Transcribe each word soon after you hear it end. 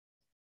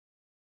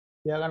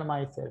ලියා ගන්න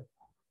myself.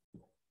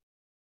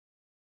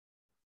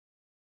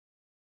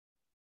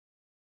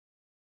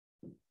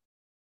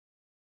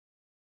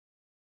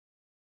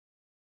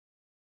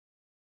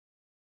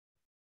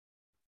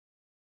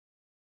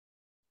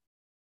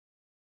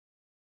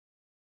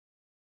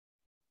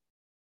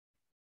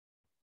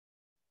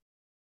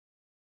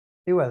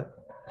 Evil.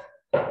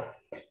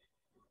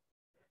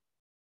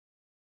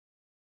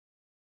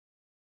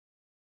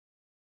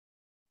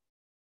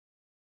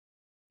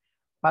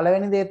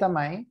 පළවෙනි දේ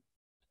තමයි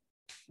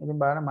ඉතින්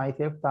බලන්න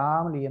myself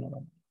තාම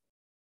ලියනවා.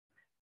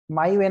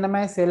 my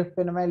වෙනමයි self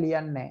වෙනමයි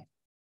ලියන්නේ නැහැ.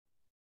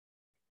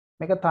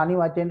 මේක තනි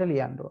වචෙන්ට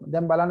ලියන්න ඕන.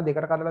 දැන් බලන්න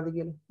දෙකට කඩලාද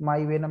කියලා.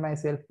 my වෙනමයි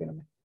self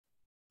වෙනමයි.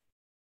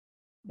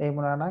 එහෙම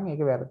වුණා නම්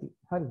ඒක වැරදි.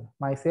 හරිද?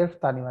 myself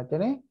තනි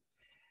වචනේ.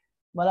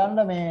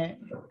 බලන්න මේ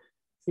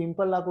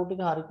සිම්පල් ලකුණු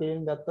ටික හරි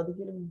තේරුම් ගත්තද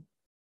කියලා මේ.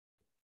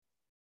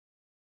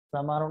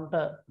 සමහරුන්ට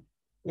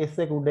S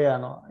එක උඩ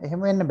යනවා.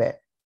 එහෙම වෙන්න බෑ.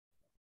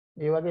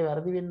 ඒ වගේ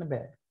වැරදි වෙන්න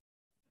බෑ.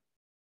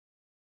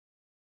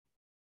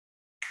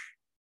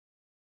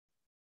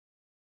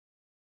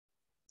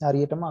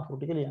 හරියටම අකුරු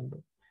ටික ලියන්න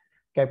ඕන.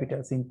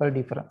 capital simple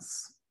difference.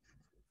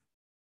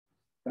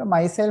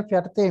 myself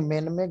යටතේ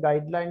මෙන්න මේ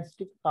guidelines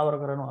ටික කවර්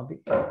කරනවා අපි.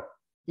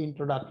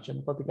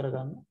 introduction copy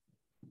කරගන්න.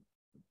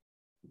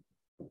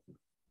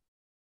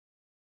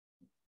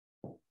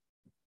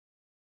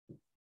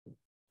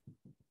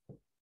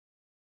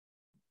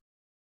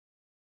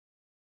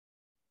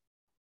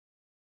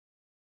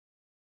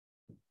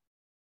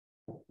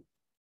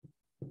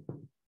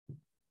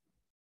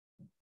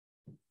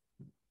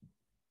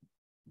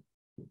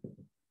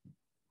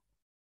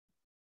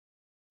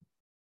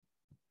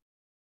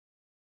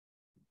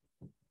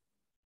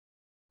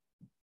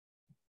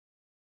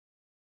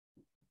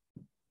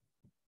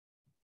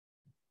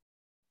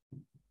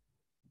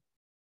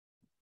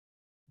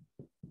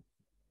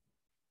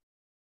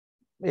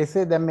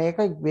 එසේ දැන් මේක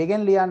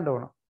වේගෙන් ලියන්න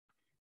ඕන.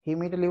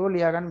 හිමීට ලියව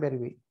ලියා ගන්න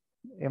බැරි වෙයි.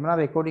 එහෙම නම්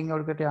රෙකෝඩින්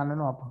වලට යන්න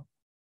ඕන අපහ.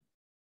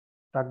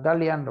 ටක්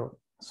ගාලා ලියන්න ඕන.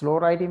 ස්ලෝ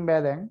රයිටින්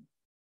බෑ දැන්.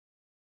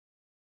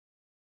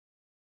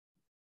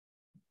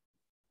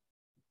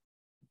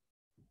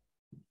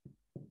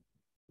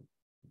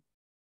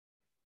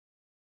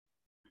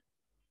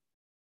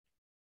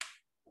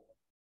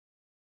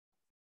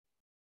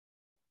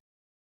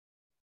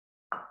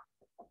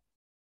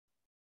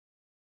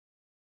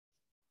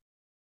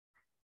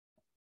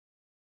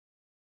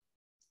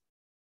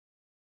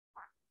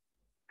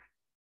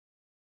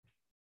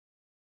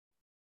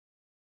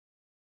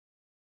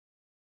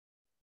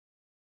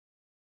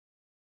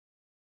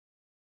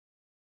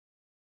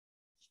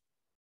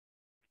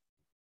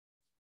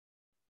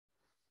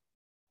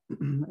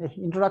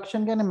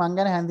 ඉන්ට්‍රොඩක්ෂන් කියන්නේ මං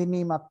ගැන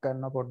හැඳින්වීමක්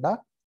කරනවා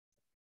පොඩ්ඩක්.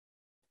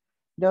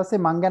 ඊට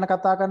පස්සේ මං ගැන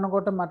කතා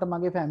කරනකොට මට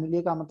මගේ ෆැමිලි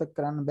එක අමතක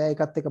කරන්න බෑ.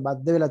 ඒකත් එක්ක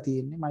බද්ධ වෙලා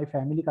තියෙන්නේ. මයි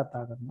ෆැමිලි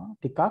කතා කරනවා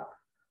ටිකක්.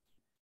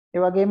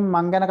 ඒ වගේම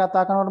මං ගැන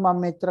කතා කරනකොට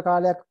මම මෙච්චර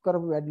කාලයක්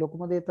කරපු වැඩ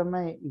ලොකුම දේ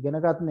තමයි ඉගෙන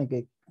ගන්න එක.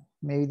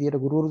 මේ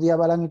විදිහට ගුරුවරු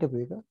දිහා බලන්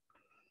හිටපු එක.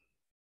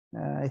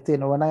 ඒත්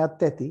නොවන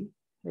අයත් ඇති.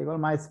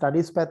 ඒගොල්ලෝ මයි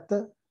ස්ටඩීස් පැත්ත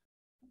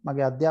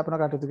මගේ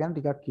අධ්‍යාපන කටයුතු ගැන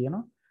ටිකක්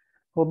කියනවා.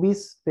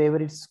 හොබීස්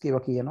ෆේවරිට්ස්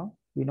කියලා කියනවා.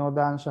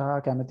 විනෝදාංශ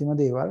හා කැමැතිම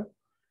දේවල්.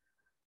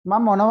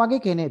 මම මොන වගේ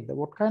කෙනෙක්ද?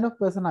 what kind of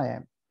person I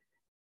am?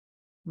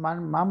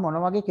 මම මොන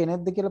වගේ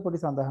කෙනෙක්ද කියලා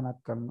පොඩි සඳහනක්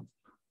කරනවා.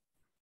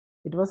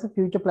 ඊට පස්සේ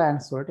future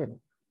plans වලට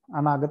එනවා.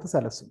 අනාගත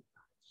සැලසුම්.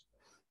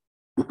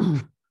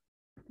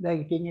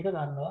 දැන් එකින් එක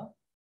ගන්නවා.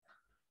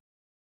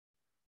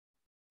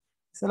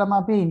 ඉස්සෙල්ලාම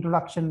අපි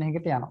introduction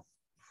එකකට යනවා.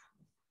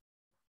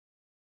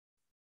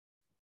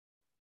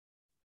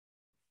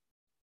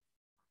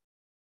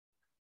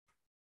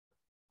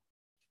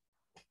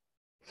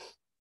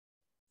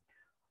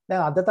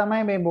 දැන් අද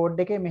තමයි මේ බෝඩ්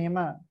එකේ මෙහෙම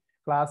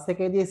ක්ලාස්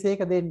එකේදී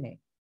ඒක දෙන්නේ.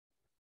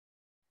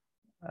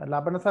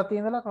 ලබන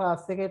සතියේ ඉඳලා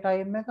ක්ලාස් එකේ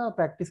ටයිම් එක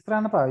ප්‍රැක්ටිස්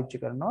කරන්න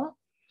පාවිච්චි කරනවා.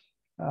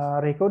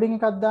 රෙකෝඩින්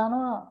එකක්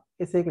දානවා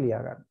එසේ එක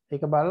ලියා ගන්න.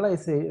 ඒක බලලා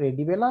එසේ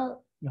රෙඩි වෙලා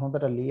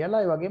හොඳට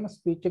ලියලා ඒ වගේම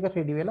ස්පීච් එක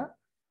රෙඩි වෙලා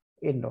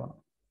එන්න ඕන.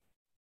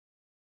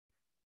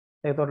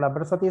 ඒතකොට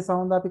ලබන සතියේ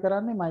සඳහා අපි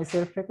කරන්නේ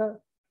myself එක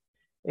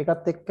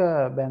ඒකත් එක්ක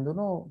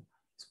බැඳුණු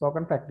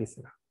ස්පෝකන් ප්‍රැක්ටිස්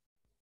එක.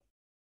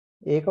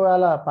 ඒක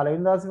ඔයාලා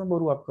පළවෙනි දවසේම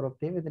බොරුවක්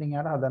කරොත් එහෙම ඉතින්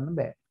යාට හදන්න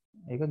බෑ.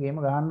 ඒක ගේම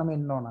ගහන්නම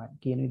එන්න ඕන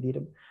කියන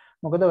විදිහට.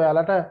 මොකද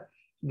ඔයාලට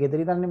ගෙදර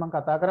ඉඳන්නේ මම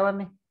කතා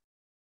කරවන්නේ.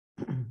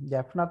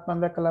 ජැෆ්නත්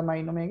මම දැක්කලා මම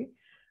ඉන්න මේකේ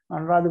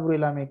අනුරාධපුරේ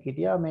ළමෙක්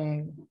හිටියා මේ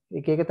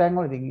එක එක තැන්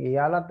වල ඉතින්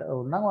එයාලට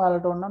ඕනනම්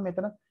ඔයාලට ඕනනම්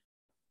මෙතන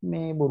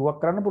මේ බොරුවක්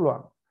කරන්න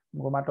පුළුවන්.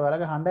 මොකද මට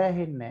ඔයාලගේ හඬ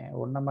ඇහෙන්නේ නැහැ.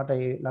 ඕනනම් මට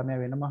ඒ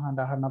ළමයා වෙනම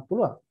හඬ අහන්නත්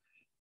පුළුවන්.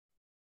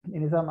 ඒ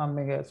නිසා මම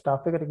මේක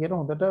ස්ටාෆ් එකට කියන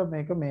හොඳට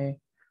මේක මේ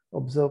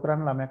ඔබ්සර්ව්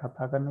කරන්න ළමයා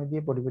කතා කරන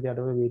විදිය පොඩි පොඩි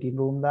අඩවල වේටින්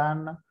රූම්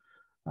දාන්න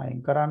අයින්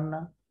කරන්න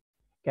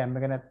කැම්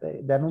එක නැත්නම්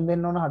දැනුම්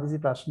දෙන්න ඕන හදිසි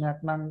ප්‍රශ්නයක්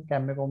නම්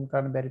කැම් එක ඔන්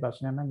කරන්න බැරි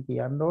ප්‍රශ්නයක් නම්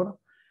කියන්න ඕන.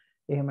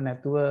 එහෙම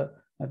නැතුව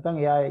නැත්නම්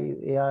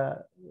එයා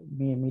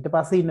මීට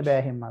පස්සේ ඉන්න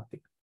බෑ එහෙමත්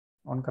එක්ක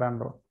ඔන් කරන්න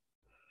ඕන.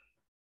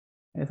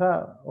 ඒ නිසා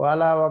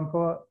ඔයාලා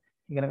වම්කෝ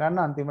ඉගෙන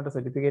ගන්න අන්තිමට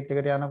සර්ටිෆිකේට්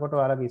එකට යනකොට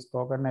ඔයාලගේ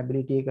ස්පෝකන්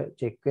ඇබිලිටි එක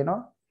චෙක් වෙනවා.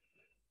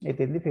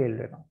 එතෙන්දි ෆේල්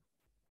වෙනවා.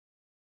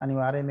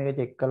 අනිවාර්යයෙන් මේක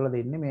චෙක් කරලා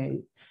දෙන්නේ මේ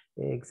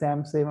ඒ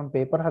එක්සෑම්ස් එකේ මම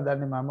පේපර්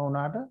හදන්නේ මම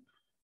වුණාට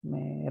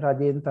මේ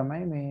රජයෙන්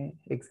තමයි මේ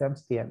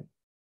එක්සෑම්ස් තියන්නේ.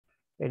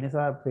 ඒ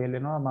නිසා ෆේල්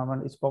වෙනවා.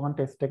 මම ස්පෝකන්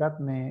ටෙස්ට් එකත්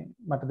මේ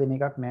මට දෙන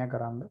එකක් නෑ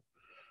කරන්න.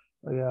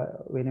 ඔය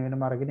වෙන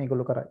වෙනම අරගෙන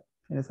ඒගොල්ලෝ කරයි.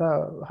 ඒ නිසා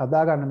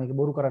හදා ගන්න මේක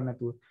බොරු කරන්නේ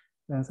නැතුව.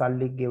 දැන්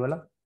සල්ලි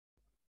ගෙවලා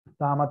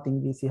තාමත්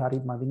ඉංග්‍රීසි හරි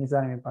මදි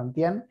නිසා මේ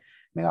පන්ති යන්නේ.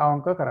 මේක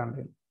අවංක කරන්න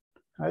වෙනවා.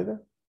 හරිද?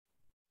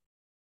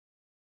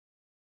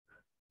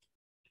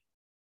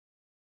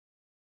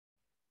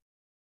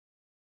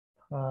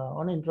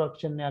 ඔන්න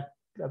ඉන්ට්‍රොඩක්ෂන්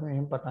එකක් අපි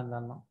මෙහෙම පටන්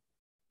ගන්නවා.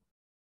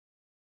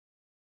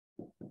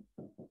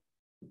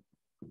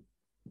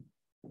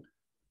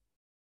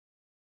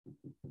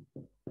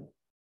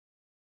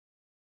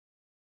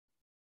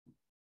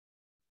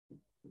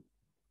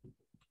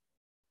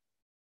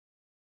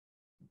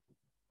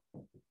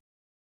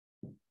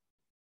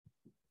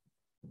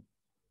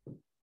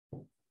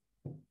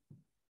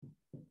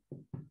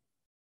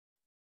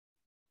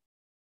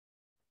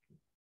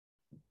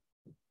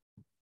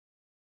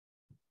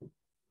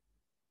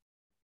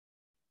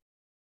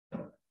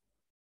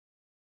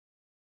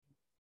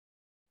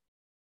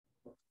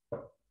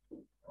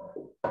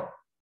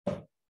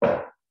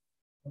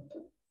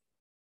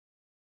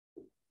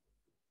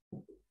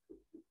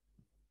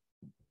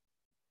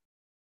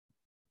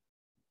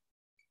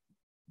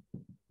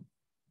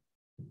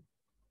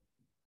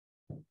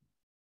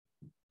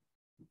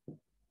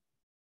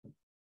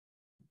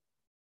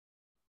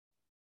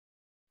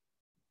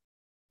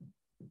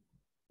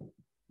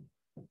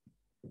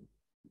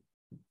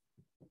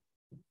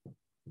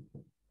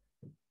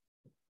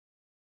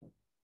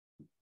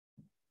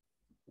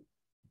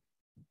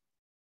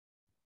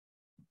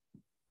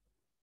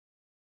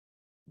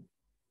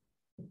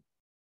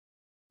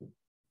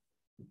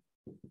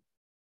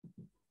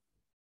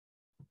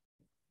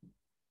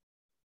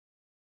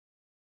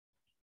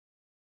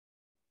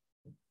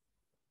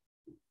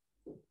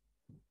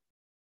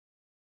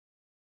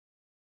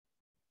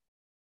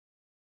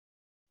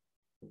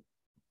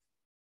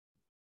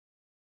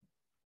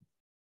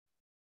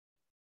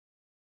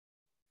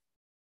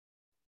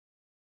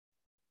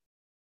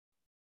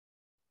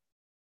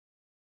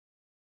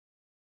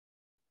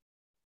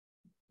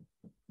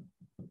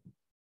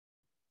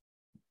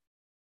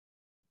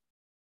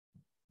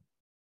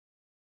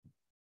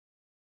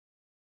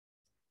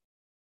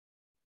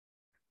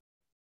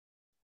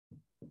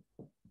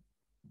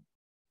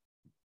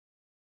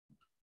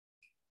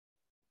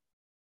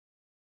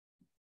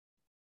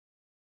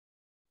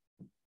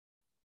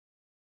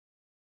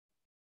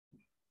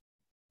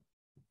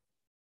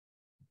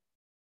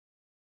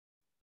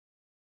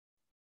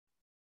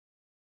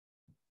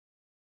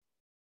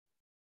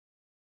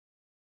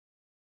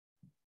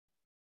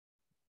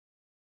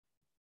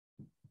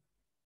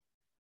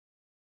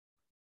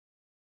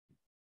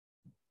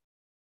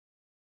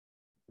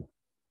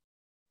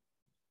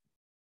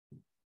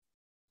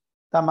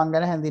 තමන්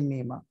ගැන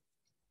හැඳින්වීම.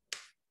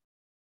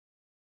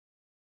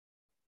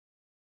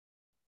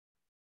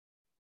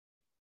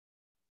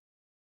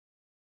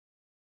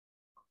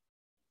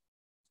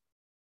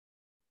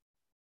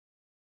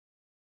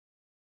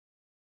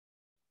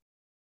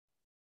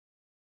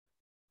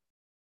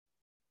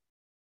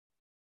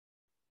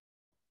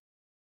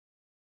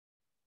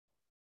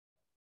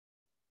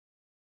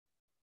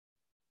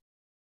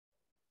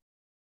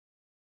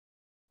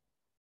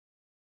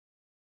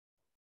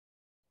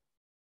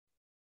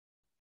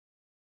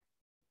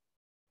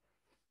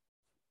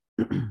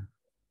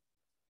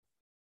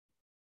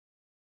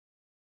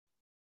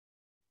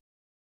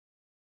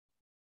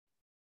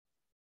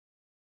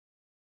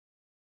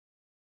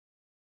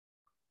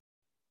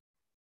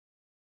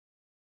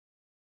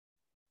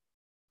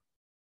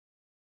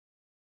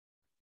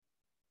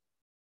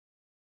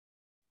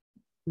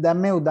 දැන්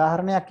මේ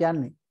උදාහරණයක්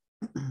යන්නේ.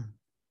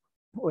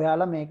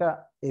 ඔයාලා මේක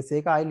එසේ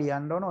එක ආයි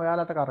ලියන්න ඕන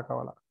ඔයාලට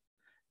කරකවලා.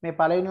 මේ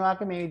පළවෙනි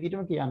වාක්‍ය මේ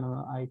විදිහටම කියන්න ඕන.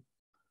 I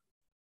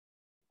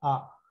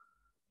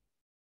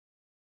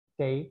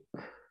take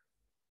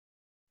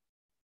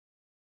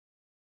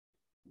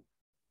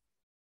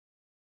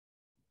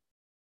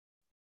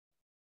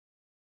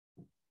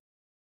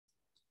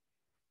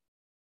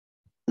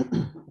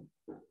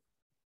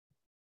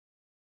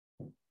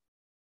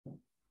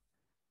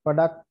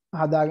පොඩක්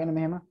හදාගෙන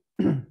මෙහෙම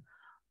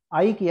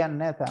I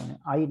කියන්නේ තමයි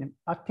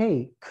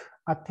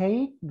I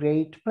take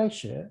great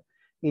pleasure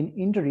in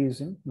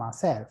introducing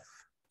myself.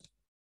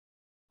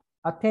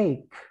 I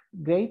take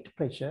great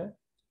pleasure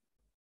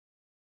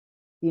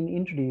in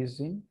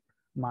introducing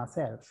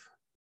myself.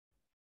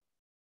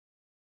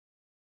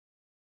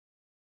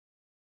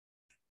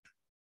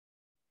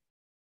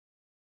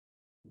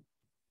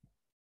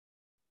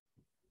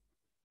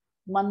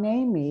 My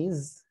name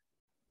is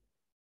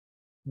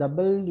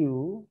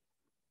W.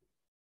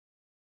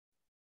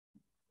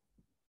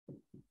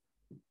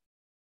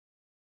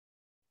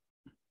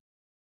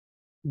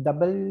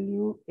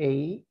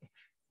 W.A.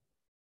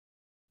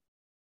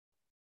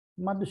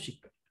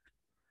 Madhushika.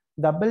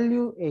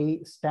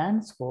 W.A.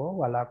 stands for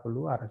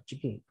Walakulu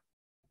Arachike.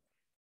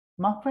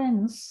 My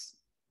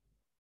friends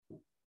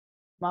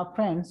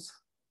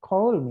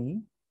call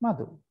me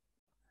Madhu.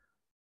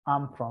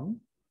 I'm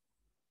from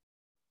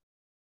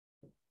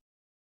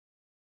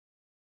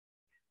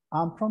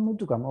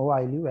Udugama, or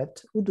I live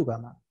at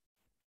Udugama.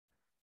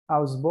 I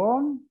was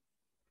born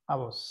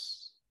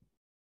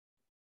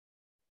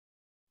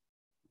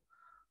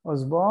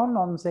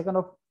on 2nd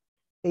of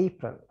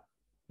April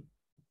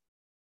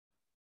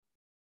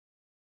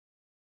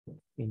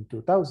in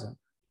 2000.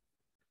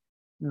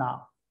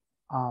 Now,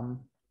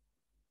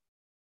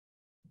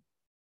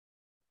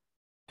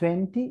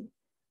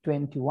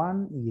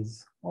 21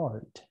 years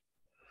old.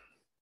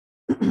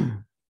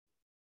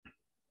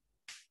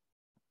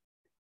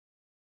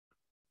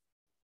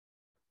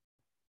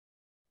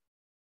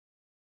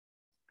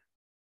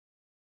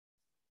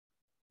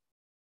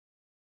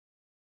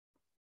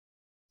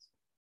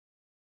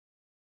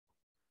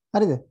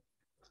 හරිද?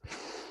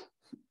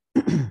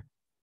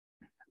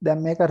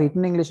 දැන් මේක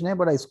written English නේ,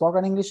 but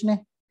spoken English නේ.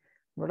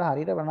 ඔබට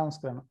හරියට pronounce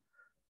කරනවා.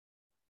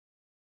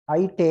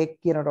 I take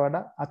කියනට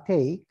වඩා I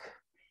take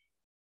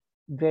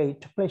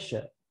great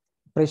pleasure.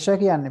 pressure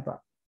කියන්න එපා.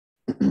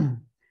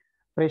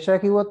 pressure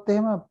කිව්වොත්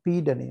එහෙම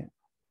පීඩනය.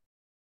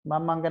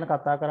 මම ගැන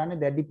කතා කරන්නේ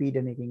දැඩි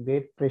පීඩනයකින්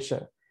great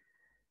pressure.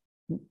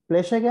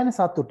 pleasure කියන්නේ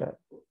සතුට.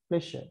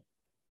 pleasure.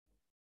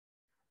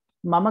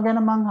 මම ගැන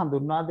මං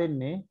හඳුන්වා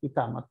දෙන්නේ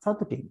ඉතාමත්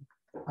සතුටින්.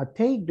 I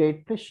take great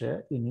pleasure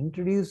in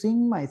introducing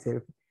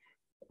myself.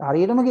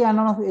 හරියටම කියන්න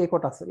ඕන ඒ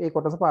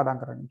කොටස පාඩම්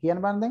කරන්න. කියන්න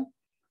බෑ දැන්.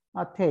 I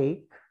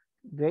take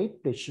great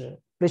pleasure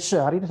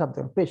හරියට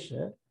શબ્දයක්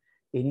pleasure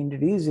in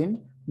introducing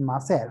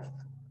myself.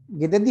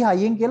 ගෙදෙද්දි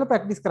හයියෙන් කියලා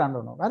ප්‍රැක්ටිස් කරන්න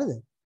ඕන. හරිද?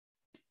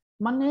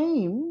 my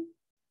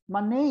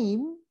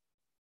name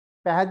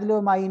පැහැදිලිව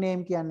my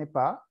name කියන්න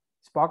එපා.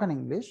 spoken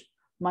English.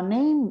 My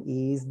name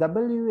is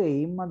WA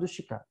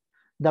Madhushika.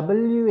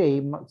 WA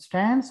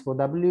stands for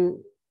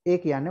WA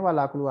කියන්නේ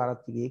වලාකුළු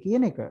ආරච්චිගේ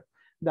කියන එක.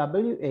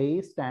 WA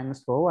stands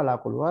for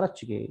වලාකුළු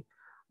Arachchige.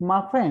 My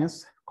friends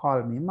call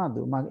me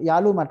Madhu.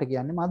 යාළුවෝ මට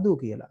කියන්නේ මధు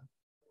කියලා.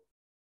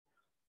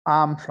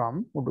 I'm from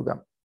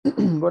Udugama.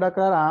 ගොඩක්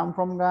කරලා I'm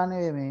from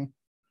ගානේ මේ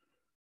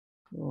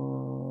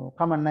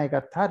කමන්න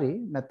එකත් හරි.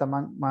 නැත්නම්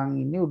මං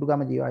ඉන්නේ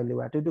උඩුගම ජීවයිල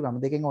වට උඩුගම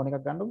දෙකෙන් ඕන එකක්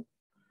ගන්නකො.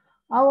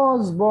 I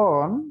was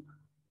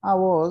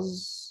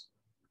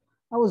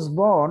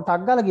born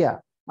ටක් ගාලා ගියා.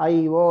 I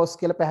was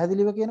කියලා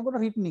පැහැදිලිව කියනකොට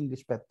written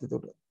English පැත්තට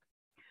උඩ.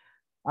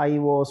 I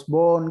was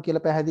born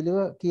කියලා පැහැදිලිව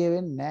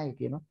කියවෙන්නේ නැහැ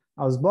කියනවා.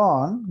 I was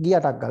born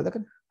ගියා ටක් ගාලා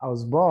දකන. I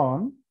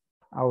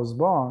was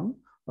born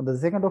on the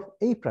 2nd of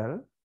April.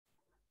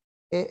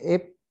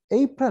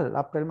 April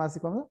මාසේ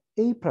කොහමද?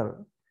 April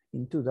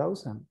in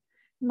 2000.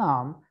 Now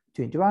I'm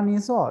 21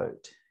 years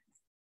old.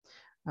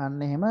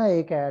 අන්න එහෙම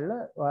ඒ කැලල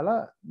ඔයාලා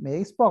මේ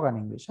spoken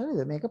English හරිද?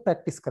 මේක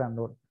ප්‍රැක්ටිස් කරන්න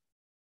ඕනේ.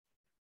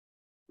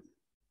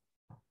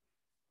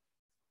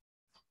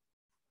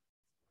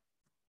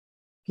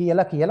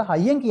 කියලා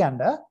හයියෙන් කියන්න.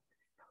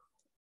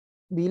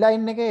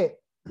 Beeline එකේ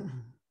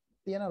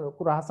තියෙන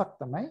ලොකු රහසක්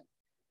තමයි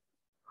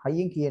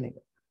හයියෙන් කියන එක.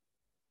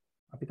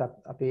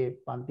 අපේ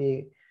පන්තියේ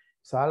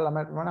සාල්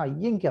ළමයට මම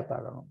හයියෙන් කතා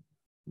කරනවා.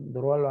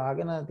 දොරවල්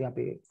වහගෙන ඉතින්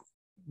අපේ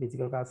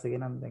ෆිසිකල් ක්ලාස් එකේ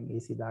නම් දැන්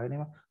AC දාගෙන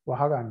ඒවා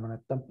වහ ගන්න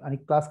නැත්තම්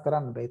අනිත් ක්ලාස්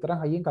කරන්න බෑ. ඒ තරම්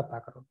හයියෙන්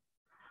කතා කරනවා.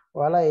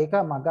 ඔයාලා ඒක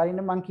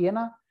මගහරින්න මං කියන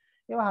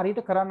ඒවා හරියට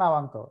කරන්න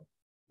අවංකව.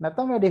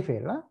 නැත්තම් වැඩේ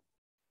ෆේල් නා.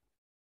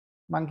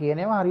 මං කියන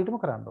ඒවා හරියටම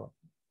කරන්න ඕන.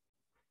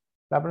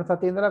 ලබන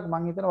සතියේ ඉඳලා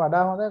මං හිතන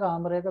වඩා හොඳයි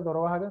කාමරයක දොර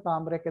වහගෙන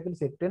කාමරයක්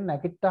ඇතුළේ සෙට් වෙන්න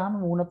නැගිට්ටාම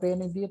මූණ පේන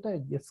විදියට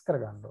ඇඩ්ජස්ට්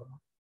කරගන්න ඕන.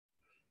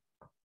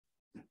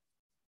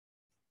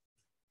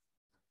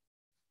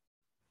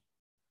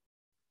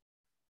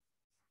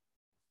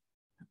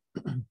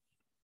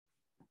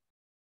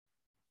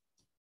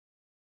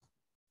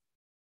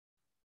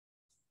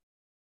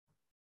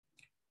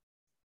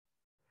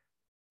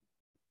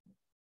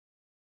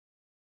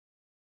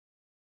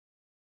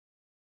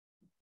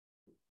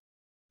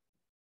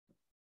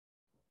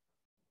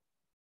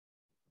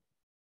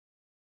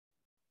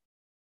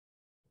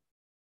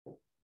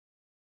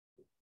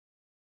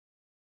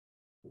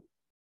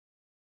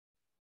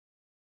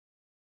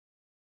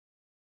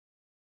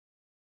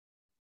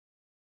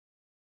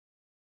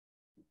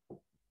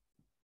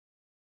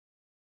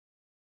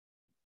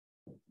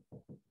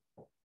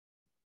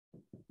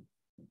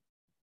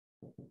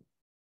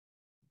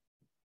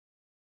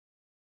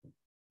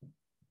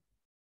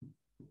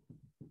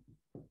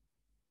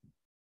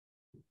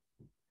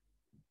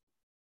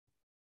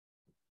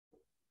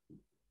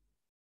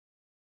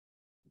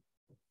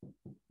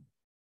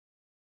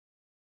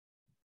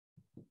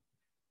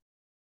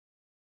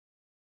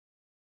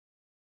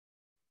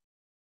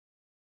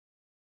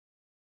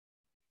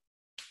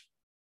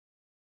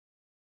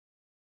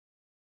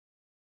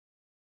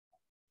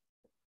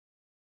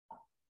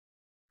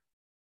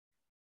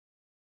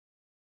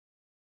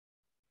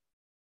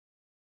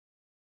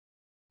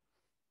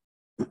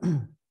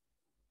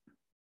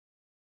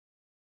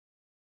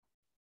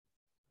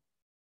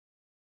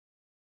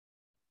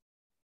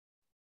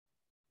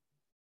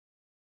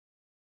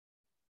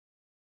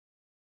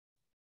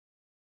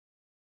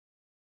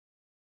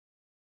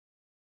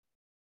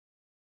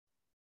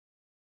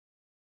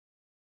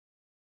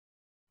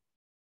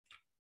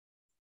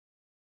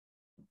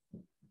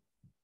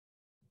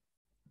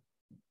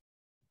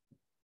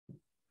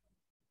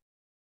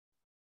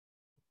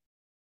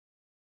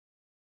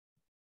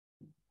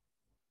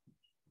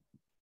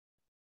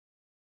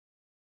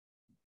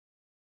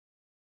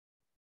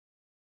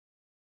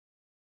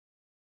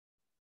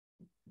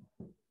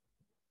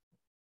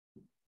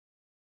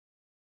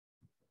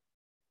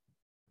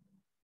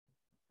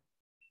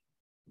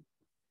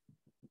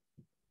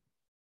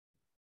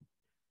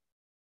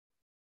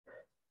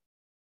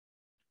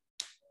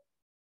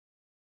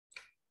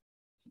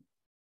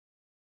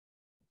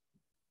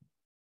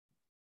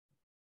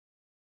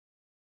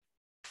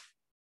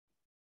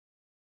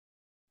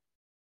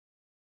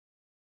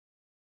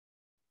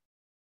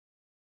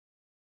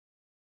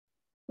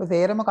 ඔය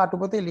තේරම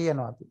කටුපොතේ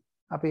ලියනවා අපි.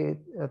 අපි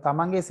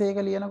තමන්ගේ එසේ එක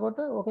ලියනකොට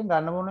ඕකෙන්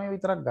ගන්න ඕනේ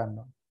විතරක්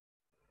ගන්නවා.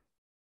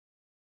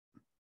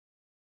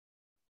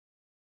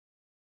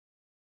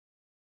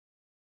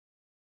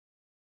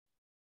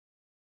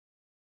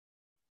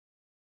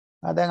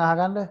 දැන්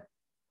අහගන්න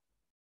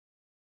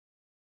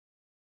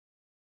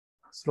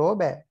ස්ලෝ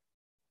බෑ.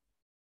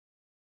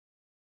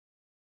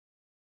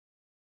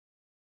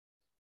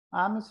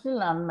 I'm still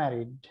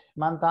unmarried.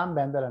 මං තාම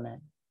බැඳලා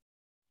නැහැ.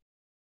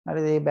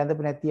 හරි ඒ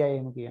බැඳපු නැති අය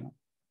එහෙම කියනවා.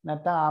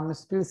 නැත්නම් I'm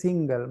still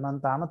single. මං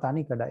තාම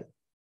තනිකඩයි.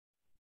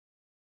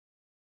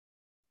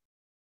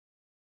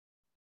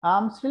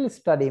 I'm still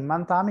studying.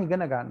 මං තාම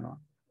ඉගෙන ගන්නවා.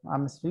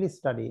 I'm still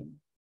studying.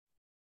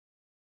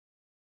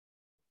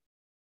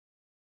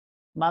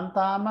 මං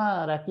තාම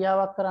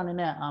රැකියාවක් කරන්නේ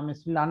නැහැ. I'm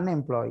still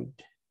unemployed.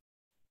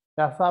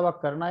 රස්සාවක්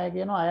කරන අය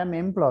කියනවා I am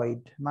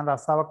employed. මම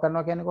රස්සාවක්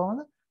කරනවා කියන්නේ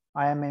කොහොමද?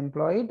 I am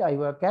employed. I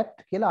work at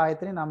කියලා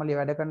ආයතනේ නම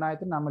වැඩ කරන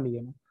ආයතනේ නම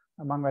ලියනවා.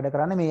 මම වැඩ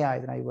කරන්නේ මේ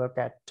ආයතනේ I work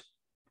at.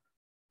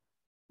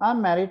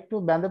 I'm married to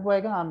බැඳපු අය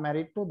කියන I'm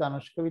married to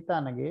Dhanushka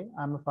Vithanage.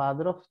 I'm a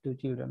father of 2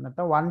 children.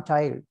 නැත්නම් one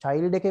child.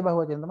 child එකේ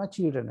බහුවචන තමයි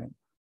children වෙන්නේ.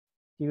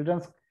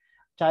 children's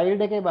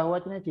child එකේ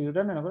බහුවචනේ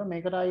children වෙනකොට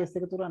මේකට ආයෙ s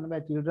එක තුරන්න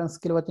බෑ. children's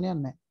කියලා වචනයක්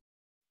නැහැ.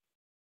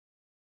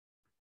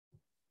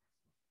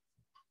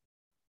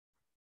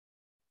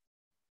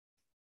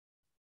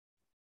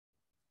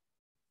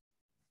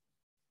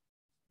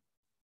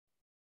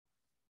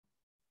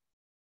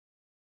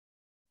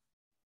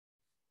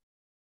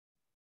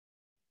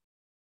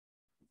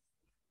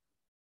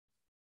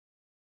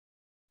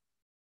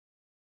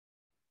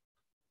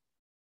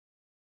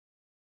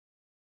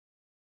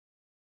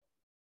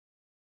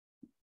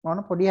 මොන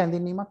පොඩි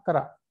හැඳින්වීමක්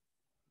කරා.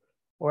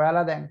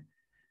 ඔයාලා දැන්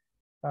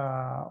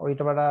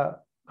ඔයිට වඩා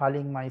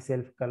කලින්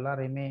myself කරලා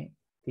රෙමේ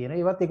තියෙන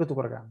ඒවත් එකතු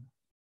කරගන්න.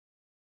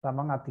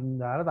 තමන් අතින්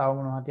දාලා තව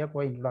මොනවා හටියක්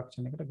ඔය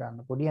ඉන්ට්‍රොඩක්ෂන් එකට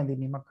ගන්න. පොඩි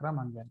හැඳින්වීමක් කරා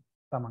මං ගැන.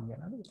 තමන්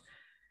ගැන හරිද?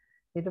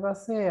 ඊට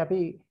පස්සේ අපි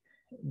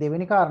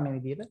දෙවෙනි කාරණේ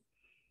විදිහට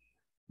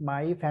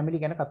my family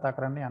ගැන කතා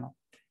කරන්න යනවා.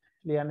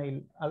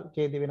 ලියන්න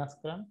ඡේද වෙනස්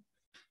කරන්න.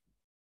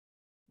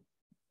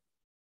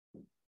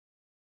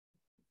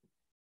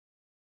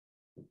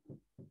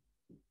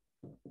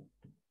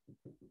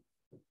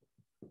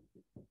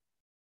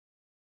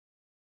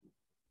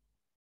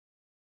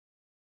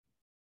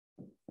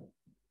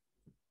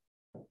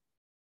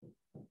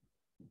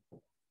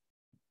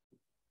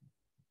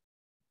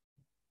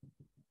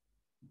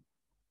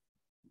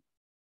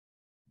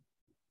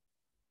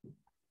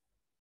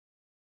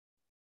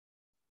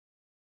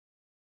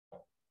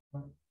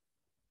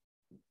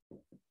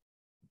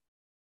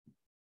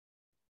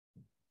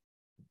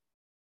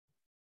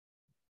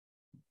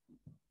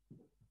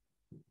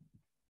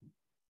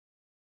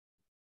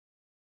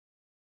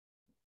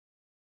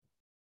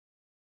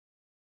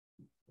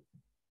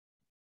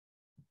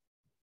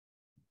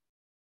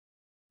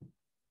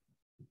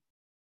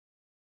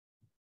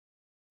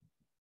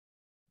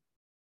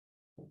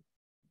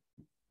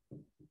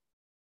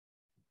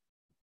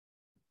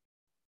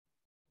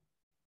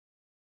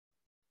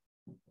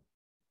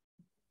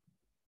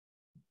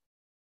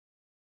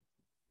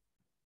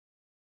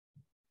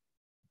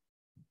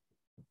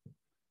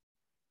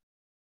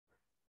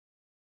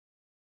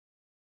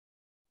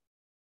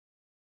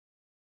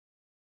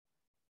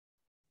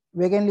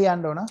 වෙගෙන්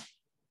ලියන්න ඕන.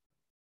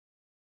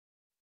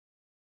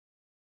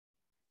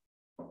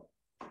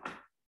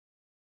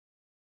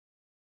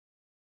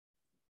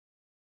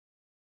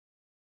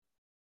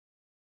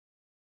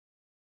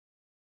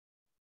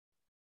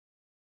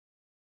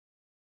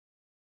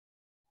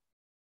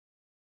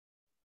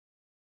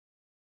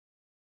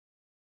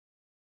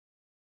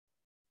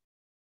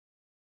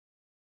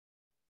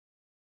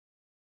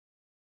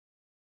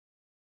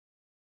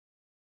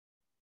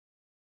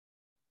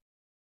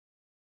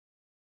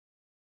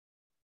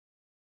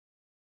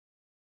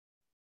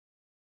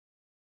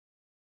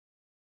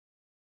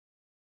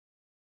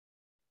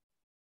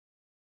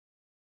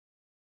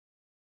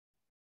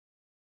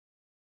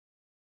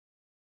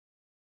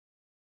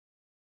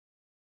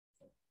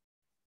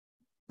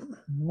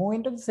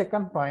 Moving to the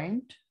second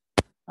point,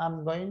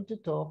 I'm going to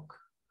talk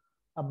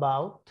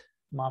about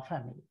my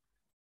family.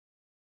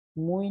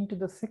 Moving to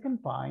the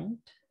second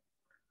point,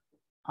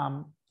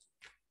 I'm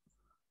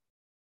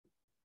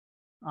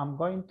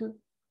going to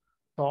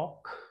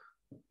talk.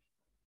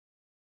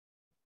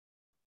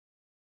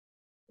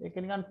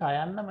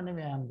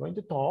 I'm going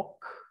to talk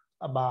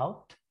about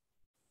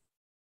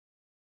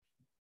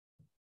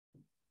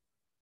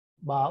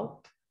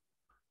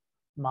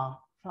my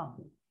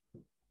family.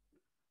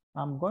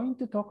 I'm going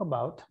to talk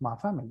about my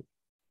family.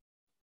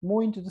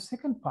 Moving to the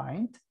second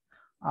point,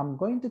 I'm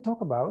going to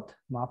talk about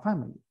my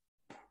family.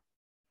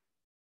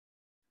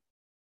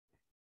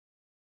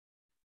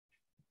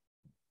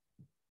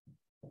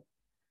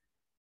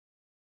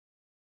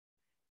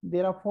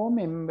 There are 4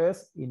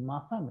 members in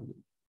my family.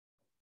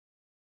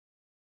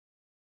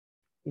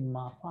 In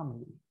my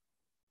family.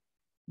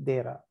 They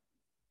are.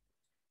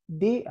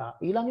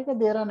 ඊළඟ එක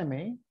there are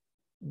නෙමෙයි.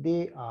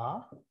 They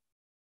are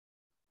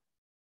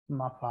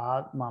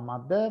my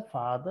mother,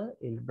 father,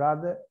 elder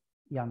brother,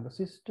 younger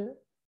sister,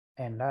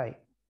 and I.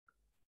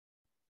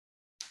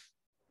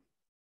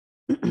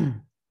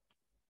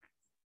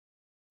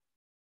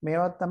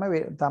 මේවත් තමයි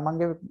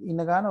තමන්ගේ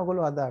ඉන්න ගාන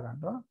ඔයගොල්ලෝ හදා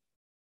ගන්නවා.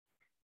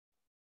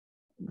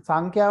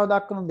 සංඛ්‍යාව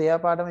දක්වන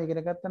දෙයාපාඩම ඉගෙන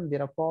ගත්තම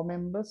there are 4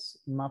 members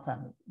in my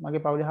family. මගේ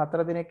පවුලේ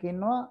 4 දෙනෙක්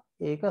ඉන්නවා.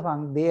 ඒක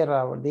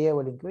දෙය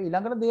වලින් කිව්වා.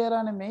 ඊළඟට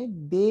දෙයරා නෙමෙයි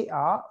they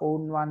are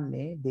own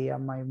වන්නේ they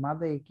are my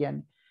mother. ඒ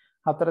කියන්නේ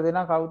 4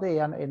 දෙනා කවුද?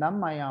 එනම්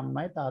මයි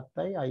අම්මයි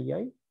තාත්තයි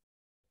අයියයි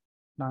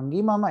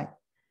නංගි මමයි.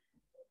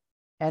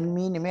 and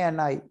me නෙමෙයි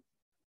and I.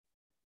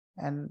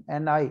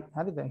 and I.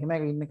 හරිද? එහෙම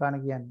ඉන්න කන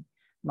කියන්නේ.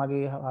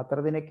 මගේ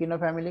 4 දෙනෙක් ඉන්න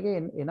ෆැමිලි එකේ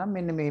එනම්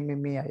මෙන්න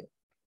මේ අය.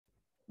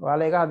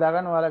 ඔයාලා ඒක හදා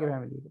ගන්න ඔයාලගේ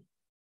ෆැමිලි එක.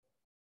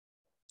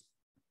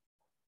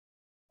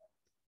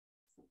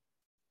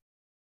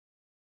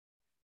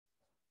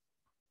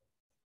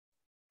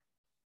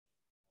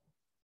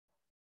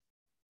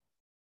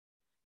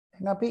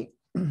 අපි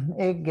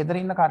ඒ ගෙදර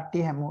ඉන්න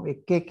කට්ටිය හැමෝම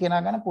එක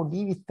එක්කෙනා ගැන පොඩි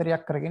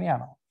විස්තරයක් කරගෙන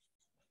යනවා.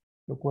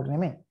 ලොකුවට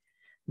නෙමෙයි.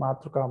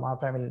 මාතෘකාව මා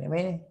ෆැමිලි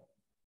නෙමෙයි.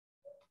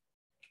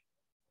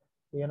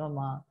 කියනවා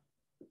මා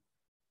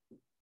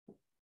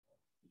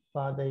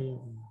father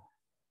is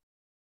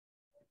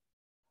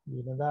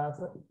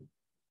Dinadasa.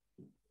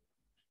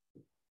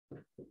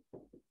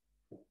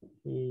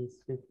 He is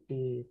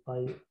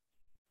 55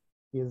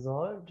 years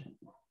old.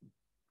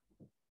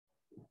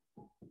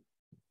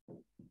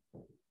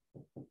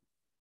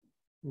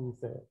 He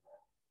is a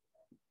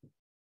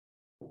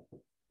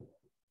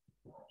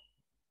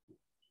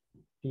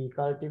tea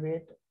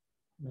cultivator.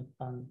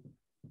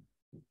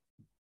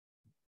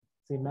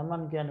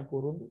 Cinnamon කියන්නේ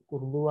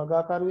කුරුඳු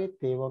වගාකරුවෙක්,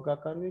 තේ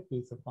වගාකරුවෙක්. He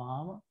is a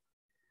farmer.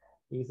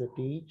 He is a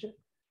teacher.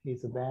 He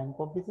is a bank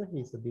officer. He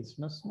is a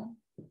businessman.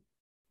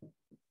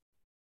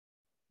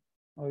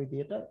 ඔය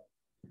විදියට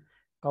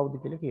කවුද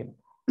කියලා කියනවා.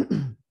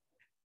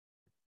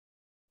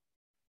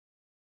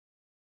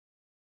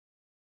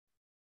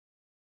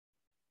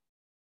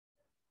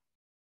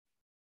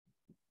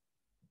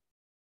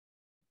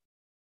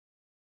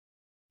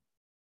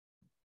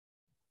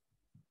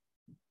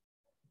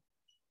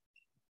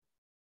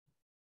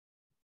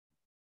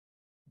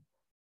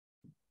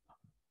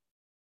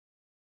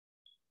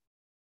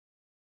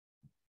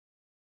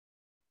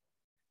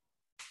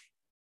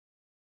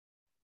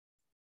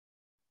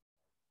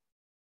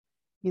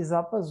 He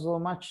suffers so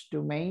much to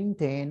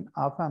maintain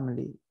our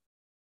family.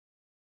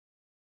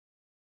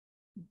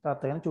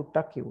 තාත්තගෙන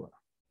චුට්ටක් කිව්වා.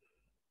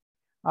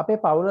 අපේ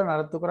පවුල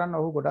නඩත්තු කරන්න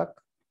ඔහු ගොඩක්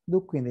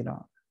දුක්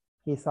විඳිනවා.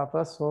 He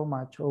suffers so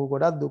much. ඔහු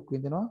ගොඩක් දුක්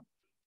විඳිනවා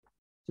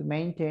to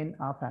maintain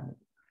our family.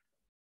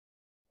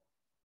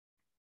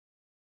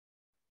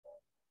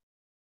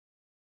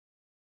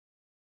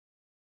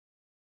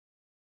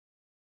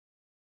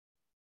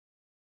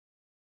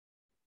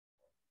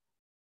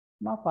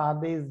 My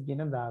father is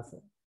Ginadasa.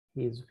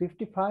 He is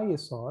 55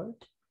 years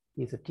old.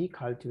 He is a tea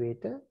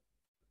cultivator.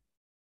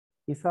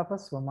 He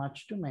suffers so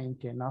much to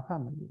maintain our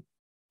family.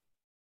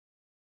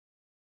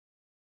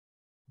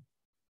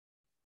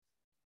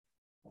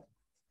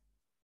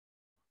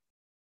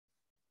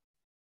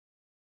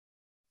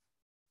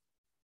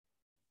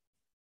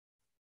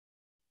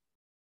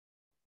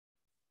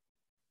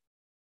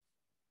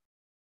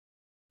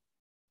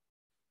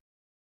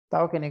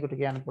 තව කෙනෙකුට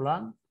කියන්න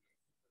පුළුවන්.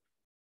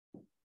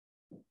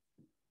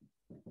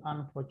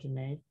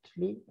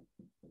 Unfortunately,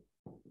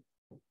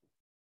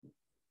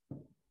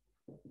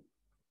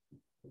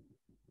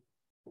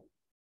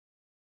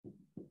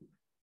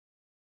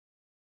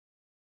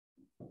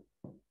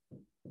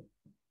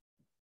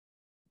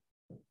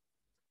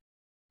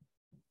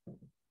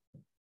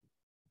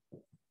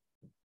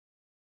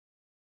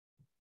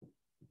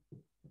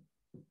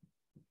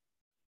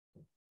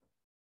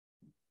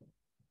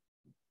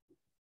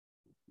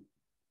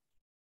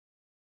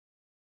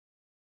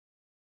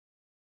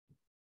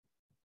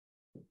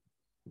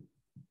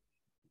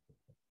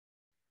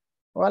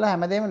 ඔයාලා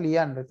හැමදේම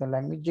ලියන්න. එතන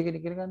ලැන්ග්වේජ් එක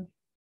ඉගෙන ගන්න.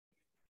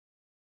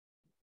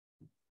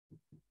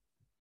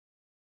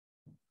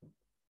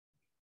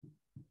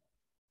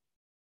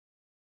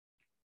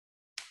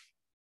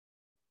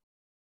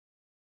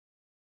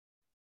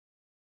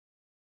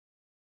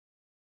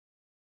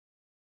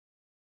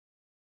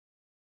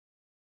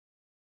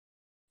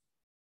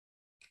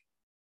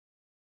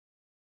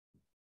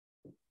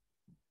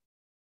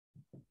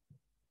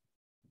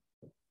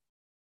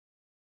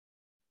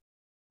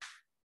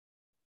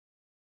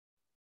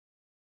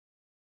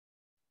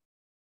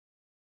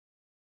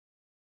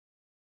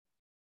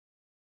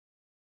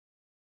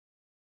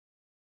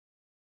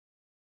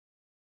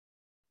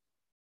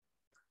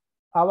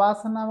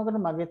 අවාසනාවකට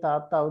මගේ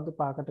තාත්තා අවුරුදු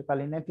 5කට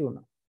කලින් නැති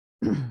වුණා.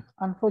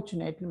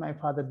 Unfortunately, my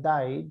father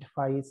died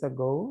 5 years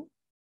ago.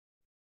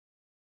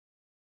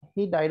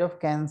 He died of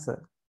cancer.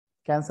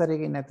 Cancer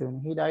එකකින් නැති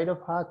වුණා. He died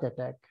of heart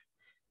attack.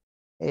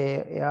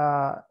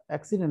 එයා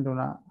accident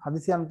වුණා.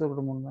 හදිසි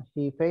අනතුරකට මුහුණ.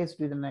 He faced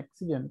with an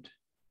accident.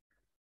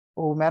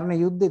 ඔහු මරණ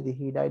යුද්ධෙදී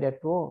he died at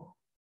war.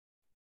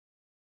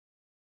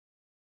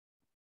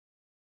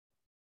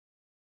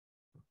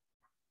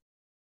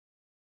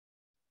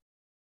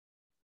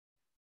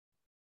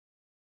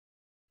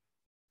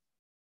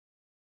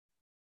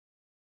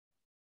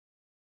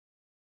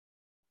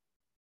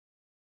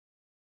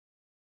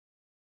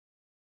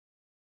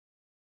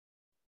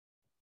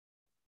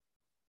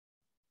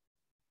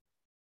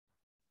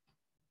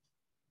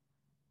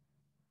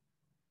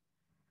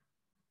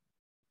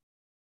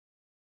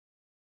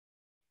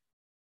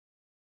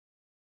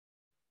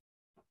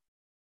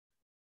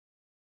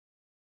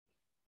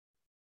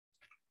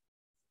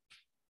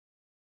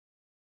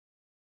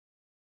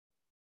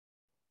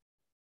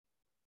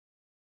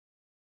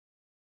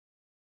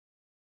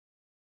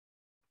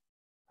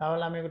 තව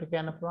ළමයෙකුට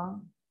කියන්න පුළුවන්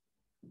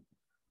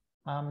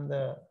I'm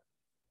the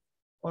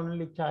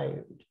only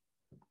child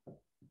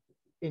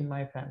in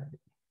my family.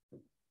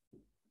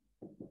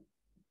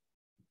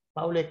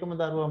 පවුල එකම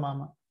දරුවා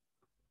මම.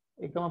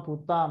 එකම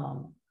පුතා මම.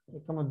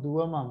 එකම දුව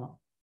මම.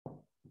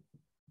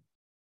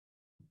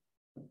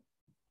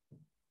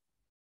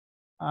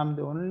 I'm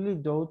the only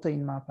daughter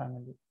in my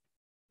family.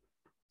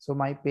 So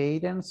my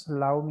parents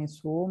love me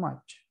so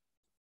much.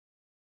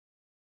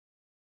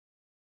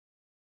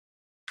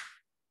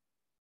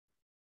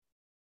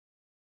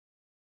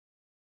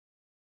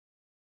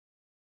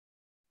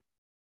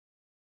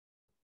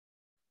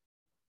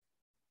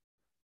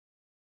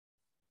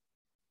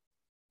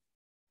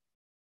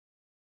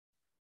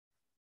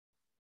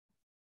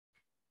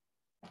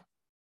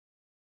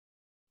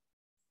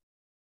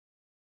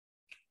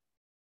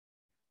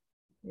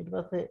 It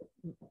was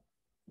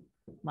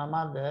my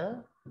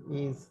mother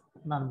is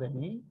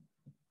Nandani.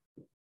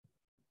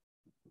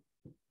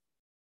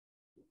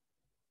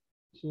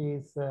 She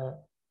is a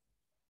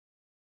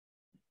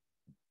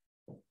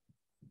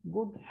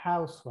good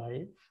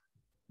housewife.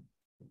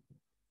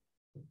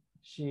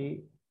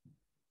 She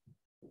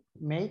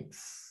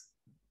makes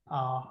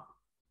a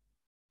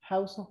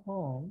house a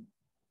home.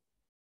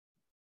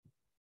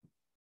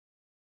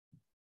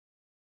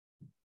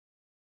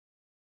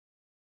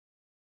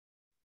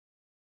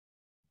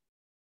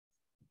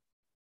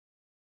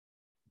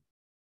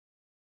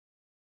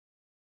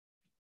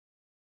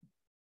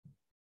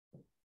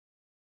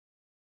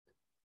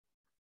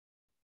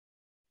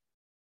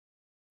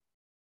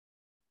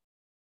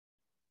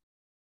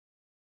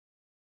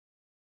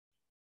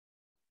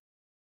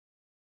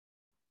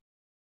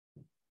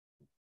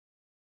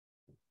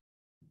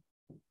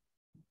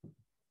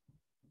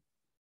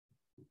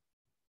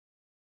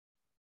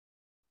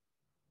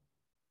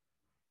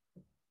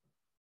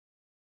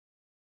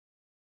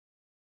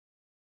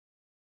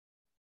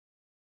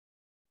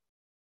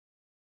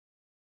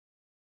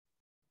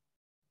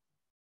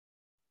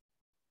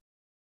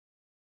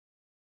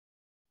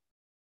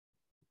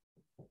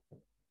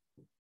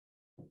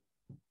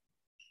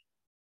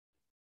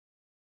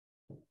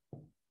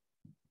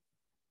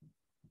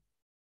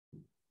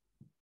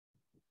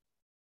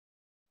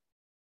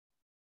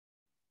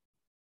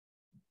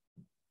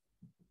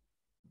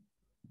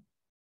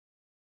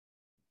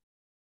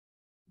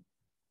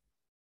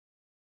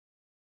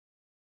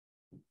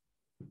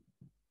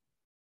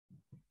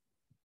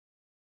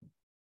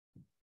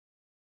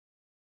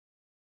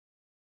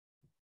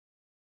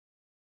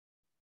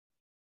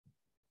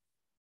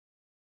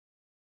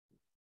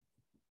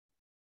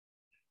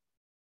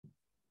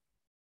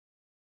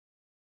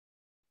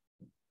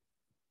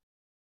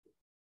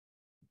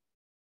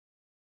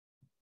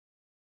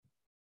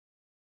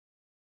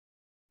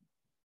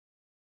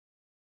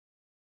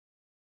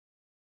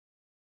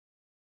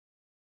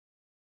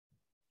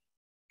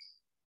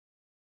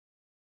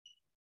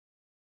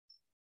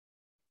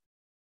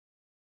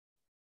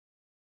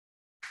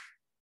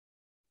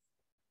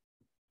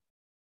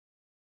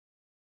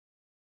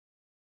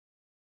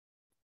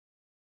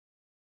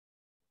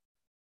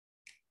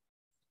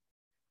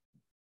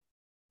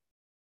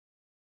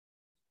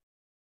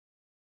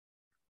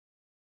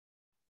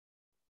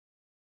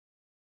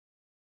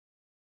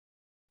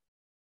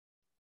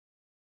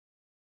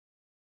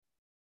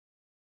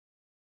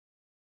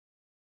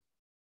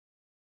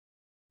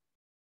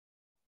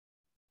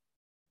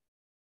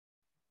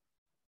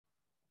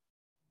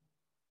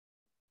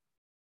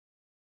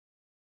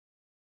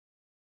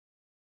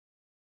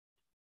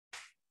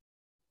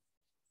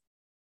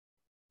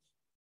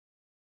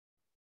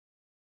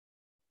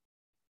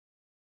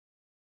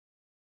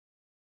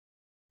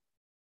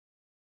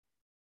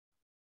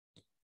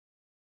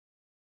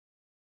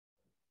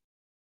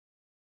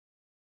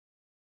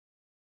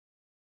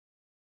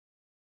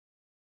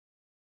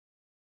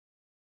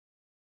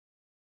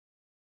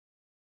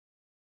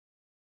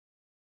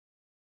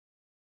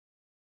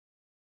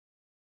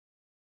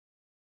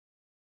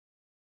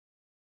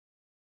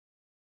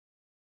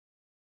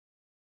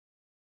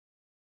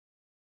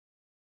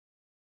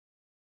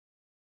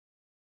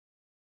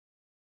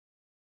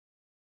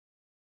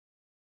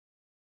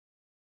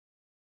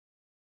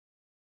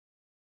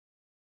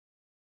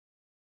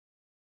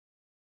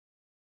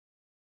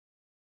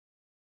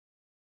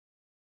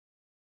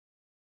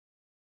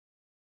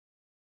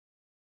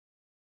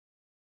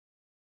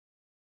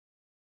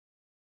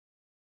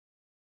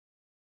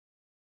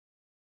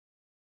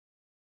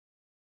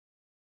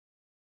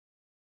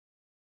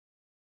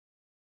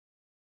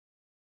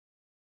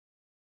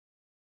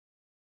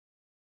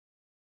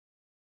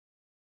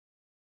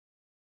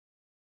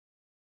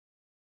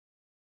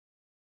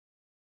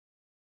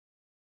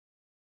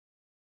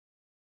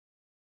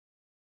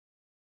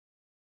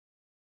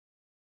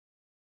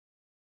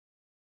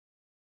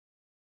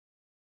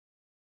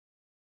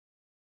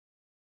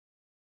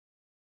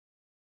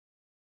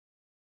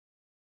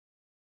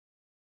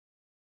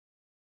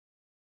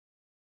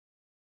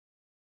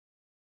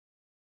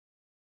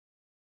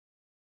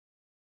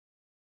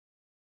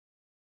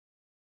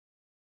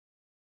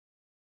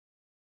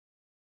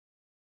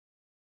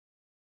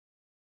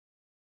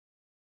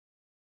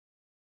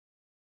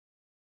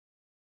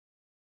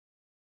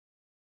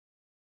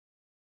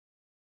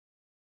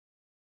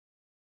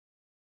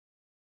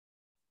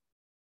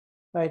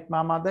 Right,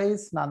 my mother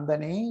is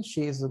Nandani.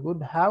 She is a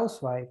good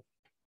housewife.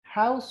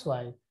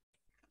 Housewife.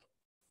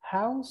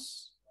 House.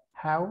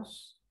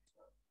 House.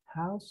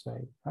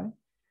 Housewife. Right?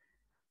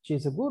 She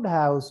is a good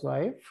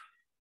housewife.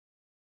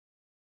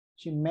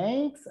 She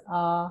makes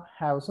our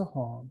house a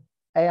home.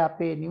 ඇය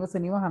අපේ නිවස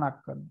නිවහනක්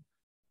කරනවා.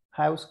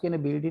 House කියන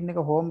building එක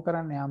home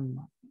කරන්නේ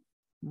අම්මා.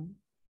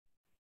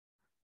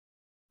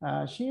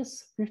 She is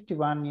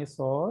 51 years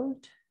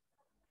old.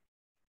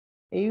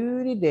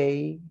 Every day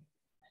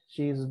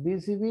she is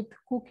busy with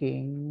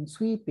cooking,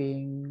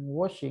 sweeping,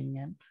 washing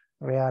and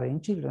rearing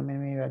children.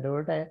 මේ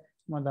වැඩවලට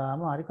මදාම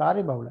හරි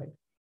කාර්යබහුලයි.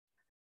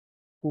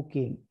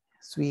 Cooking,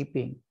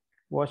 sweeping,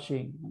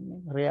 washing,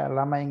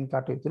 ළමයින්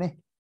කටයුතුනේ.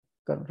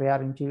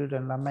 Rearing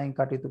children, ළමයින්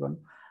කටයුතු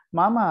කරනවා.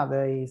 My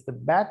mother is the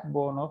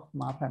backbone of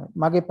my family.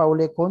 මගේ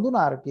පවුලේ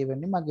කොඳුනාරකය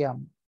වෙන්නේ මගේ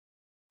අම්මා.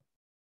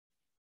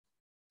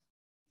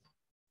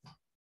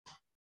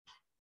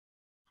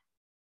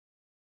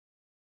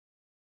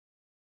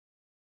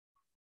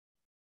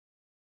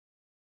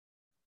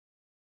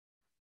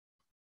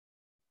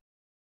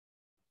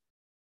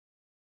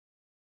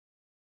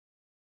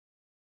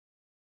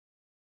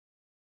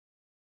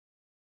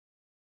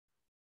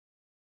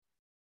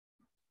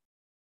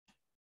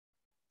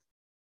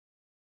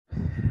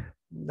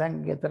 දැන්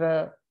ගෙදර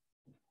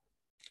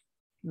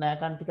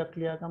නෑකම් ටිකක්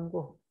ක්ලියර්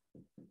කරමුකෝ.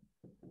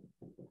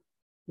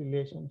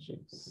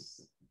 Relationships.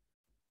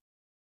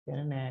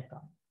 කියන්නේ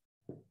නෑකම්.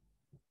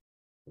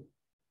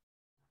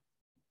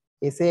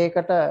 එසේ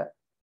එකට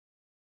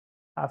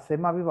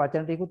අස්සෙම අපි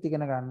වචන ටිකකුත්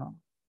ඉගෙන ගන්නවා.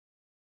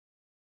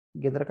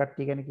 ගෙදර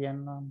කට්ටිය ගැන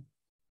කියනවා.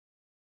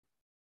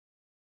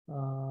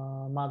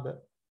 mother,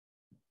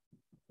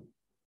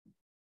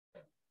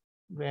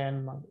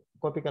 grandmother.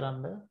 කොපි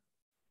කරන්න.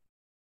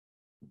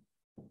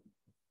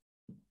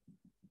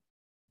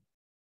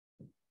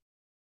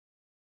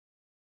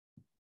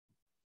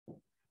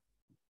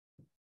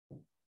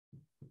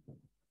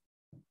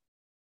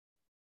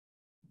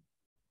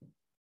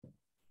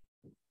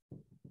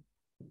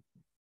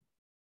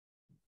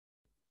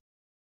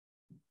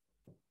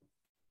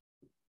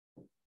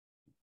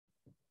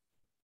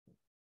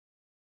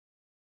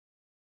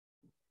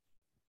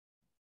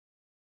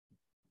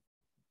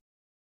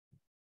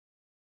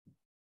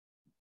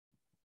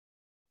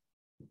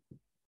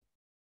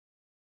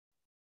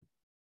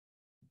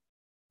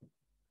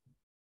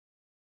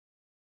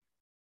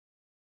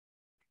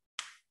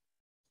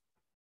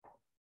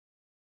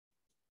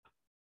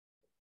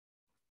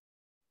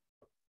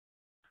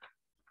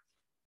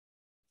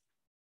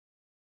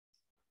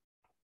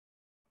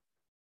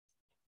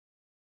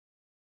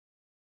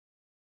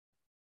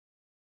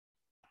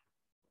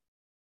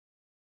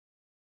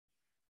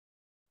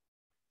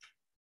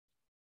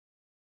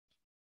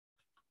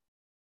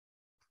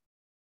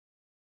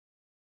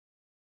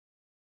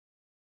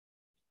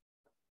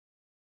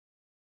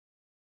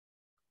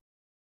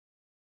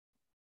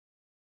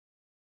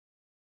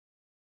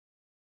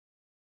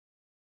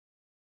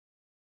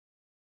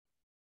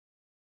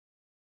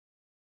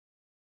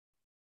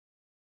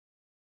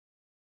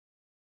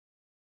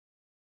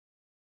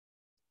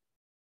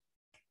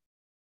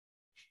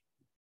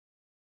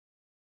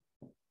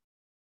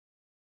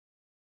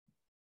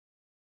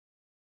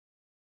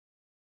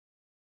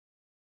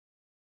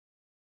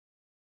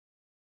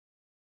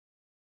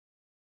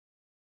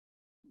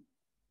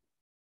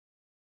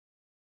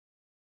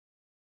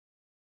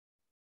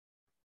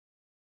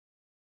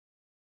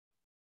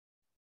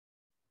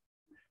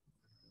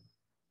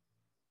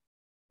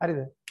 හරිද?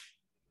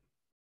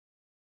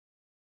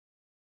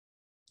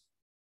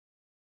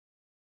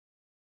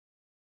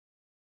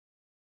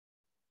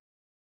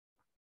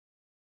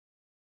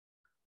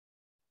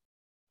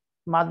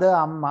 mother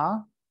අම්මා,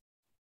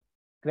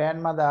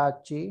 grandmother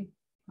ආච්චි,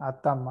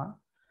 අත්තම්මා,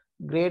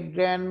 great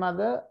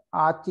grandmother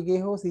ආච්චිගේ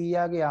හෝ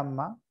සීයාගේ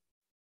අම්මා,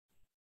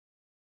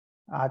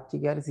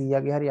 ආච්චිගේ හරි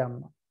සීයාගේ හරි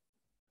අම්මා.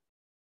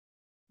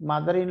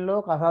 mother in law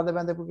කසාද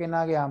බැඳපු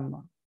කෙනාගේ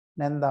අම්මා,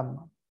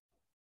 නැන්දම්මා.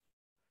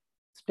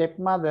 step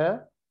mother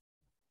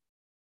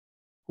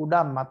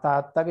කුඩම්මා,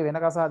 තාත්තගේ වෙන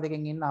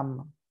කසාදකින් ඉන්න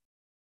අම්මා.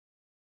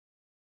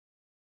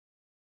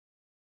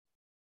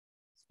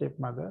 step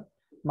mother.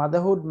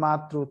 motherhood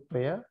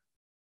මාතෘත්වය.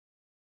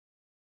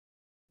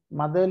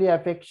 motherly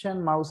affection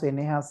මව්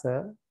සෙනෙහස.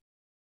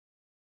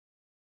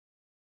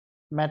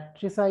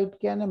 matricide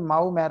කියන්නේ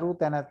මව් මැරූ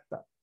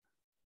තැනැත්තා.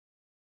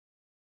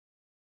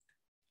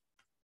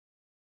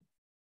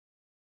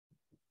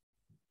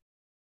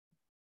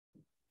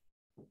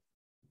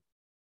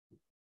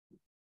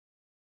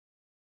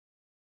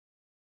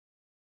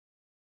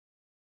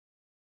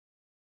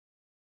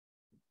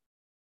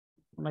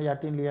 මොන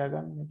යටින් ලියා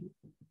ගන්න.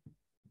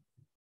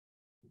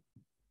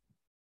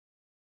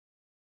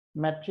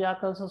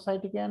 matriarchal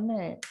society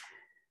කියන්නේ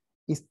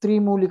ස්ත්‍රී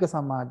මූලික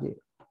සමාජය.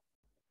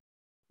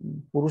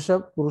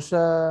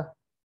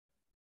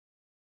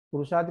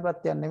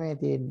 පුරුෂාධිපත්‍යයක් නෙමෙයි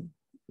තියෙන්නේ.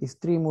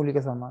 ස්ත්‍රී මූලික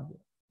සමාජය.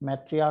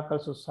 matriarchal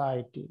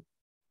society.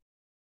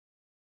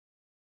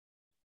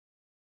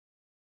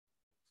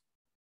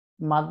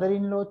 mother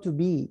in law to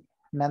be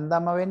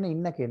නැන්දම වෙන්න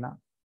ඉන්න කෙනා.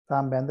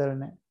 තාම බැඳලා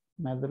නැහැ.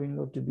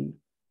 mother-in-law to be.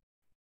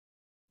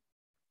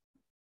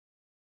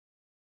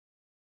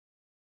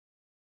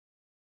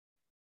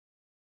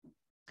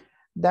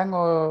 දැන්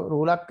ඔය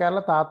රූලක්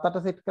කරලා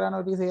තාත්තට සෙට් කරන්න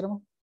ඔය ටික සේරම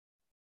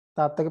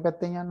තාත්තගේ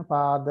පැත්තෙන් යන්න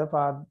father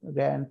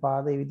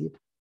grandfather ඒ විදිහට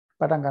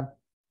පටන් ගන්න.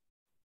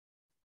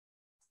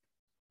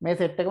 මේ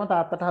සෙට් එකම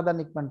තාත්තට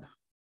හදන්න ඉක්මනට.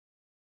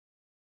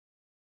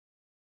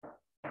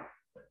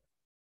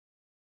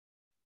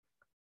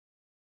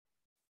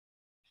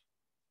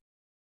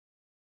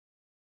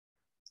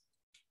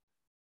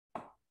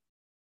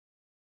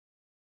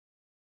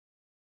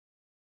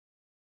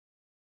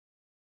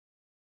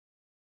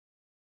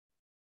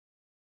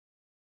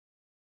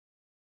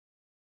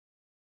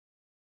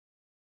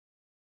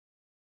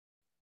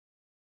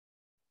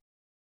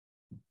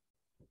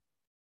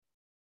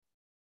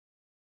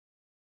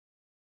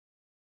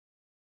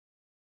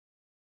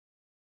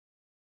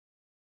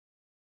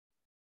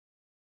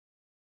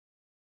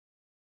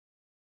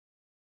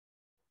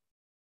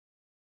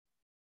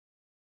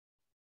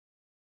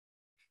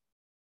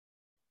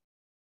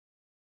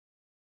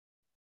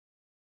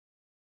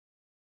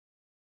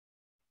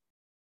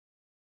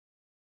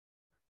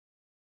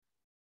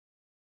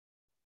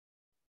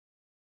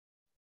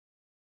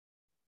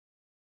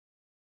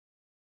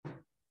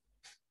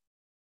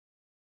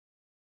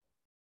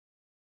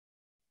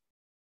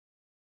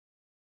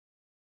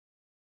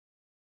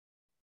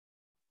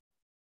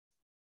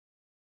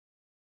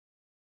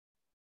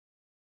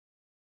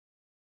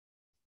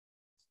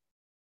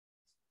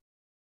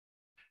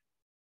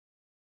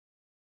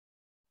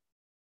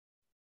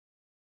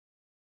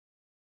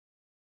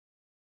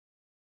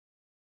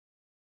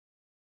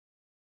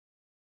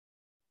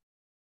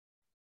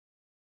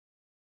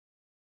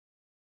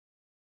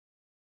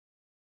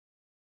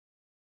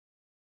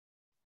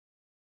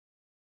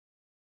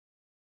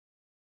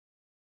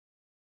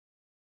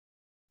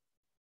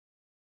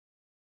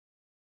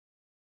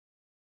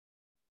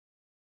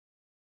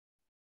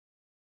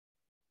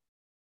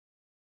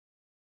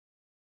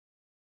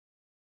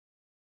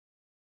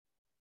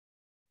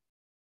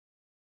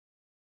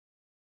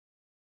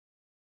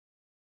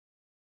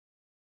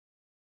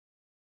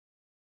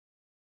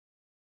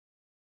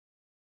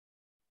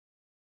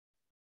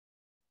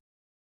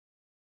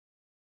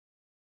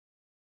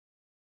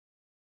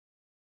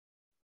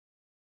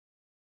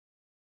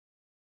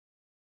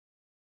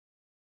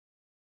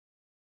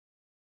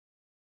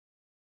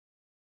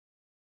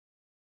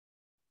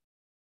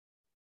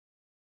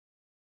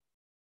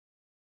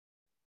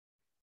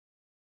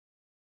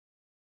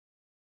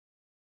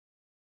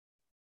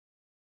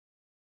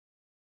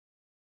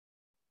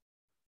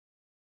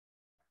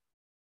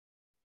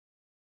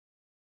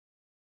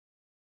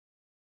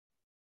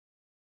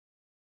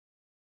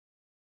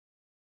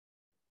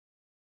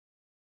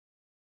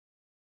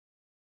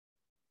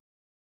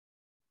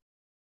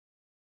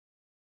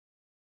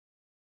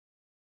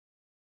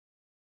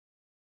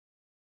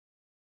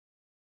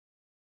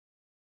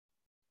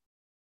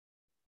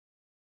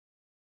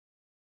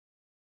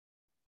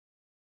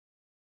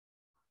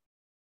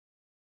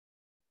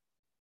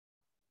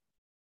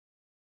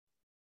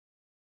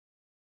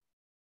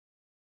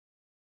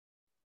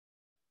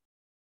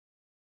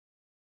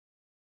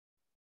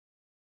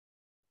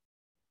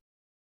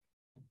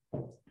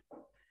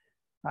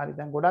 හරි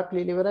දැන් ගොඩක්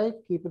ක්ලීන් ඉවරයි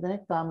කීප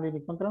දෙනෙක් තාම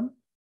ලියන්න කරමු.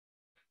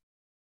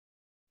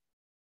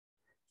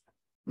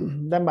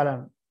 දැන්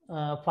බලන්න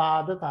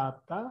father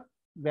තාත්තා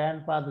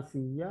grandfather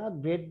සීයා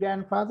great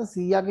grandfather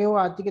සීයාගේ හෝ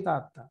ආච්චිගේ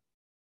තාත්තා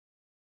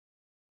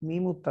මේ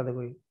මුත්තද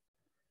කොයි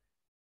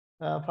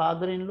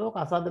father in law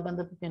කසාද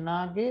බඳපු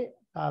කෙනාගේ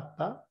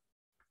තාත්තා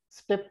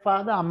step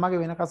father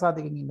අම්මගේ වෙන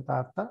කසාදකින් ඉන්න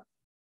තාත්තා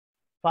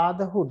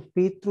fatherhood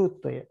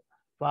පිතෘත්වය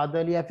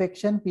fatherly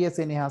affection පිය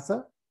සෙනෙහස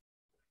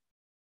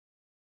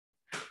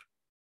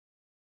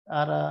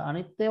අර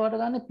අනිත් ඒවාට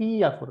ගන්න P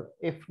අකුර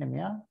F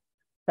නෙමෙයි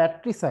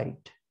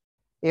patricide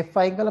F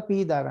අයින් කරලා P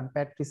දාගන්න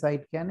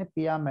patricide කියන්නේ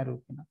පියා මැරුව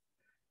කෙනා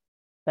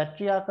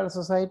patriarchal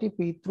society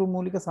පිතෘ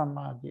මූලික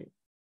සමාජය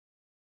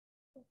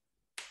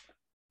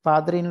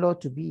father in law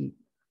to be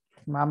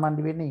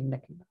මාමණ්ඩි වෙන්නේ ඉන්න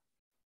කියලා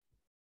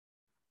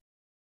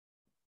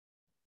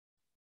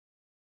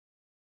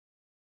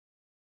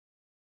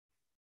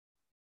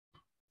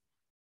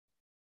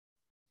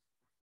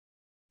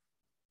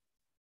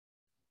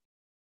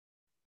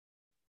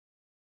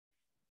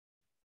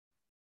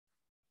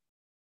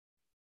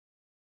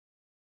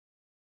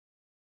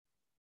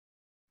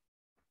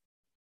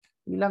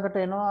ඊළඟට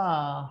එනවා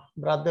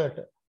බ්‍රදර්ට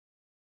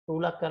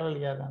රූලක් කරලා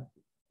ලියා ගන්න.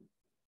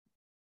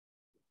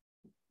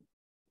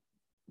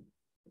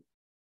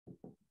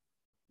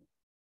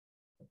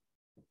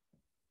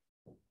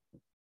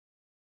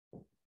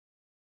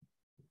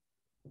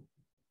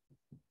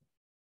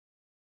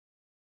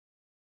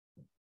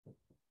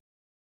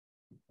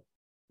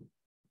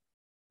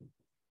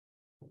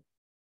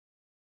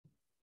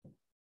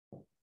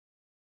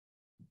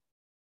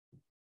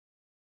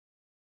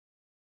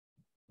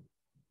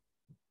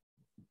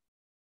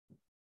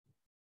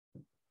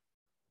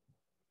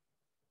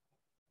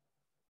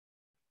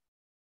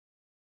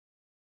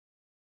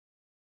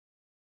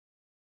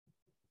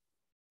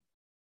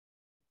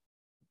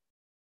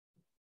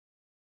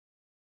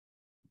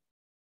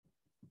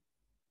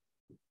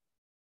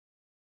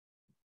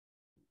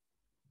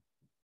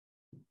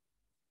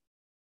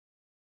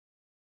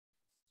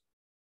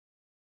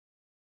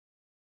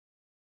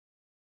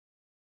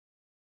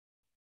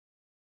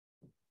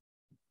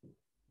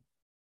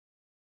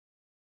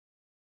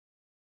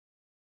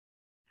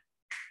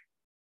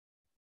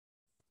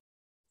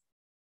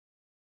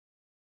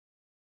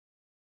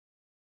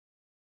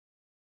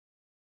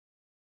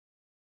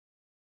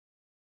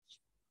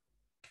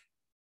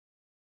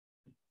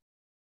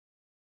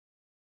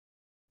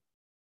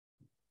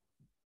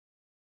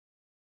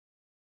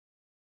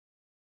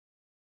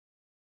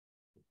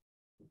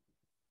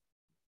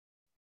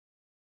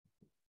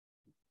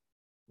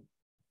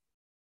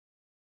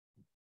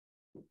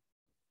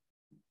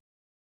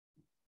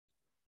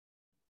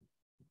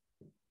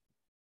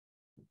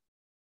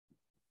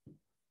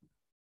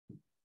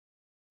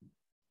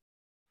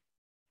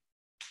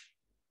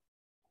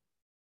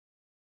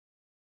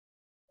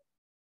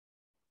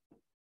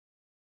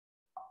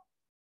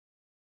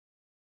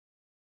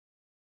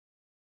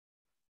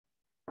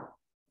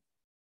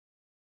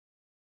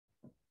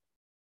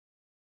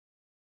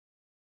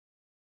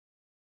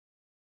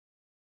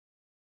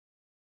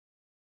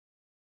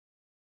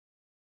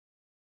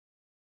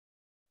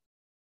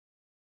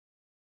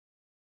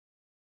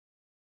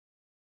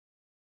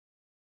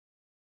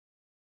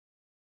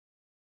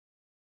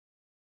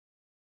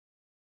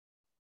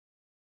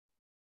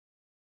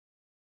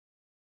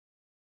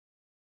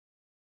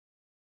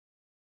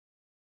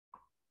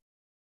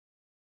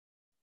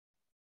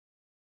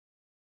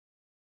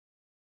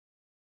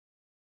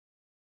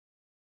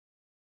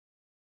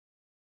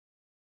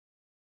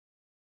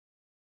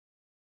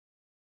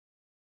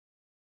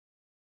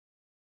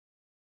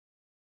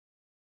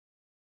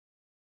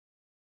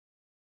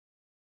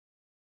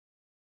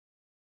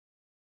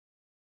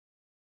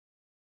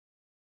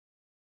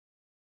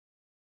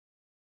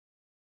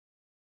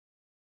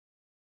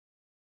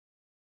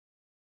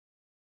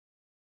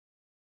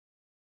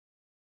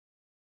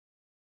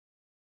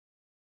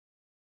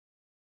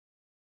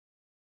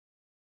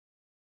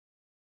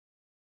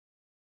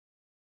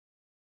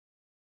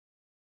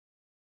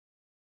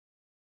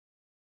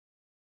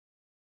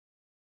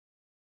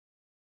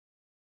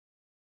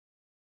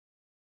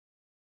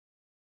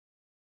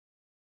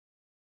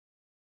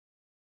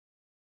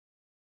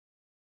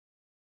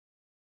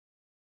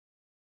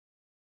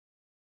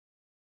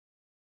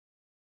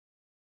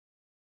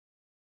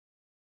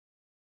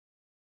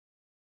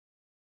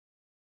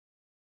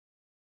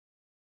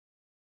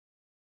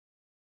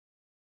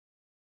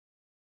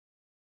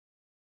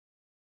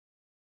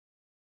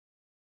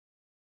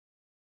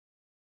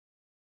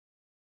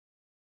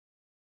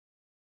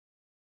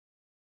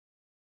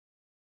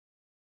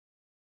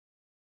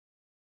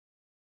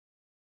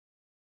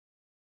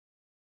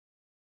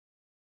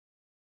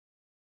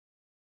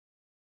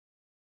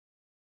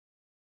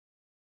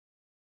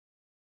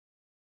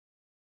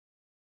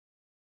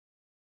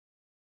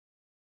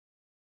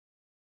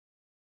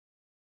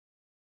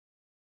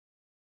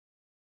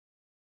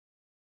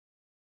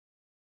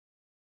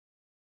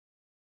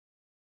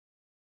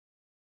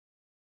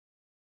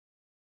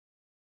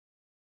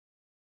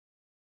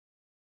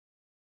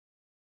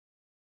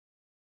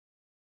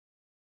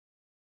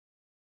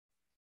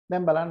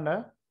 දැන් බලන්න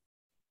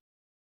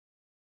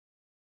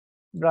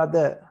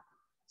brother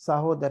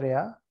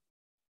සහෝදරයා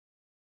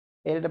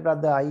elder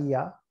brother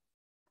අයියා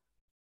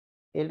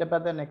elder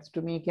brother next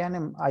to me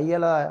කියන්නේ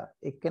අයියලා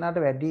එක්කෙනාට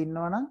වැඩි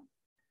ඉන්නවනම්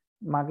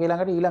මගේ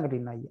ළඟට ඊළඟට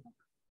ඉන්න අයියා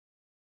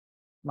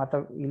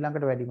මට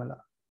ඊළඟට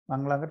වැඩිමලා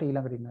මං ළඟට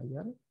ඊළඟට ඉන්න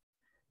අයියා හරි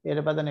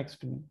elder brother next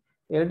to me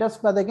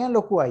eldest brother කියන්නේ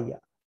ලොකු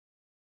අයියා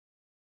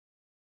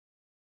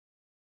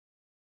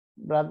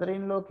brother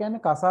in law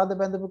කියන්නේ කසාද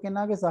බැඳපු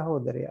කෙනාගේ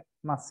සහෝදරයා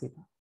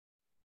මස්සිනා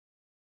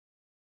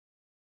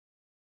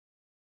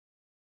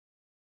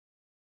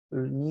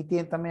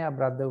නීතියෙන් තමයි ආ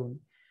brother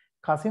උනේ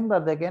cousin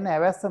brother කියන්නේ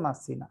ඇවැස්ස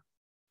මස්සිනා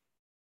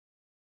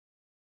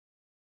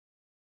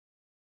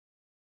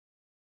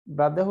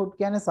brotherhood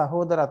කියන්නේ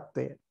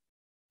සහෝදරත්වය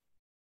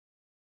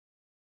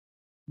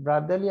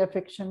brotherly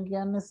affection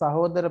කියන්නේ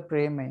සහෝදර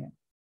ප්‍රේමය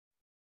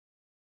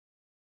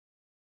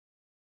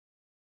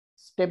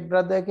step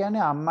brother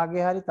කියන්නේ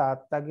අම්මගේ හරි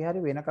තාත්තගේ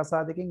හරි වෙන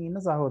කසාදකින්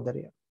ඉන්න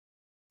සහෝදරයා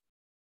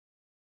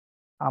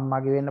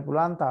අම්මගේ වෙන්න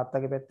පුළුවන්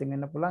තාත්තගේ පැත්තෙන්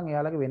වෙන්න පුළුවන්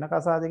එයාලගේ වෙන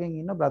කසාදකින්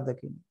ඉන්න brother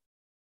කෙනෙක්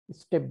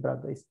step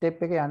brother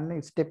step එක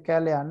යන්නේ step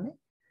කැලේ යන්නේ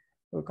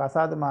ඔය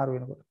කසාද මාරු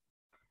වෙනකොට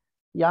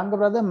younger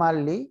brother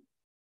මල්ලි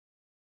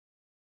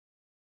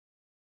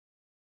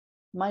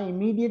my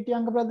immediate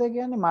younger brother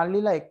කියන්නේ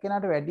මල්ලිලා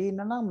එක්කෙනාට වැඩි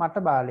ඉන්න නම්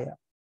මට බාලයා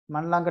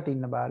මන් ළඟට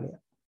ඉන්න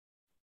බාලයා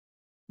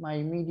my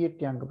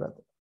immediate younger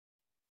brother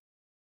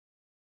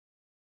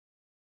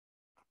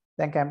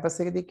දැන්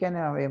කැම්පස් එකේදී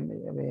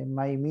කියන්නේ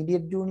my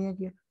immediate junior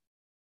කියලා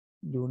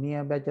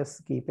junior batches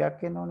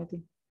කීපයක් එනවනේ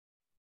ඉතින්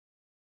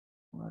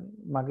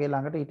මගේ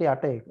ළඟට ඊට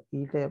යට එක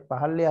ඊට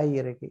පහළේ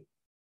අයියර් එකේ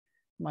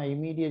my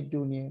immediate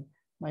junior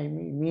my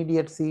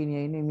immediate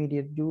senior ඉන්න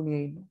immediate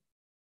junior ඉන්න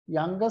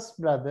youngest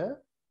brother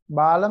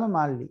බාලම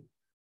මල්ලි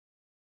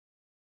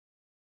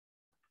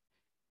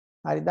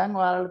හරි දැන්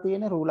ඔයාලට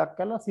තියෙන රූලක්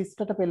කරලා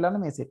සිස්ටර්ට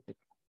පෙන්නන්න මේ සෙට් එක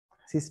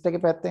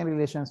සිස්ටර්ගේ පැත්තෙන්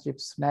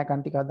රිලේෂන්ෂිප්ස් නෑ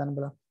කන් ටික හදන්න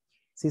බලන්න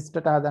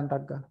සිස්ටර්ට හදන්න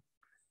ටක් ගන්න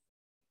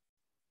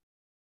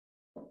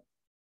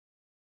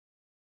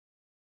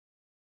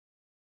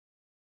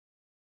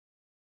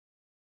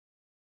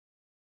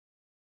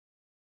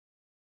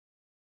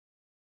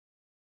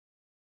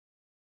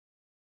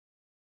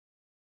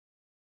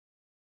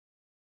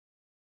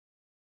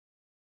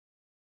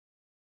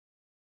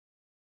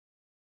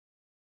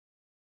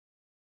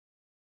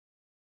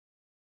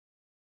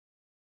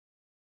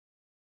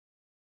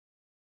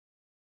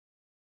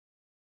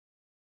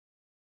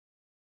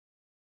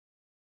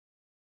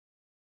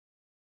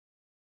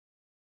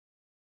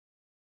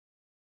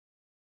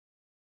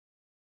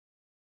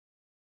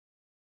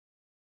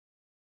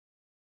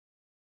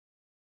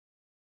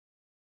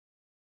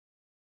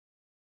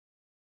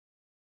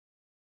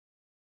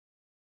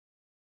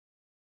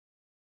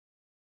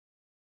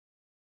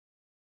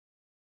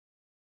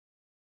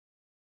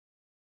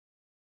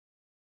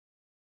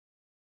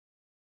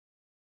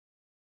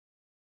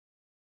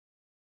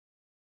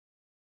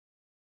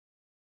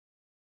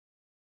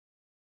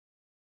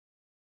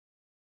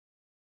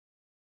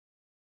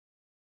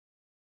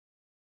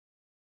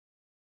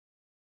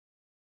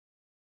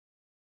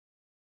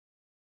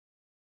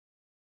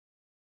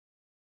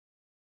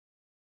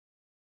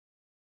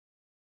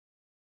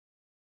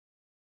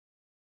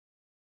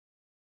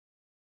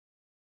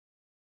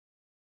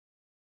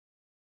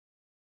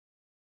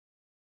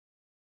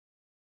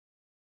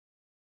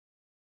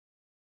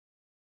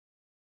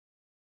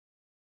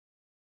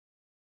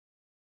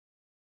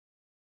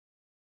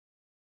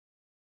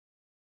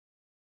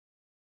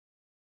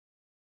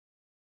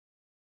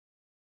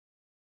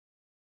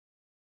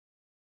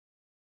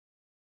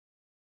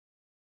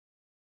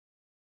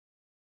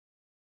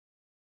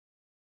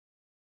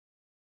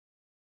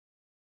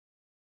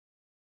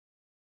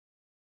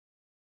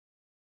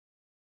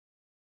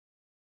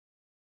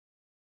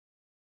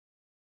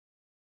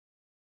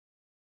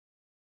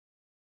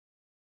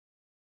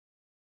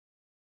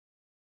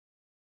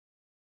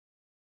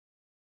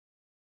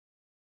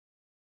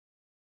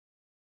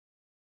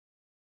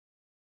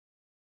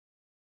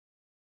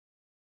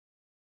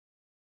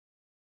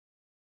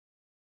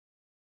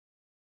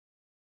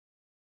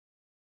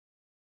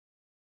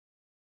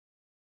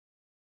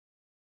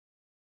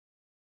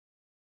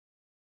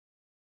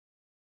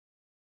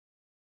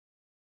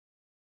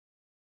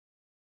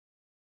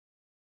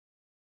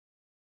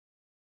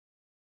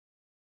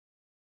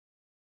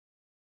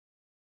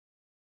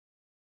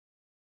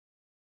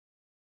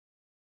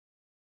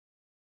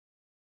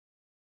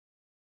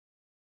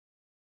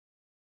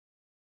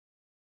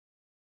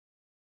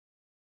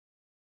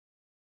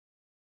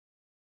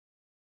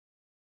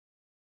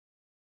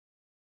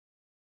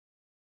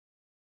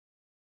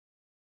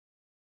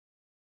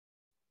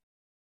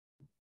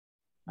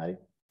හරි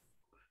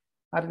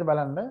හරිද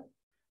බලන්න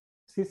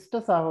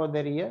sister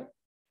සහෝදරිය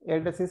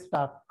elder sister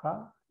අක්කා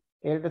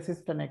elder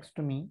sister next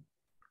to me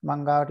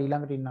මං ගාවට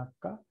ඊළඟට ඉන්න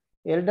අක්කා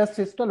elder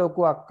sister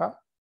ලොකු අක්කා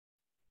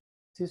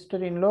sister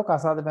in law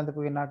කසාද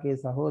බැඳපු කෙනාගේ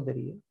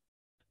සහෝදරිය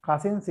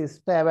cousin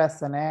sister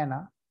ඇවැස්ස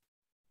නෑනා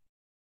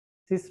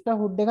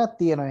sisterhood එකක්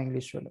තියෙනවා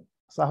ඉංග්‍රීසි වල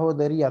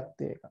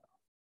සහෝදරියත්වය එක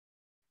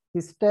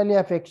sisterly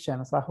affection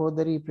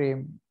සහෝදරී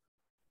ප්‍රේම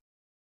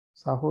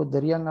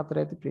සහෝදරියන් අතර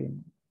ඇති ප්‍රේම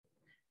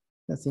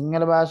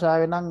සිංහල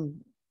භාෂාවේ නම්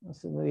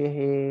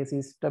මේ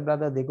සිස්ටර්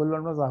බ්‍රදර්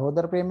දෙගොල්ලන්ම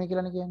සහෝදර ප්‍රේමය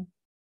කියලානේ කියන්නේ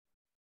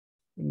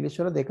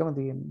ඉංග්‍රීසි වල දෙකම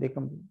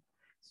තියෙනවා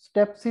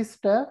ස්ටෙප්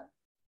සිස්ටර්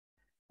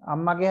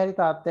අම්මගේ හරි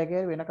තාත්තගේ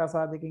හරි වෙන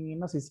කසාදකින්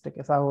ඉන්න සිස්ටර්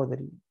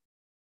සහෝදරිය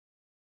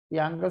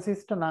younger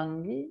sister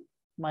නංගි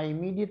my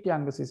immediate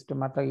younger sister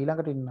මට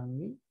ඊළඟට ඉන්න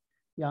නංගි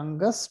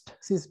youngest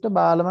sister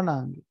බාලම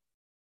නංගි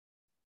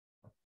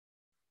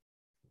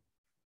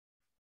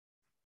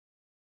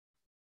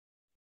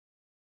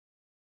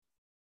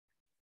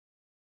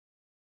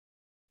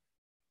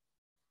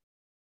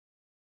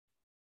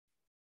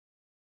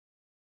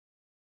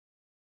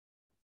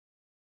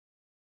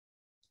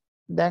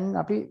දැන්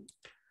අපි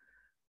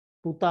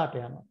පුතාට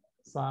යනවා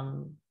son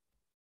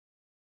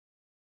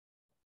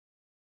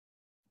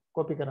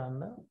copy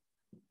කරන්න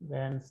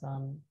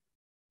grandson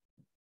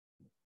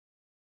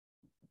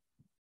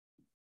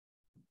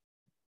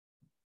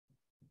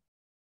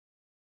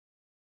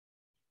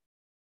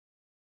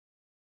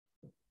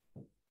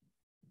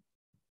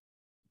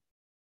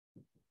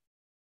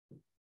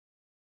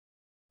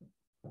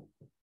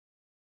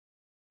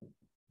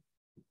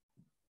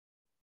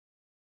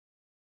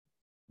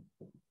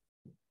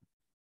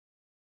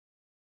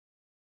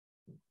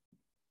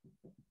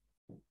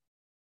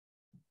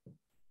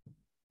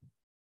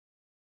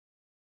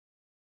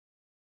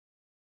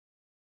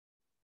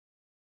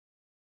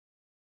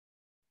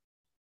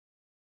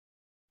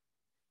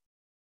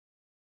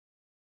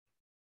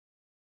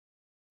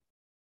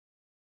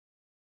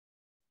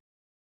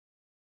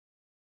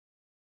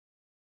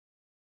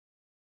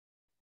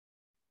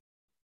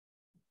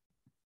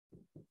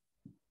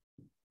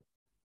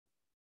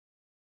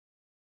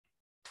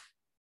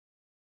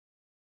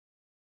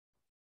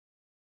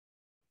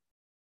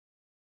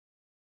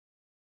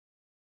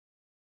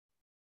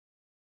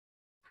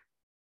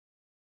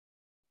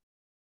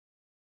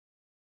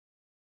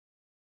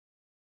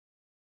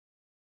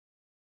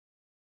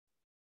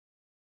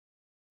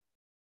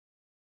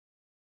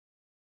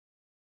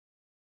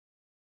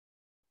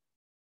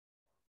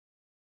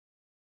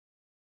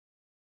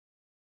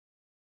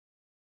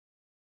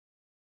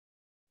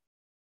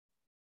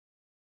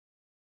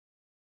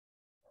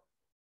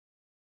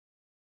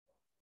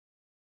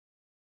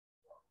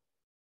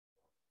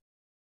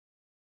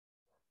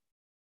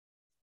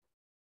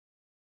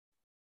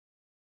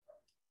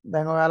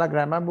දැන් ඔයාලා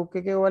grammar book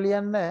එකේ ඔය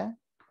ලියන්නේ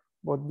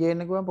පොත්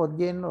ගේන්න කිව්වම පොත්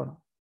ගේන්න ඕන.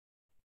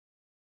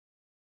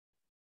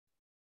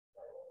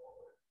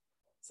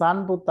 son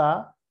පුතා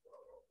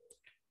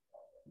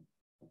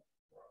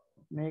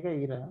මේක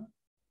ඉර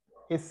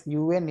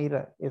sun ඉර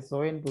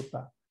son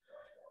පුතා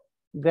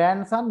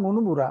grandson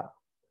මුණුබුරා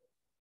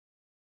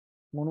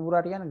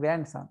මුණුබුරාට කියන්නේ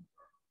grandson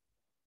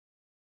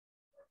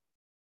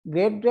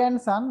great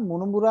grandson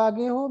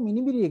මුණුබුරාගේ හෝ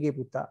මිනිබිරියගේ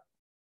පුතා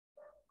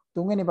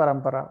තුන්වෙනි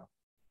පරම්පරාව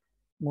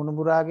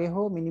මුණුබුරාගේ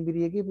හෝ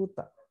මිනිබිරියගේ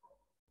පුතා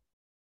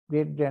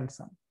great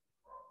grandson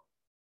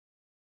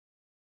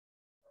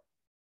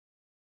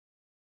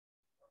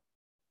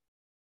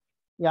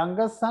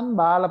youngest son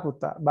බාල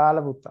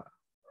පුතා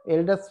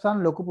eldest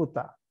son ලොකු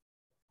පුතා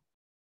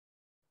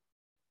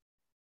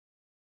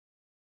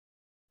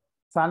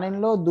son in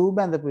law දූ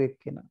බැඳපු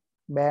එක්කෙනා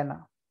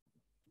බෑනා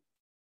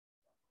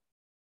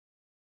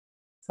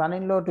son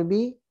in law to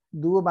be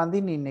දුව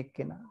බඳින්න ඉන්න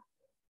එක්කෙනා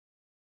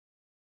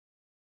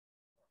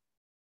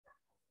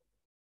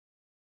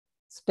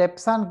step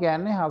son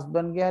කියන්නේ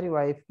husband ගේ හරි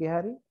wife ගේ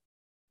හරි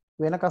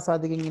වෙන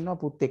කසාදකින්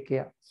ඉන්නවා පුත්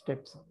එක්කයා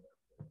step son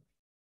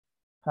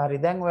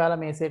හරි දැන්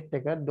ඔයාලා මේ සෙට්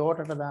එක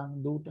daughterට දාන්න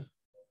දූට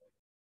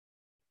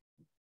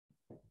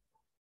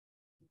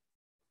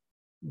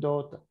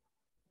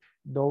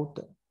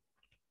daughter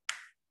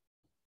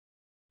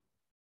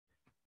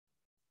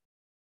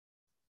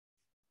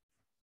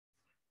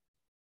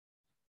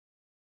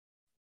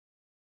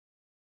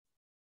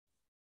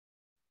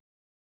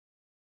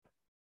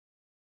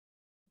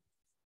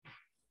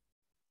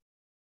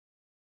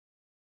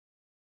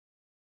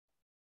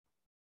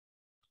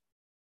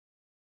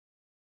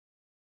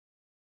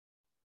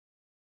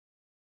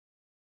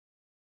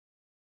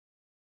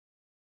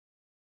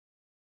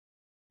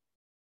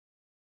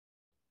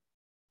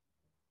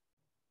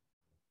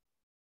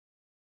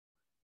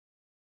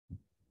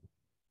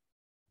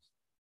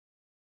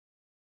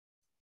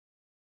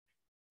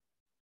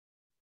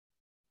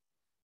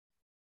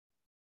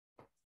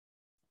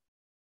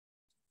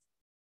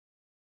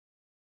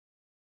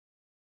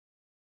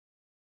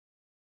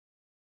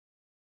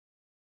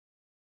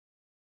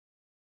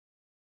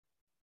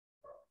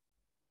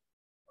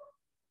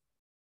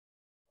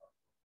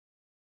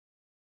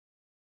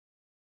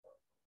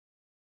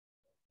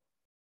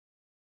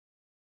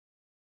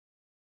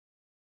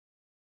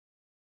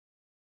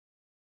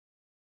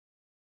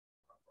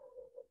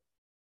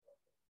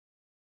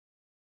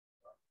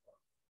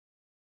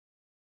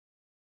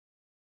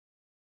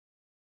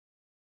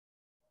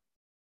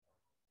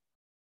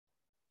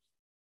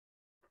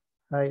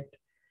right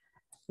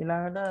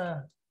ඊළඟට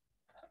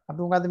අපි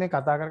මොකද්ද මේ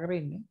කතා කර කර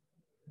ඉන්නේ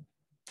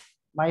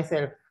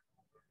myself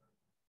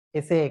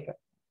එසේ එක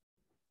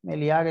මේ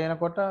ලියාගෙන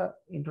එනකොට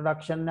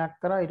ඉන්ට්‍රොඩක්ෂන් එකක්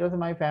කරා ඊට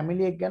පස්සේ my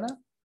family එක ගැන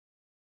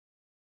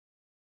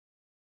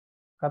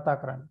කතා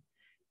කරන්න.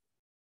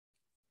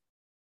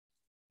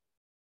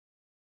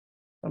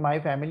 my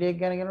family එක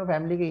ගැන කියනකොට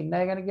family එකේ ඉන්න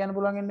අය ගැන කියන්න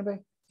පුළුවන් වෙන්න බෑ.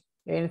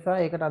 ඒ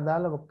නිසා ඒකට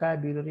අදාළ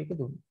vocabulary එක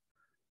දුන්නා.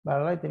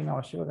 බලලා ඉතින්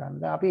අවශ්‍යව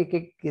ගන්න. අපි එක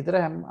එක විතර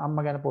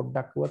අම්මා ගැන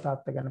පොඩ්ඩක් කිව්වා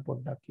තාත්තා ගැන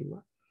පොඩ්ඩක්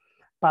කිව්වා.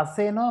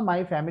 පස්සේ එනවා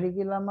my family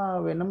කියලාම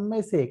වෙනම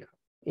එසේ එක.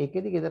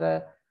 ඒකෙදි ගෙදර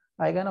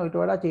අය ගැන ඊට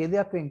වඩා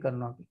ඡේදයක් වෙන්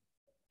කරනවා අපි.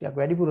 ටිකක්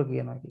වැඩිපුර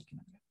කියනවා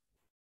කියනවා.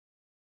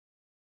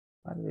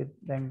 හරි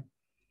දැන්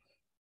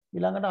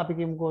ඊළඟට අපි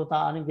කියමුකෝ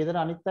අනිත් ගෙදර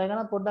අනිත් අය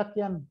ගැන පොඩ්ඩක්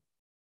කියන්න.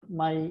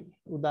 my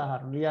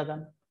උදාහරණ ලියා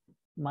ගන්න.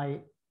 my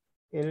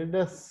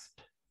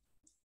eldest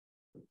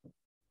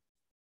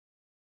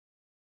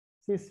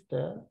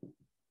sister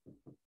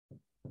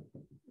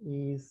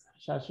is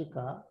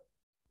Shashika.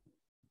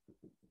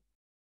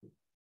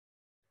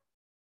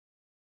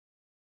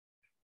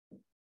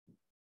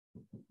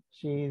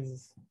 She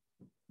is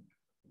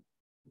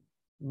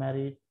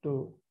married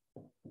to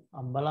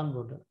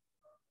Ambalangoda.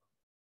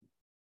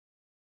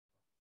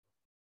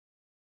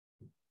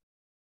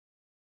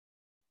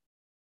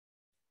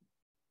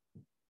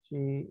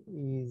 She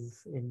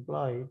is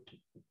employed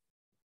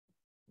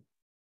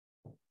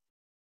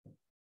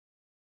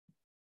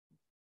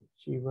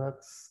she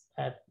works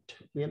at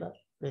Beeline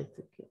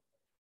basically.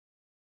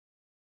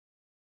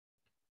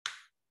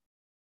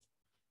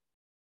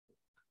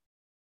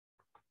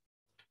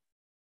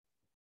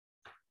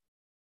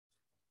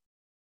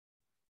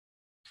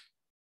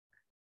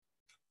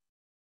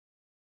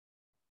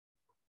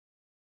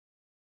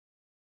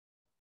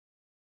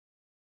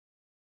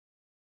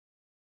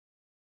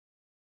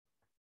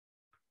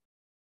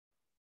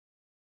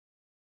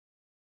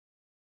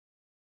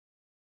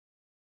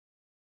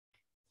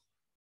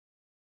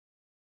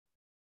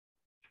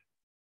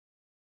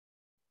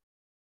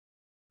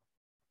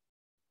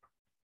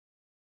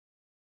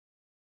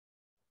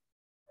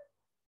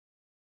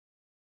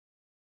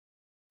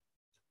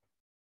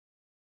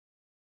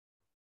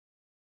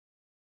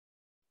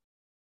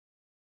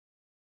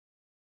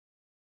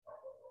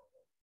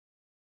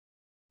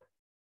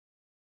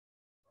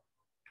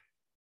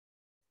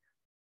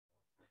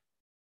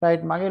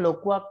 Right මගේ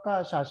ලොකු අක්කා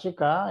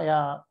ශශිකා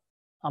එයා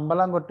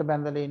අම්බලන්ගොට්ට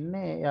බැඳලා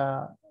ඉන්නේ එයා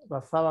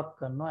රස්සාවක්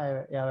කරනවා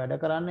එයා වැඩ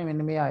කරන්නේ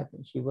මෙන්න මේ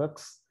ආයතන she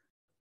works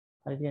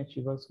I think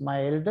she works my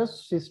eldest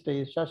sister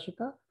is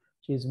Shashika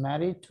she is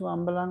married to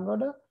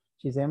Ambalangoda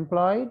she is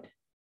employed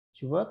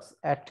she works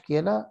at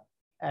කියලා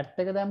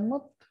at එක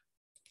දැම්මොත්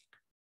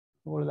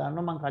ඔයගොල්ලෝ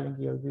දන්නවා මම කලින්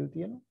කියලා දීලා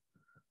තියෙනවා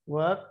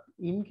work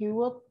in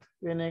කිව්වොත්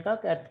වෙන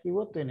එකක් at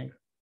කිව්වොත් වෙන එකක්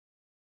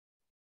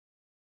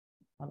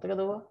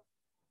මතකද ඔවා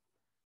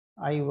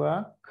I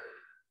work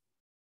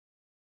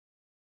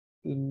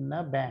in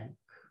a bank.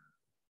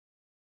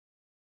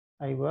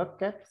 I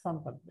work at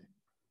Sampath Bank.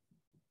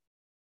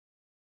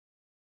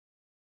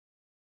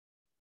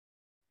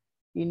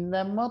 In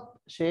දැම්මොත්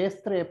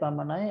ශේස්ත්‍රයේ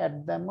පමණයි at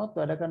දැම්මොත්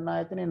වැඩ කරන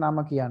ආයතනයේ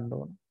නම කියන්න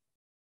ඕන.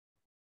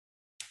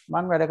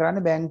 මම වැඩ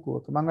කරන්නේ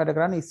බැංකුවක. මම වැඩ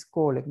කරන්නේ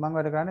ඉස්කෝලේක. මම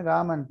වැඩ කරන්නේ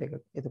ගාමන්ට් එකක.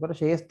 එතකොට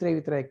ශේස්ත්‍රය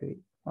විතරයි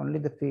කිව්වේ. Only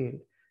the field.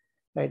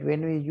 Right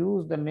when we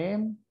use the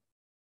name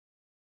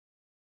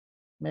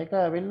මේක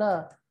ඇවිල්ලා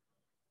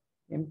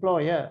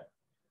employer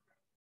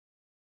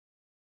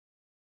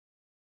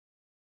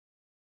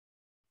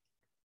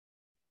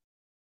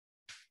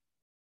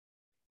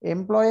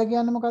employer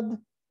කියන්නේ මොකද්ද?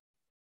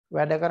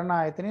 වැඩ කරන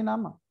ආයතනයේ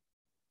නම.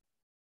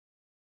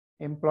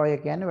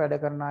 employer කියන්නේ වැඩ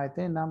කරන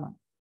ආයතනයේ නම.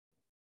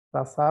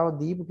 රස්සාව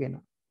දීපු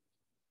කෙනා.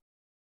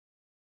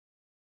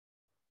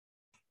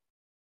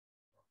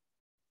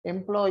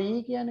 employee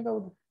කියන්නේ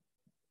කවුද?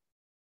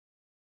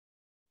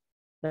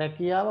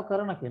 රැකියාව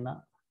කරන කෙනා.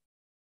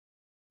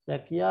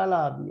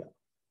 රැකියාලාභියා.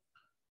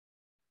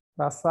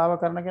 රස්සාව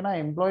කරන කෙනා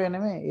employer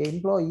නෙමෙයි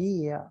employee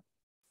යා.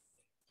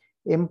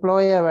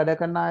 employer වැඩ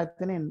කරන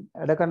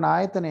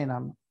ආයතනයේ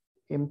නම.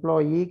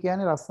 employee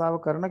කියන්නේ රස්සාව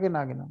කරන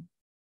කෙනාගේ නම.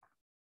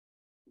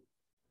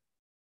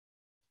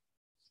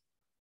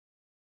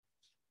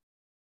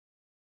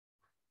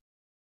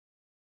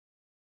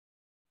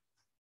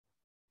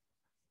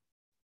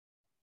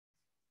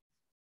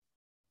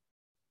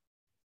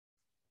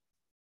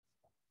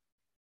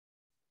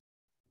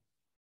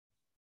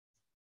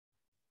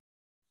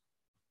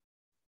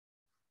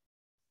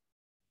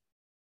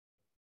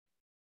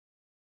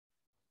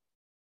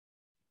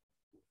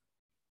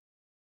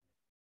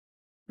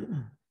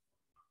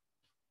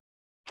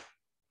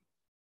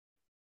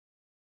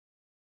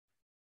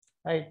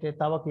 right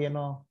තව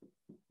කියනවා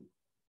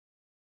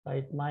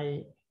right my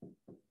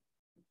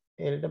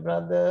elder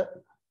brother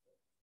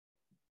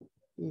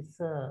is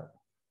a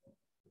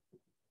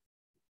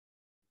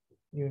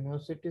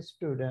university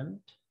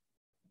student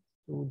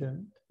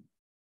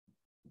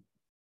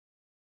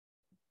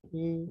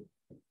he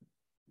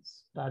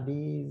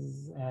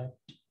studies at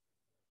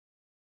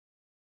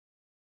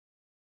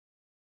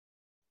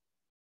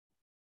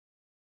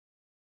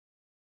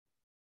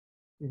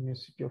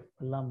University of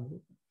Colombo.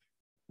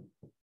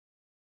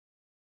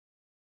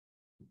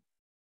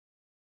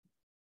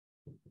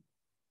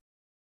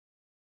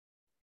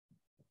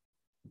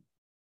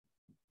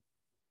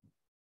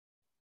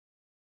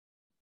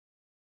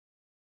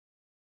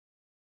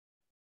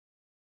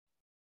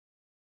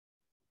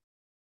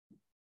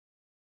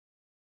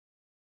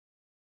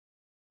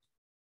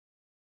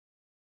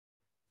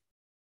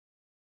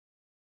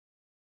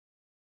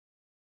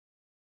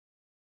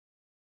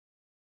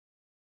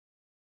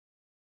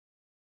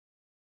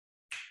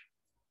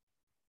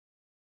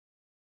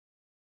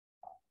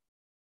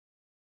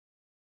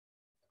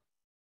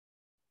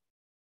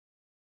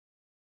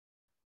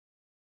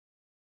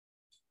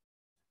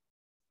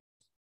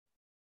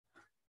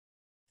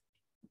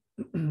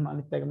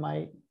 අනිත් එක my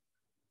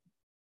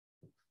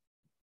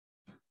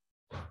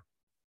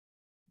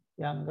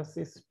younger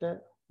sister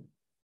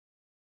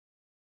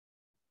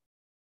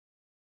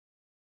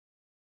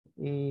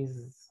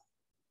is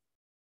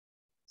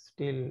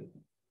still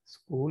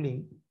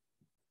schooling.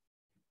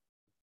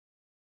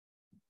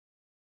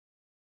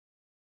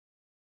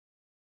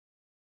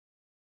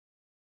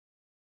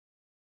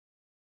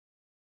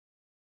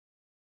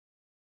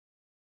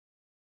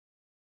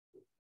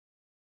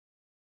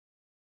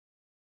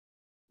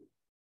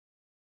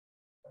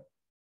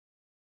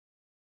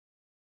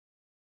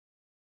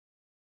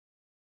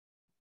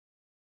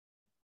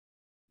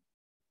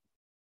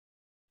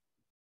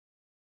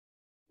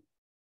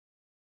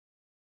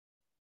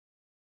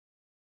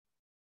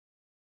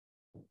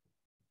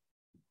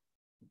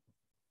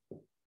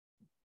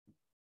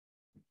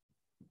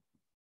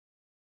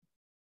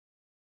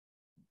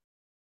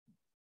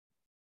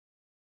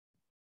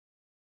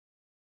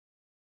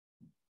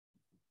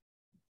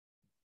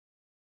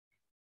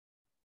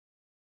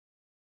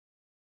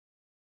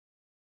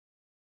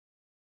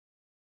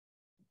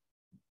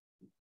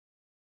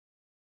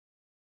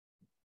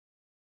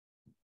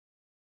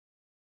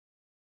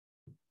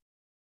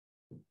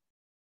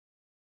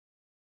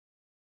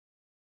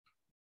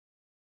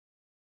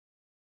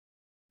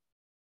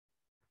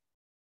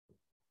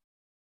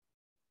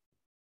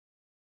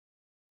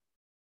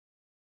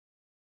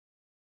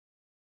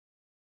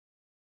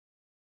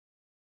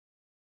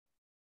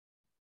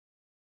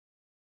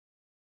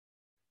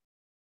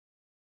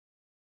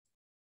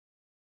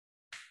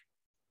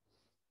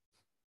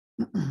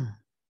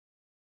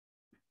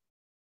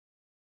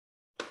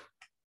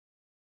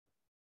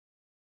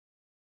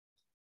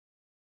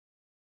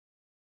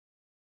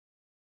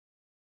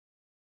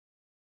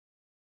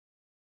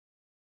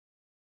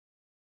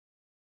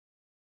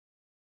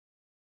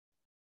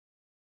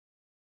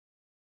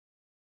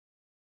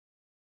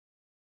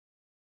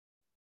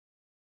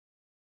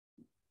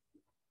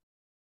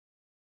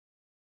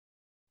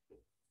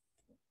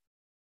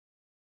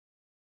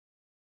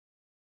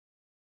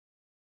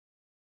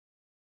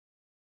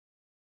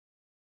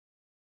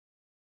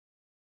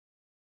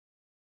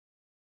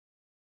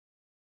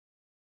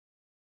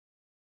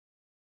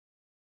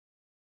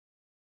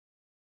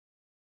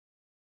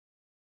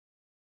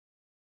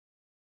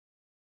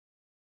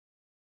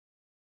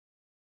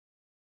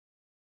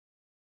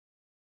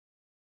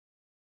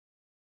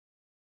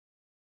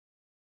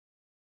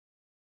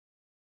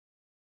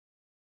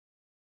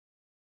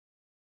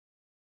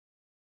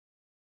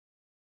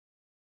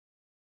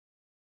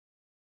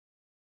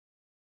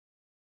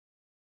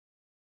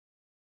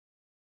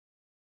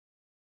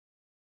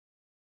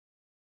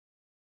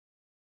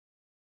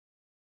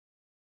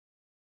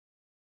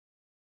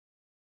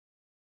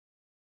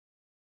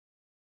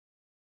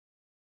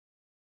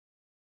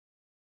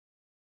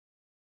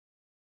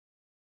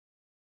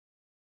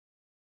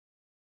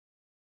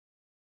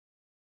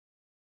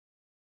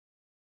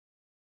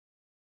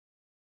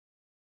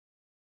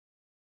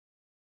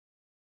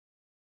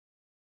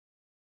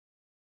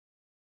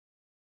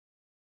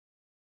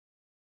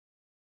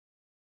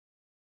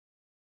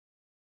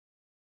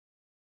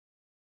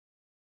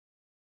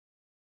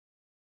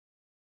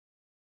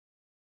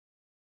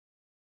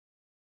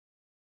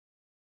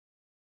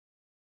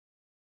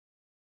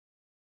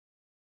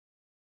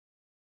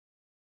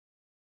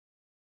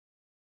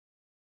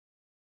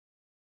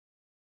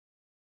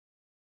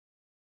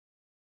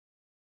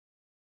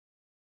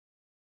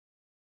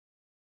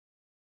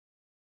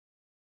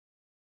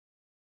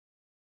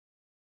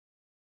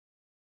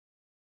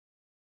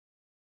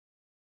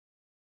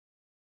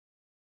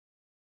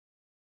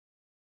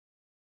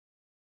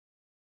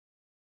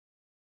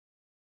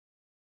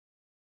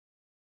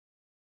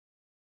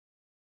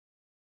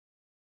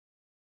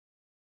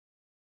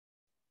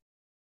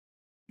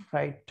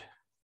 Right.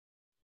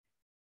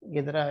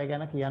 ගෙදර අය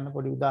ගැන කියන්න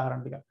පොඩි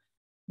උදාහරණ ටිකක්.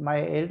 My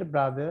elder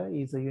brother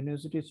is a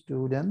university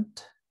student.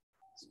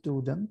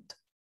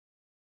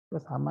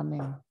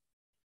 සාමාන්‍යයෙන්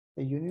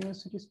a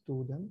university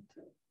student.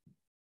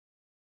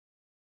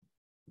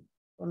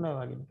 ඔන්න ඔය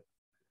වගේ.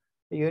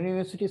 A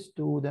university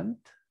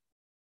student.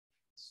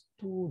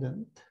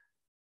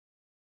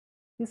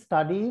 He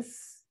studies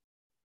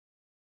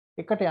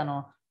එකට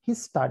යනවා. He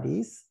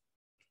studies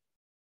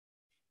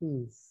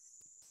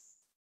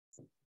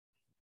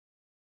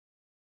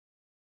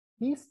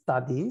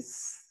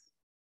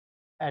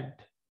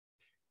at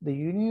the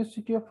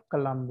University of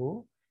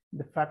Colombo,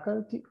 the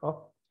Faculty of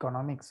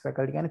Economics.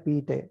 Faculty කියන්නේ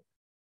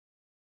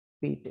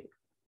පීඨය.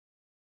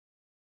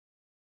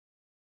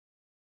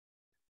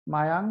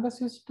 My younger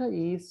sister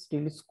is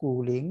still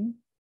schooling.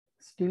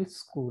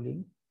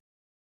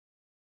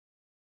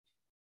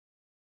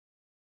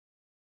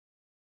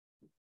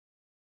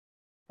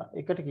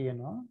 එකට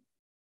කියනවා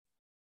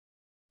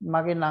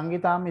මගේ නංගි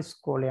තාම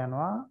ඉස්කෝලේ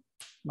යනවා.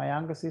 My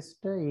younger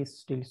sister is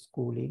still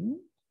schooling.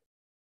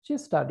 She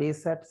studies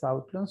at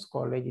Southlands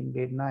College in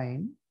grade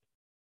 9.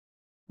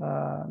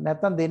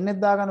 නැත්තම් දෙන්නෙක්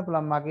දාගන්න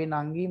පුළුවන් මගේ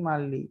නංගි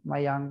මල්ලි, my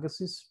younger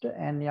sister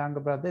and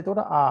younger brother.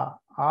 එතකොට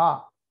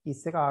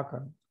ඉස් එක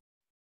කරනවා.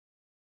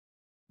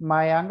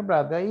 My younger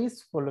brother is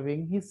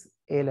following his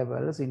A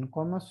levels in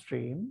commerce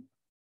stream.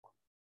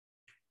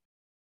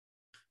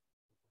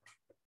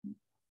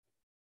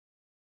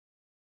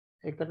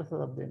 එකට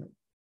සබ් දෙන්න.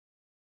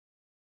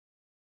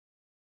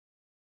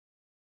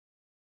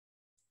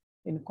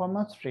 In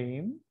commerce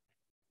stream,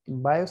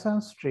 in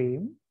bioscience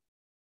stream,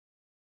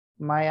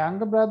 my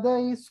younger brother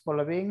is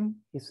following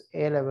his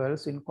A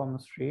levels in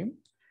commerce stream.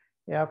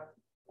 එයා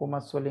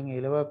commerce වලින්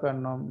A level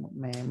කරනවා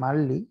මේ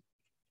මල්ලි.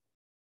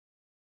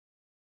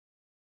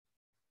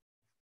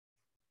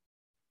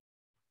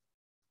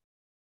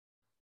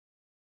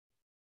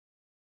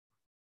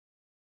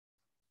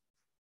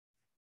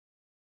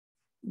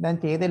 දැන්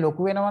ඡේදේ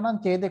ලොකු වෙනවා නම්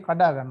ඡේදේ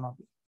කඩා ගන්නවා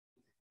අපි.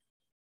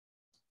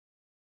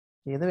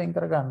 ඡේද වෙන්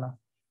කර ගන්නවා.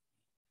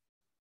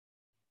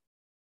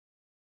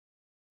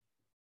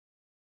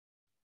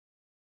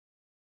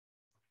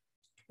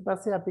 ඊට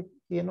පස්සේ අපි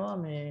කියනවා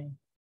මේ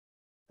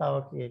තව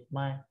කීයක්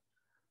my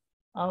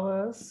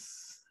ours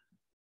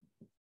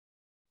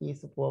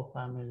is a poor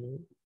family.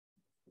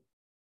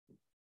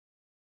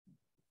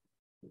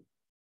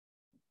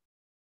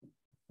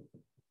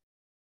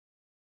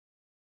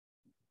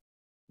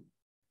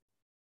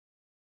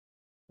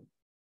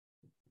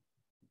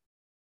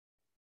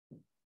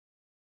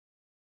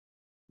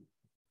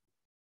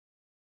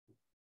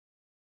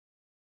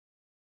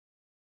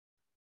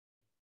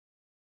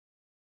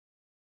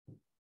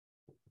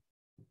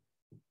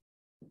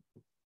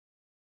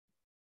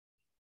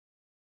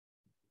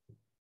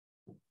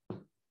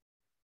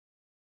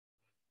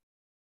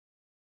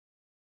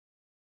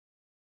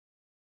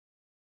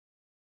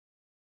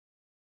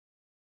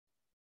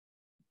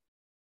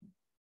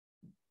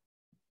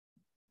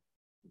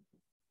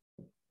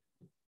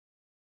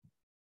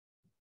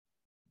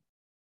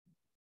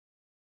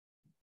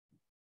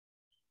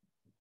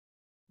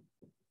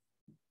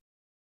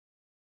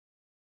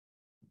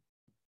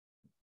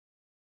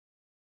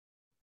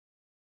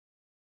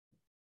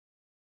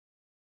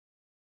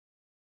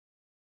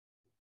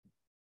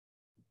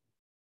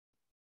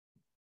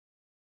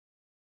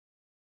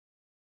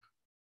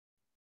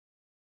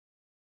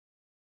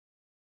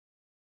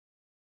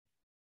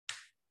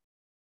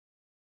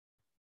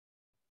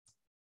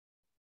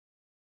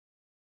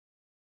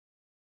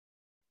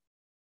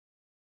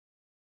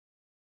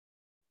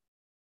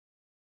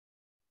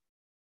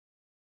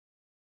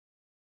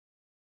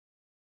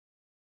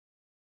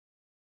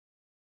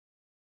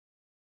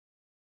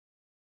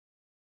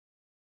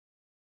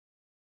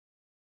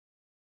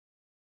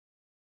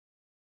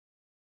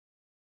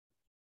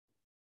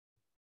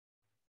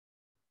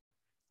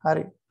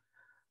 හරි.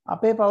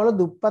 අපේ පවුල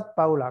දුප්පත්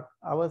පවුලක්.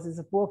 Ours is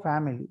a poor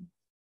family.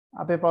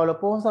 අපේ පවුල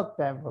පොහොසත්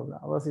පවුල.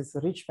 Ours is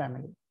a rich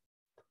family.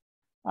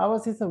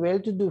 Ours is a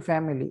well-to-do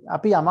family.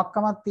 අපි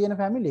යමක්කමක් තියෙන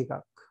family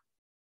එකක්.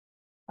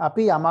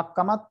 අපි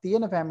යමක්කමක්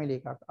තියෙන family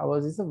එකක්.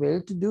 Ours is a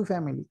well-to-do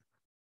family.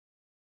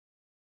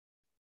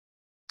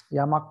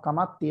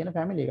 යමක්කමක් තියෙන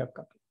family එකක්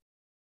අපි.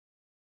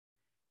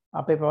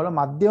 අපේ පවුල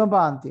මධ්‍යම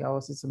පාන්ති.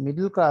 Ours is a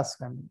middle class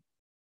family.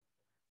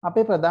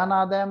 අපේ ප්‍රධාන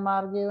ආදායම්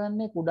මාර්ගය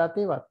වන්නේ කුඩා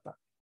තේ වත්ත.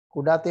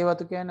 කුඩා තේ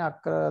වතු කියන්නේ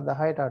අක්කර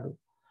 10ට අඩු.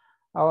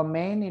 Our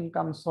main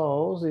income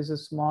source is a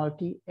small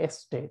t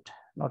estate.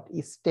 Not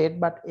estate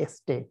but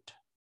estate.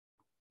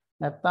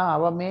 නැත්නම්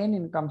our main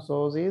income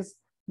source is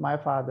my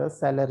father's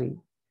salary.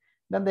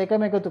 දැන්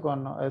දෙකම එකතු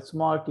කරනවා. A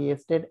small t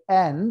estate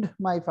and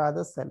my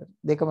father's salary.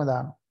 දෙකම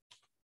දානවා.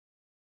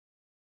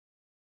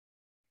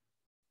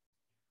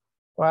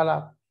 ඔයාලා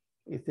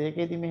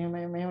ඉතේකේදී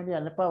මෙහෙම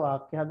ලියන්න එපා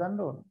වාක්‍ය හදන්න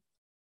ඕන.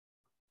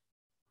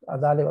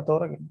 අදාළව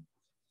තෝරගෙන.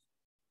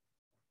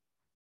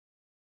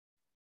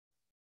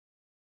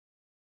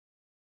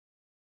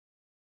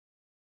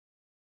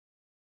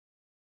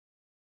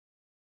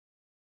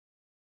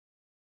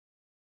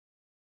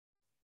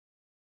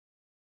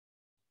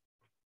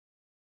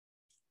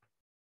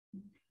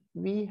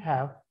 We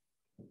have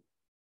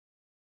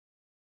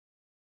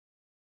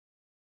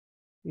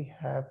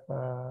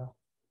a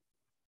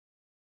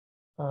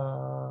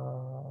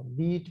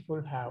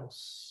beautiful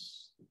house.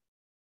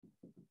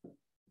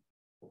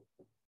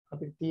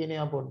 අපිට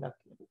තියෙනවා පොඩ්ඩක්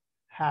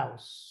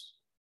house.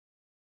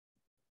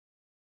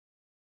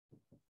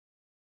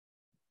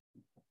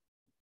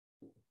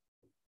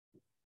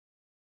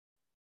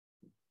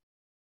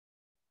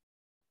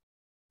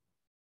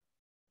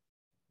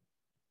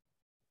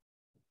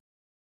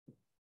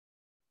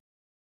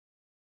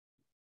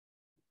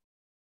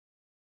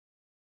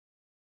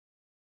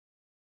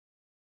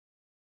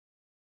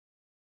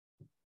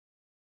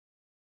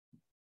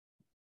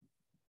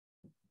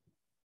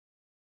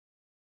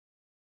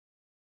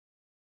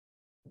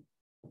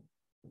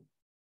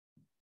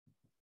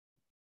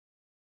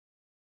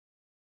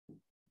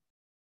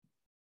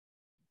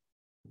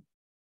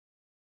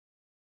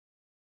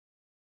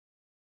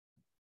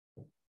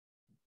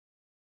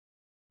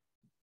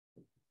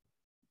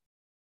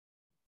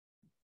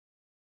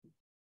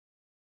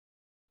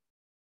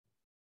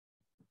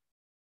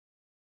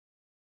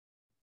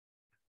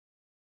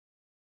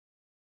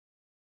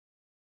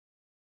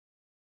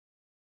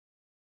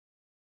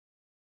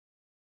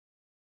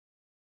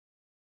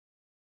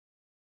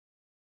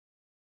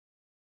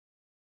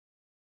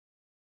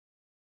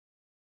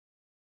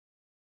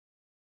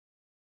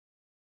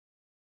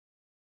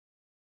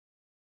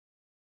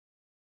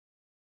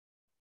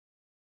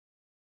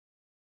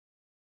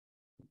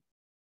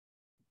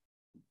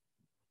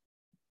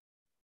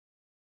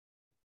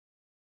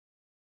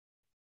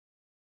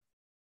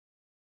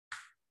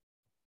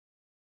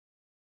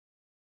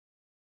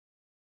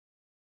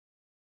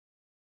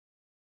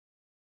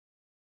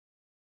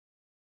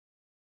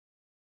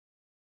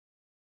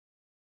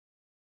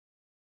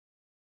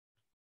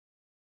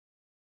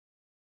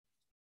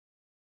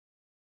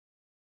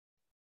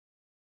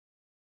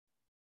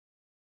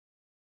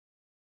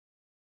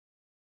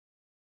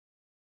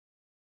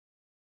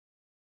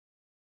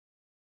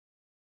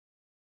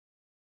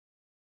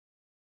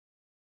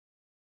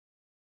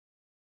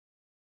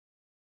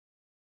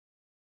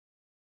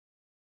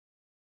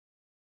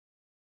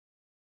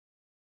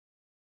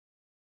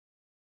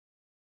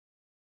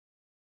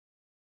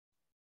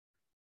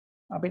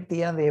 අපිට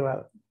තියෙන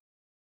දේවල්.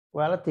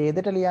 ඔයාලා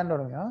ඡේදයට ලියන්න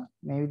ඕනේ මෙයා.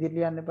 මේ විදිහට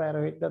ලියන්න එපා අර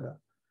වෙද්දද.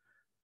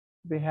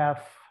 We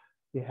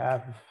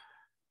have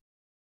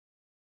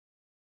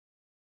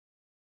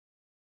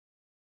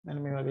මෙන්න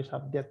මේ වගේ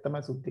શબ્දයක්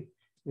තමයි සුද්ධි.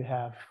 We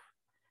have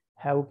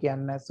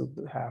කියන්නේ සුද්ධ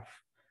have.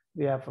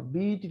 We have a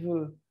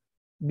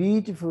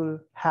beautiful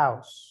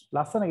house.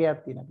 ලස්සන ගෙයක්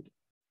තියෙන අපිට.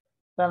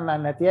 දැන්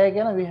නැති අය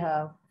කියන we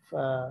have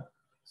a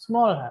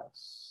small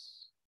house.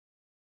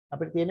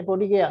 අපිට තියෙන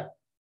පොඩි ගෙයක්.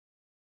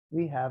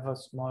 We have a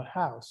small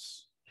house.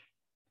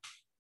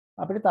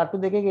 අපිට තට්ටු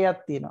දෙකේ ගෙයක්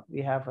තියෙනවා.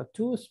 We have a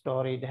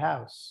two-storied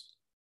house.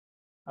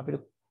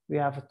 අපිට we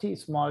have a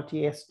small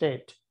tea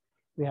estate.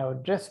 We have a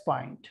dress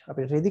point.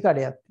 අපිට රෙදි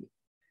කඩයක් තියෙනවා.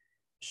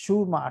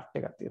 shoe mart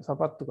එකක් තියෙනවා.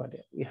 සපත්තු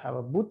කඩයක්. We have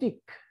a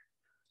boutique.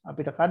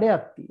 අපිට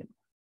කඩයක් තියෙනවා.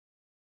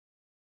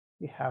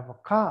 We have a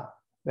car,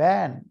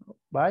 van,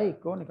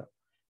 bike ඕන එකක්.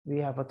 We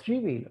have a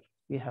three-wheeler.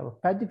 We have a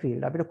paddy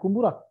field. අපිට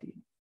කුඹුරක්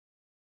තියෙනවා.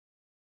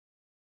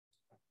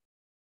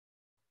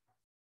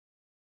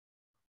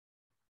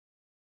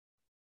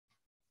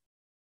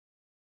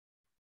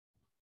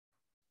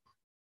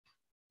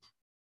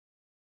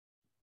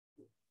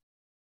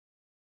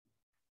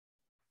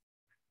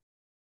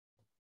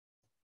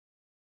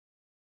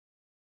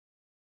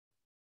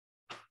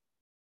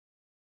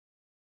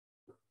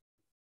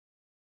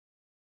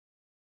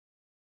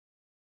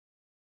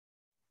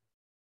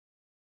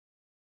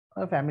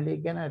 family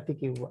ගැන ඇති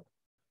කිව්වා.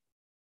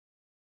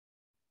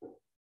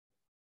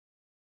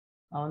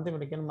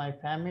 අන්තිමට කියන my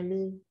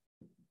family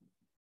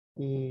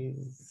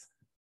is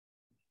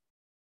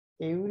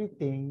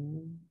everything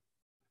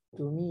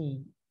to me.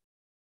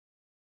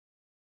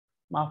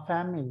 My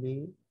family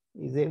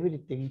is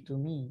everything to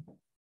me.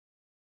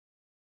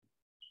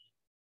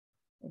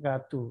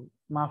 got to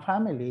my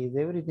family is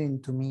everything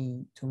to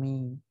me.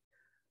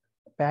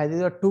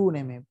 පැහැදිලිව to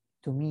නෙමෙයි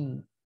to me.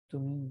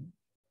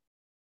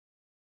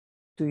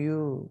 To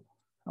you.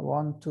 I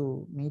want to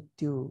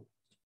meet you.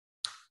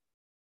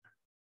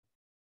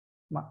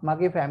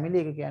 මගේ family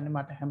එක කියන්නේ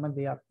මට හැම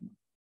දෙයක්ම.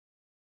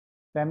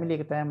 family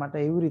එක තමයි මට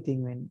everything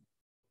වෙන්නේ.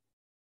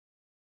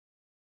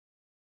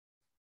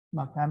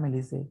 My family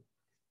is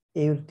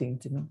everything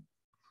to me.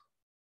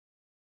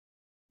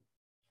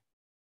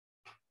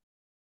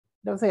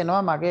 ඊට පස්සේ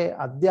එනවා මගේ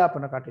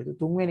අධ්‍යාපන කටයුතු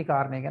තුන්වෙනි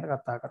කාරණය ගැන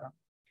කතා කරන්න.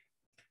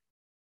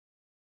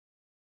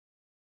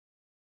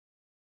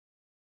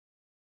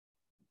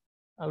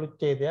 අලුත්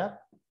ඡේදයක්.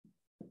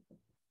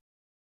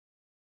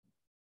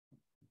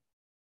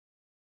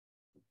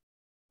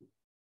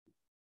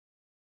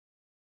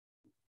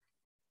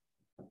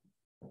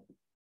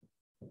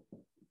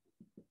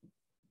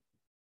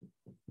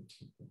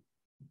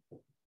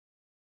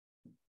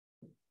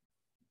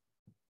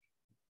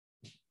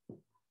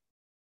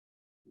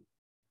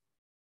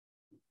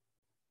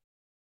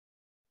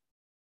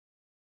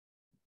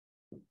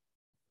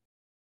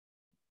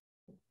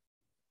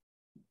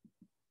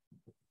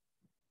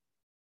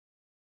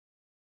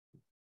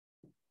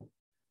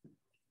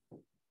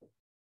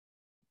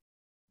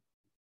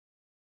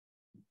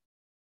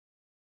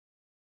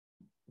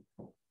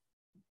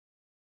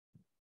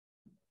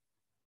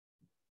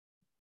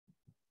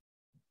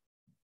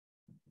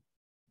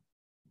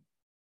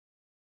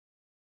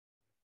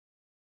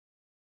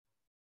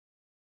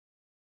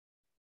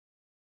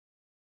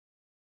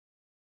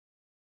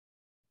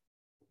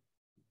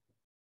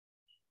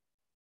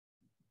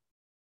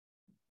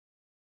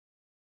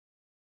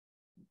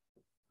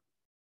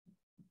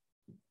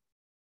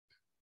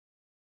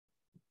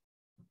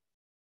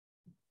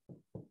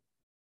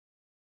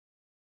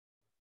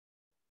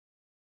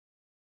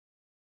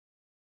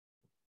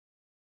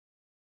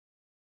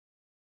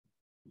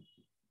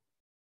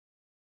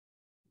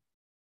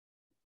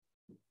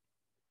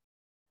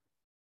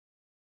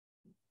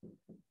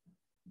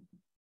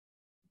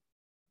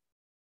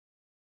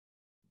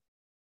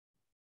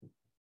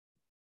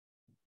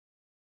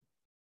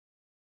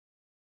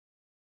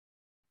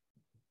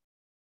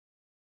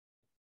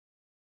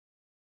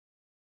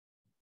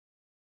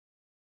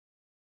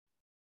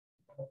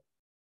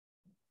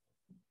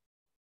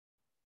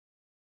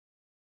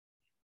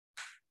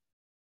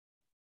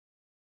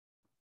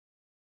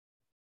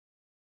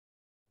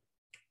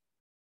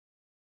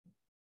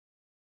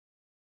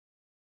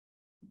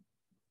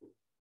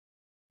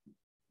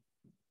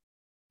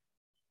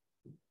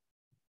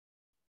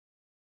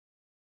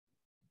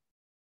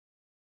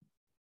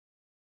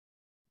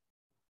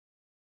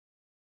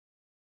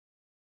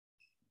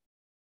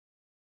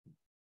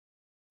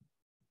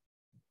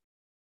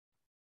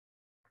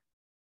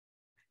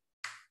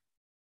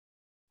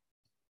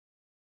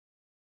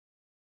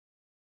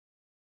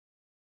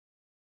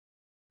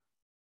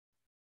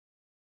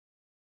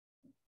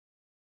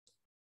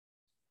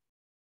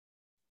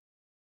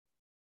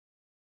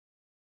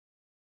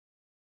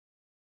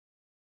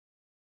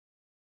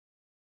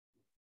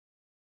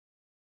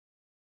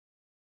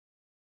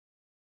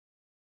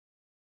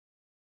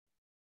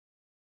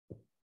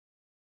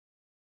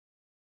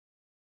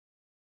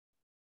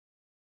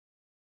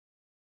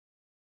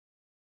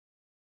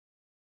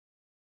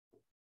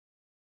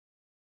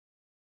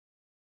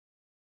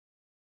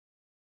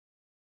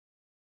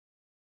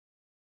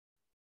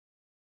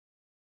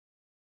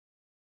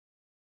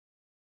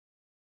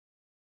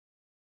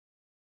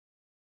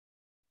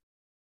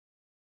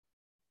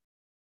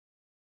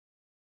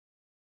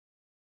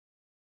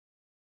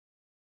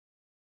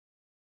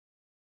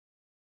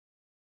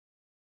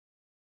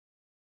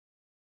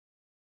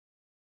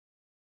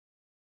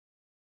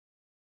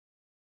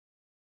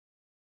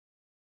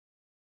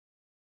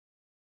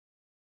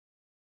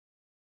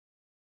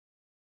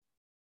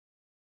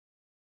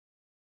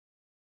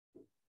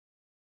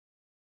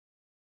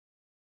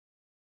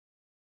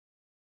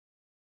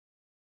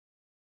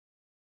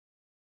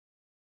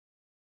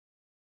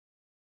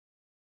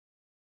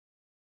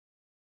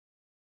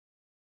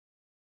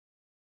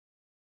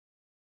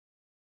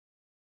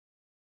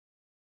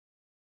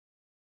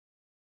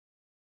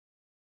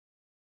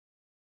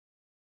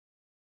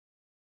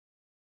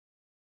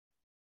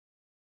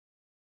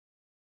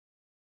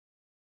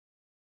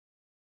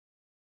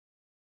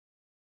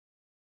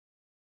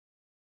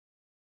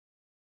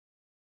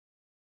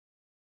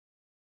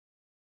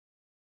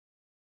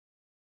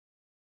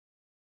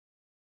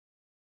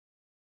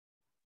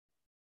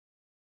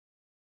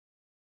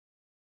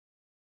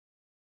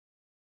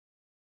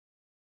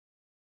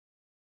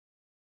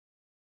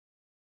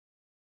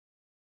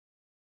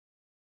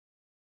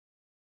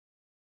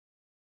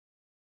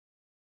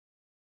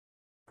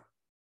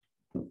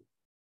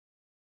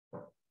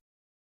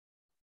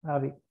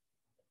 හරි.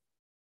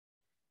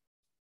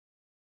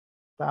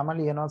 තාම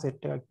ලියනවා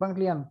සෙට් එකක්. ඉක්මන්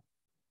ලියන්න.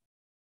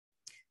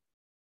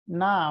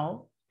 Now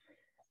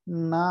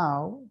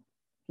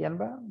කියන්න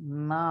බෑ.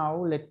 Now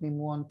let me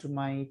move on to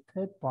my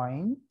third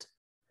point.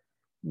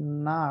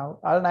 Now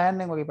අල්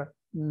නයන්නේ වගේ පට.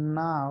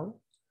 Now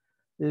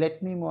let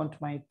me move on to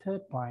my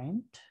third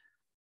point.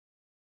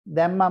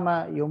 දැන් මම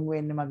යොමු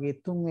වෙන්නේ මගේ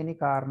තුන්වෙනි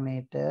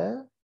කාරණේට.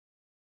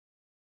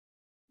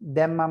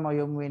 දැන් මම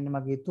යොමු වෙන්නේ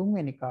මගේ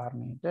තුන්වෙනි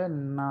කාරණේට.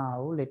 Now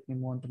let me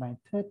move on to my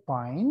third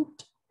point.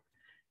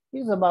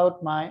 Is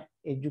about my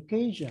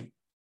education.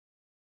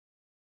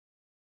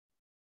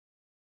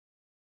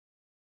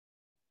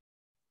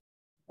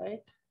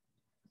 Right?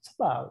 It's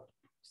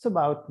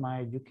about my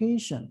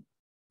education.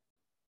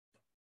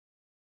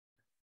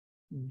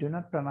 Do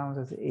not pronounce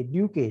as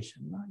education.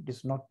 No? It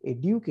is not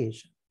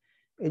education.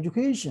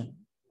 Education.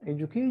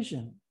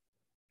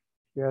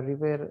 You are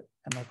aware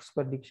an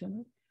Oxford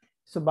dictionary.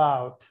 It's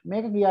about.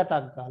 Make a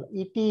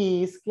it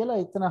is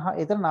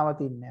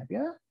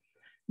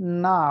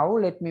Now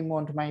let me move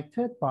on to my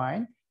third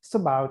point. It's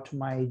about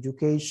my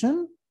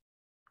education.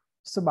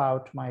 It's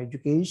about my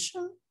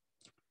education.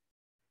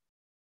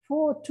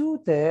 For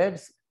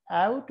 2/3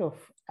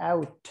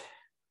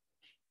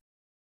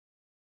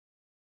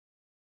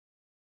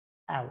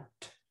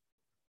 out.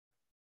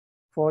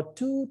 For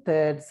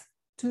 2/3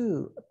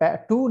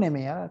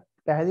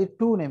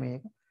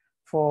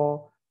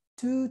 for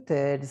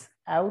 2/3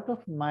 out of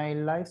my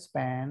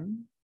lifespan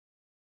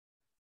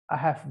I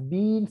have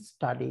been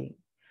studying.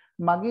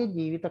 මගේ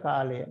ජීවිත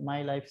කාලය my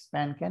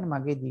lifespan කියන්නේ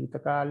මගේ ජීවිත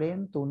කාලයෙන්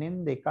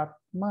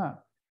 3/2ක්ම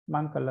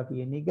මම කරලා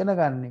තියෙන ඉගෙන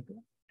ගන්න එක.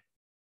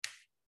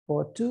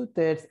 For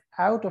 2/3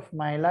 out of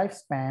my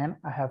lifespan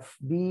I have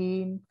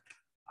been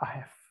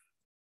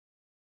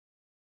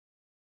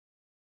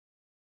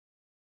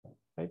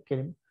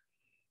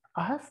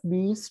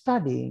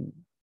studying.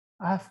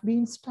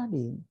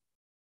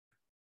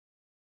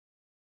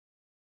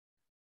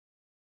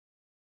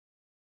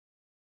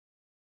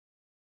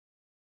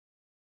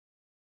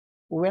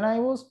 When I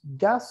was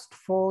just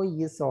 4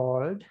 years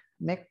old,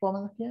 make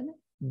කොහොමද කියන්නේ?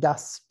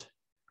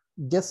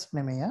 Just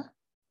නෙමෙයි.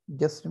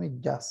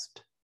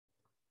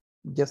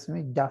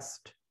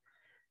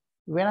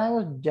 When I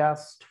was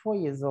just 4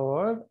 years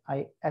old, I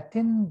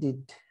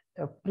attended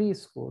a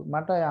preschool.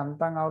 මට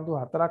යන්තම් අවුරුදු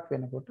 4ක්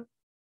වෙනකොට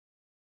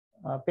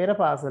පෙර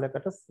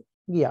පාසලකට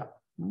ගියා.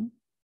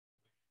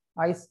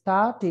 I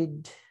started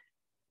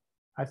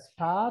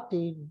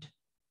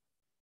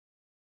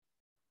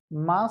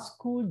my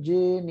school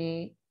journey.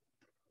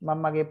 මම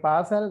මගේ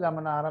පාසල්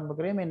ගමන ආරම්භ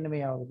කරේ මෙන්න මේ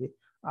අවුරුද්දේ.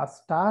 I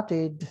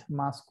started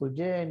my school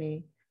journey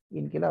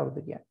in කියලා අවුරුද්ද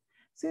කියන්නේ.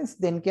 Since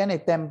then කියන්නේ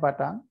එතෙන්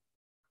පටන්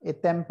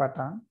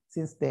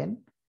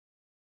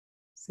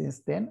since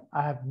then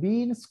I have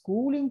been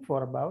schooling for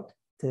about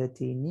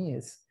 13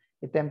 years.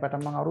 එතෙන්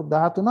පටන් මම අවුරුදු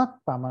 13ක්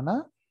පමණ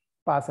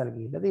පාසල්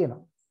ගිහිල්ලා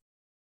තියෙනවා.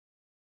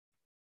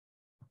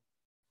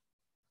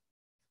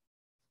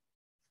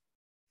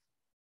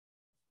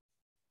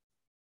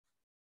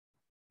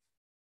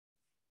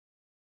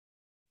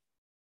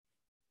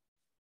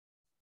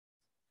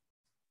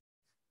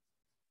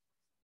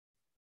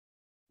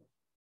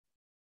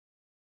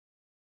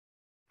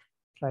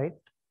 Right?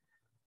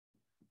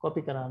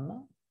 Copy කරන්න.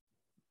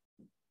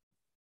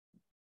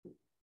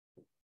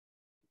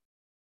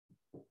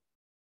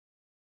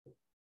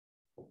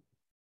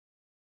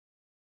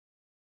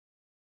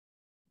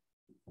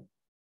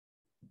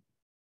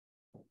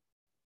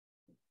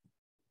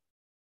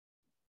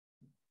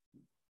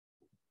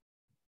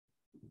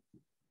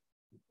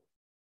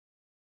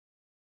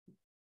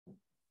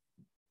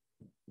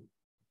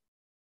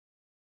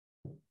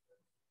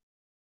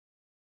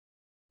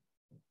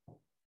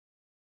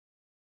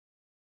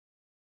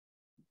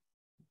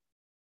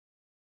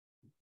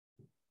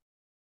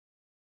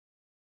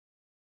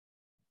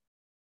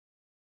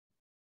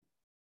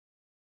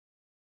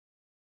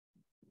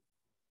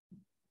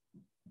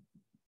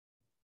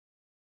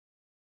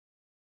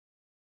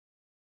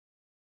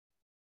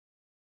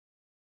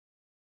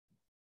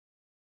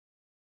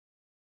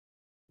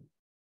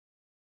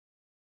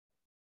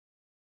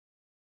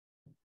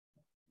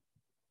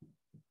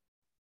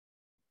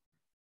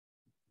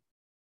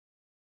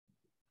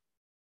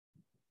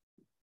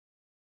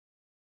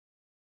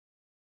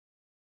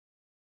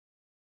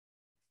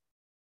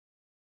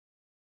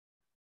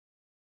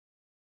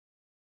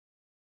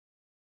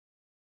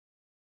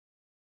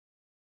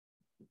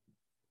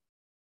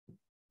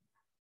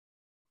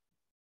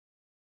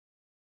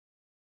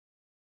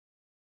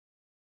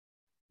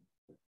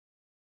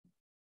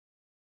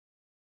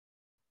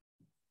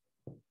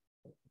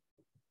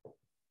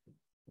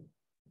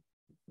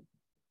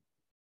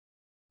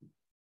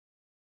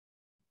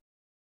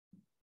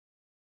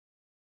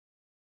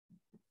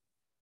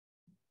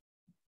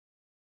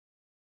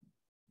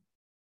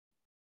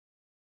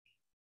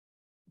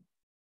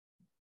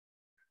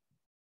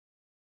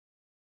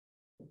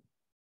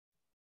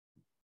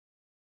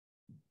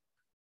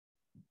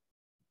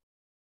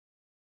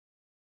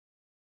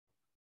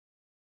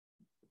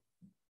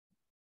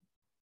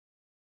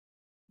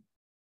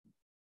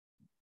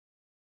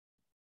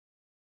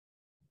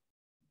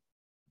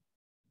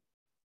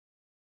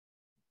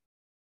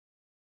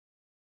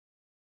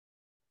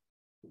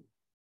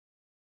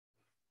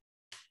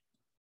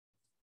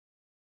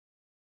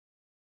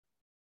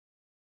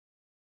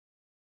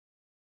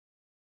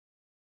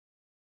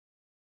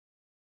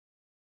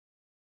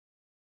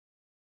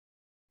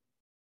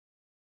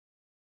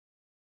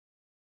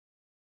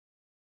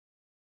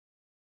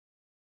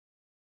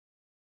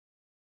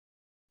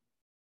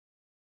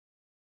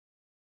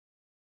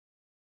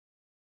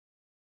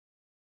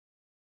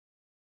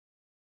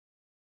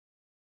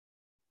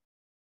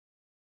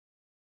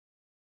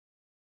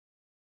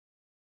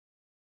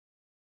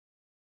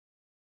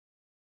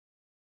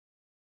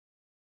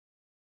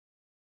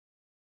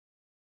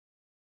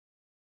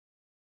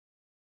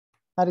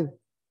 හරිද?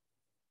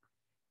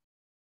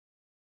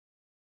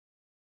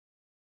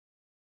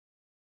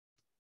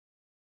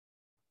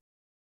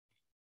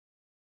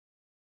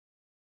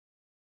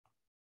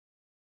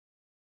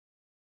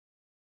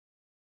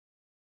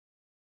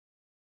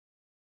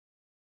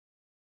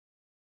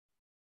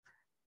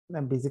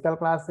 දැන් ෆිසිකල්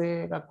ක්ලාස්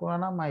එකක් වුණා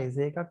නම් මම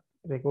එසේ එකක්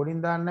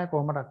රෙකෝඩින් දාන්නේ නැහැ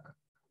කොහමඩක්.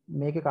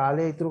 මේකේ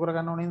කාලය ඉතුරු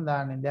කරගන්න ඕනේ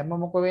දාන්නේ. දැම්ම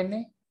මොකද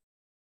වෙන්නේ?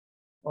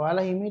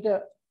 ඔයාලා හිමීට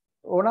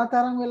ඕන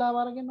තරම් වෙලාව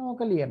අරගෙන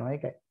ඕක ලියනවා.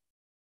 ඒකයි.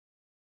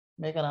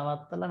 මේක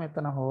නවත්තලා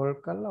මෙතන හෝල්ඩ්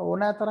කරලා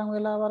ඕන තරම්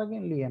වෙලාව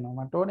අරගෙන ලියනවා.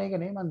 මට ඕනේ ඒක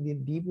නෙමෙයි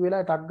මම දීපු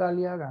වෙලාවේ ටක් ගාලා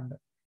ලියා ගන්න.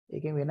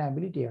 ඒකෙන් වෙන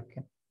ඇබිලිටි එකක්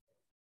එනවා.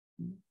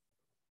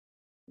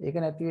 ඒක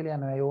නැති වෙලා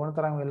යනවා. ඒ ඕන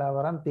තරම්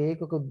වෙලාව අරන්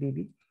තේකකුත්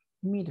දීපි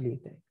හිමීට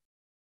ලියතයි.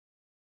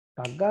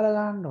 ටක් ගාලා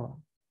ගහන්න ඕන.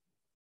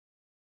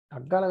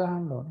 ටක් ගාලා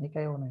ගහන්න ඕන.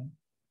 ඒකයි ඕනේ.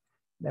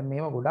 දැන්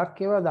මේවා ගොඩක්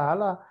ඒවා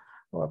දාලා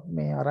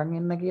මේ අරන්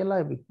එන්න කියලා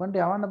ඉක්මනට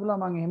යවන්න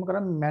පුළුවන්. මම එහෙම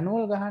කරන්නේ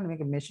මැනුවල් ගහන්නේ.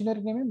 මේක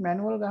මැෂිනරි නෙමෙයි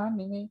මැනුවල් ගහන්නේ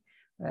නෙමෙයි.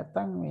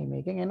 නැත්තම්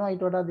මේකෙන් එනවා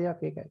ඊට වඩා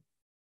දෙයක් ඒකයි.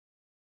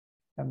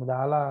 දැන්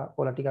දාලා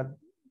කොල ටිකක්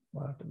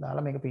වලට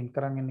දාලා මේක print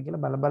කරන් එන්න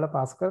කියලා බල බල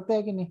පාස් කරත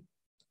හැකිනේ.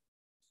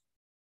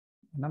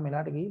 එහෙනම්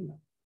මෙලාට ගිහිල්ලා.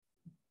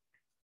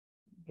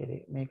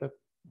 මේක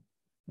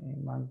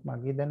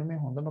මගේ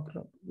දැනුමේ හොඳම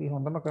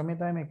ක්‍රමය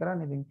තමයි මේ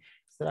කරන්නේ. ඉතින්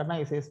ඉස්සරහට නම්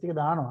SS ටික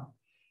දානවා.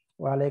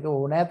 ඔයාලා ඒක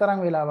ඕනෑ තරම්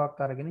වෙලාවක්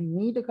අරගෙන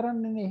මීට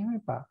කරන්නේ නේ එහෙම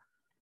එපා.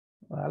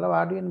 ඔයාලා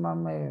වාඩි වෙන්න මම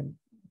මේ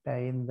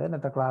ටයිම්ද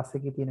නැත්නම් ක්ලාස්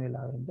එකේ තියෙන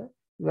වෙලාවෙන්ද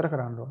ඉවර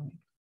කරන්න ඕනේ.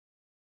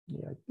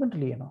 ඉක්මනට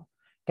ලියනවා.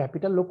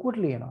 කැපිටල්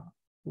ලොකුවට ලියනවා.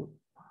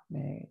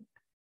 මේ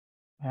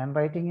hand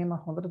writing එකම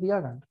හොඳට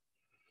තියාගන්න.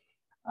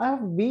 I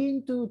have been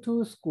to two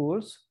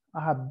schools.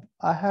 I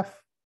have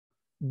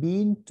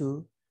been to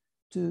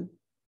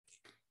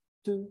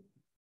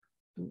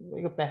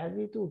ඒක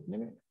පැහැදිලි තු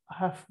නෙමෙයි. I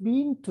have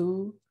been to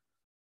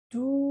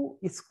two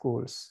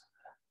schools.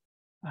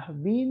 I have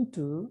been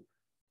to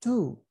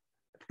two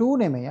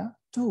නෙමෙයි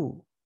two.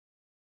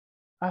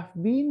 I have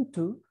been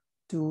to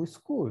two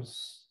schools.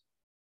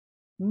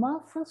 My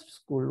first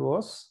school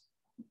was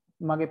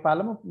මගේ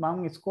පළමු මම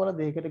ඉස්කෝල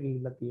දෙකකට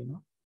ගිහිල්ලා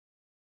තියෙනවා.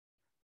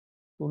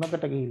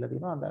 තුනකට ගිහිල්ලා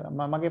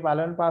තියෙනවා. මගේ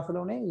පළවෙනි පාසල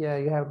උනේ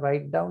you have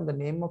write down the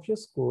name of your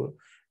school.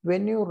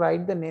 When you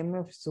write the name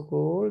of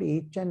school,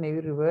 each and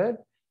every word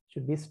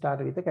should be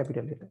started with a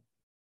capital letter.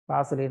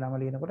 පාසලේ නම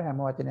ලියනකොට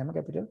හැම වචනයක්ම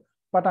capital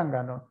පටන්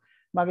ගන්න ඕන.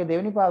 මගේ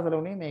දෙවෙනි පාසල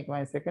උනේ මේක.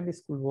 my second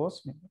school was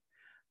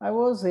I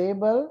was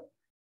able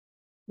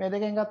මේ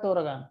දෙකෙන් එකක්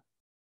තෝරගන්න.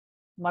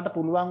 මට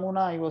පුළුවන්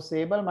වුණා I was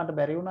able මට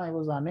බැරි වුණා I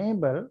was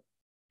unable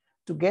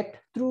to get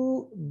through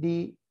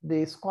the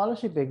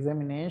scholarship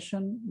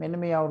examination. මෙන්න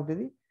මේ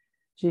අවුරුද්දේදී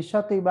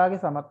ශිෂ්‍යත්ව විභාගේ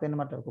සමත් වෙන්න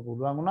මට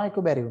පුළුවන් වුණා ඒක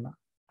බැරි වුණා.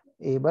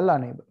 able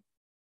unable.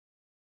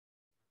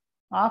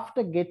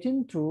 After getting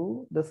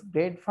through the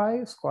grade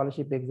 5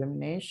 scholarship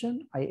examination,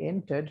 I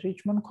entered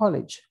Richmond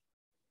College.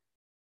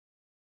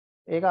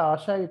 ඒක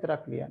ආශා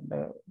විතරක් ලියන්න.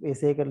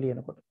 ඒසේ එක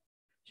ලියනකොට.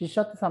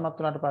 ශිෂ්‍යත්ව සමත්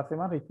වුණාට පස්සේ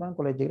මම රිච්මන්ඩ්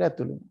කොලෙජ් එකට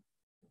ඇතුළු වුණා.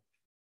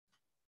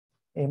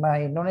 එහෙම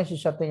ඉන්න ඕනේ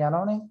ශිෂ්‍යත්වෙන්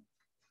යනෝනේ.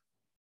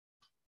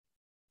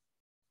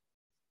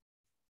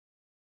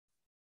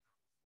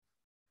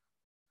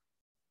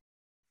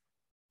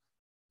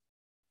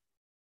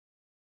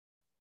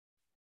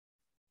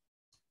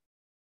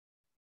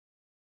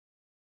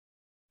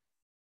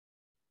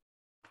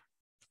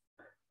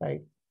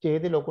 right.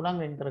 ඡේදෙ ලොකු නම්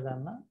වෙන් කර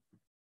ගන්න.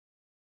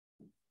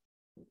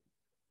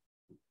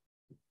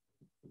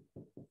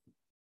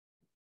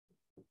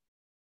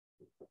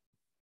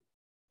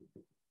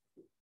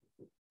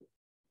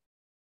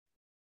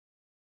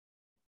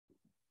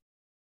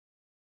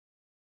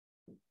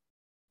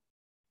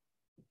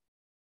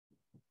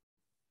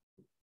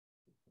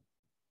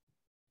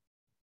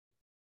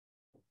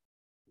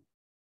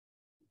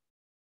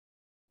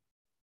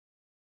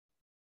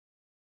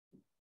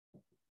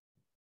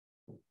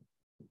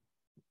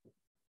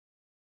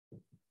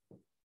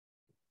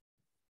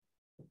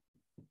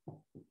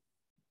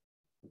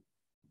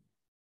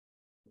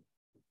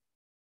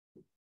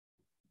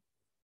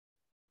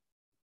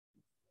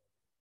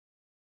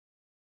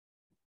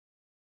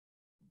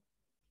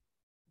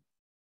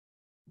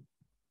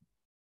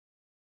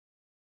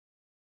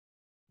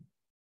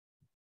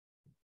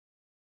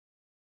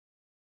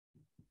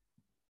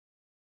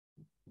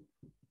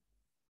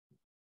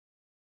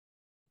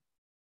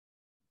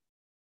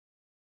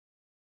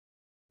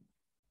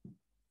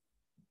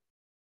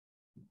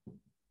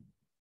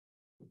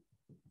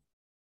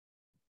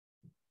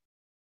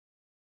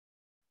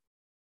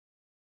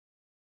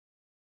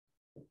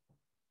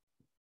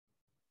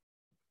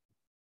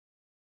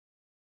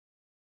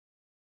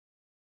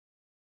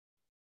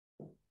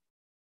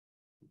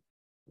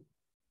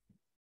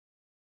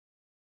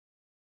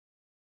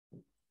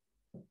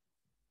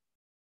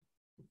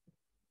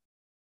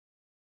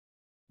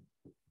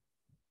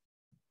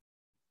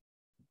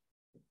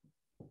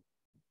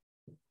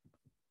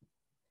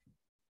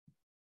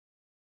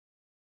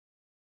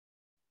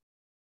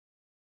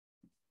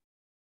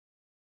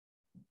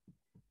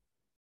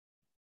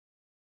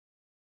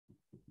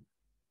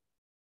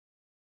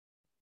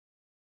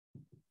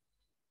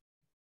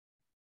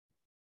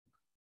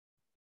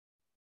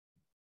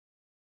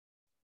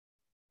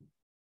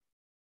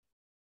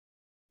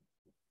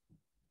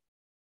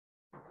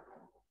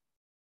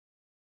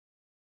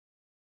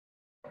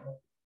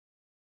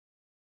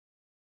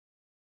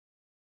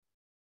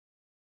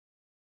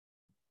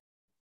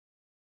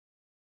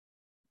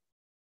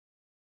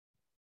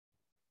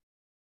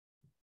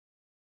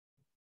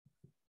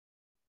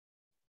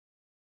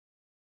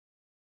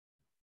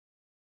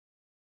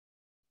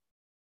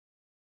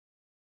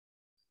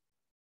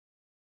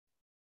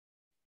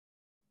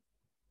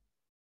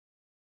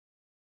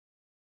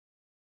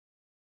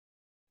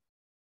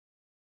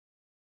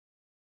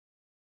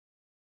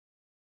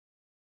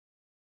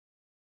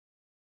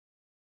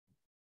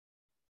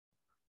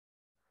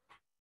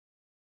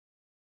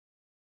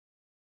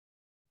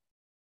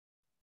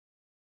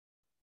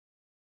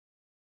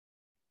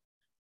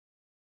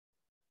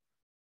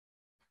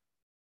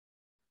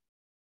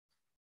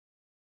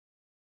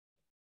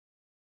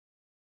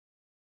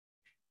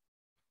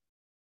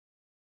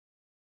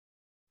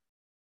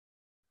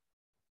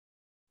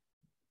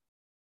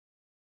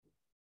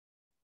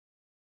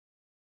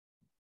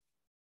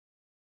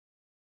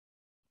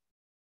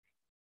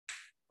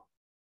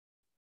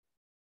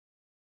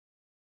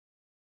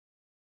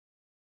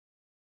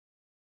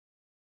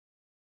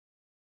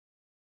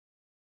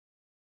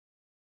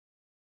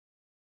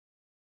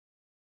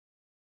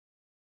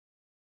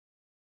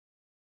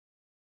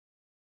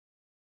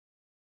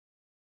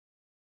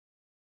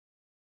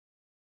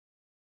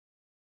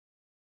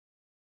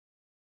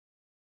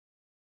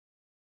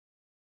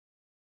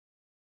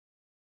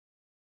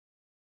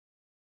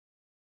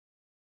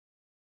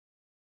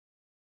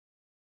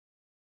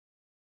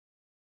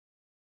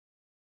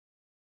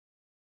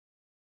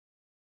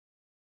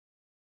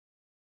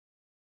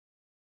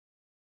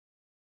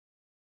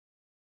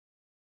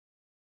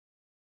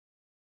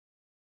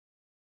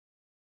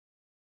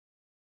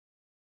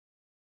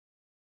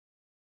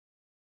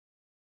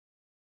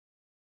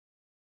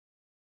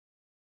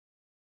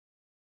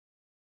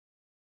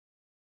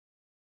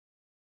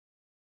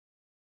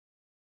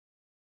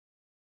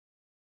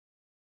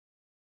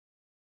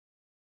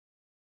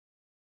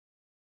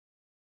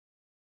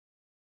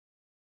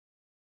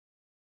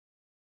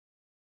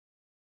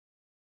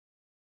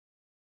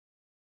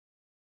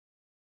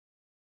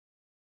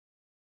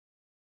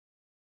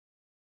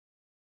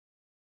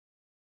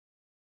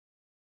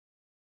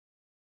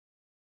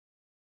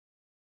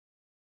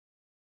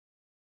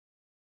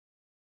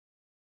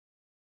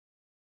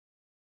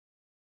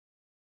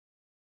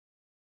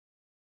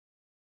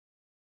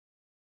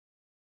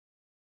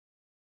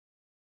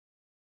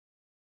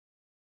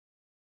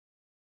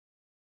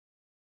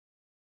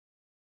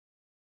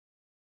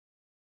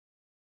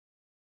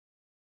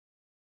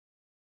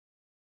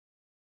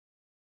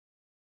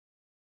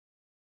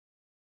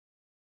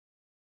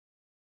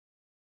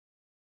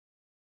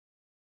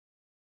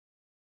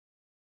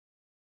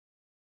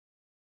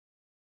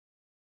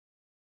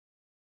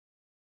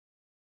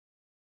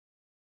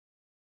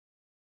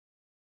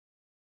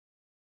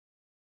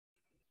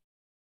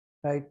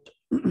 right.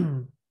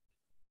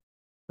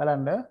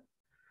 බලන්න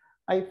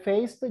I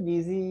faced the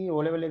GCE O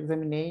level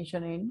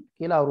examination in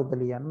කියලා අවුරුද්ද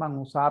ලියන්න මම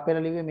උසාපෙළ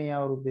ලිව්වේ මේ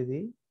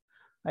අවුරුද්දේදී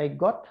I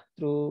got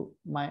through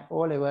my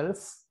O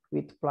levels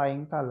with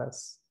flying colors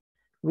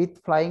with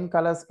flying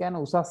colors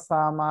කියන්නේ උසස්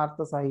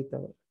සාමාර්ථ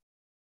සහිතව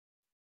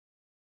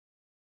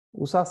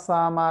උසස්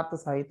සාමාර්ථ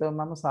සහිතව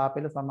මම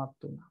සාපෙළ සමත්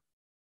වුණා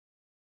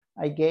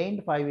I gained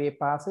 5 A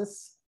passes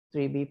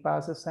 3 B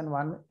passes and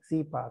 1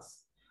 C pass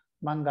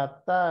මම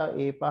ගත්තා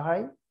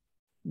A5යි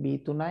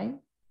B3යි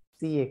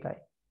C1යි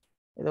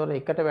එතකොට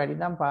එකට වැඩි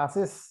නම්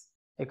passes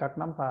එකක්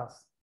නම් pass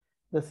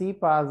the C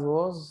pass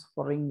was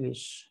for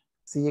English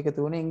C එක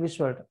තුනේ English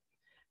වලට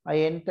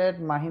I entered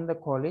Mahinda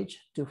College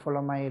to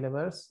follow my A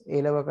levels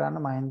A level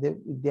කරන්න මහින්ද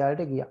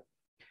විද්‍යාලයට ගියා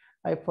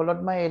I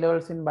followed my A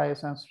levels in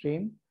bioscience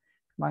stream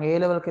මම A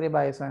level කරේ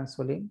bioscience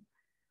වලින්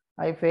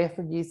I faced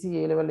the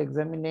GCE A level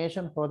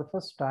examination for the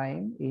first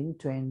time in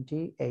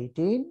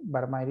 2018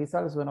 but my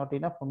results were not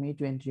enough for me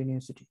to enter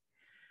university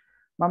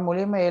මම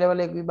මුලින්ම A level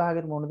එක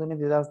විභාගෙට මුහුණ දුන්නේ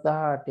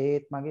 2018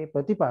 ඒත් මගේ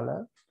ප්‍රතිඵල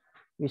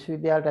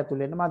විශ්වවිද්‍යාලයට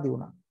ඇතුල් වෙන්න මදි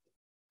වුණා.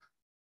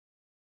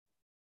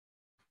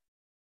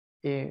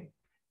 ඒ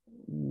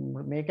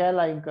මේකයි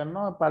ලයින්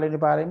කරනවා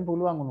පළවෙනි පාරෙන්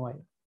පුළුවන් වුණා අය.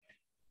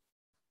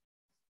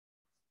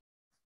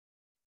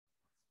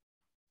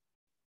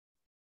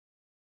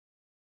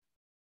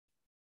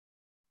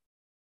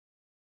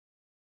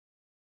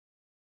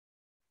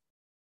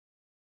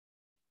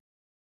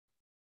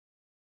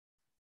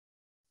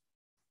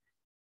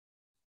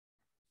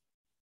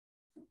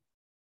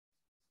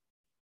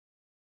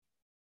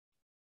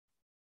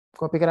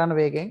 කොපි කරන්න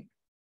වේගෙන්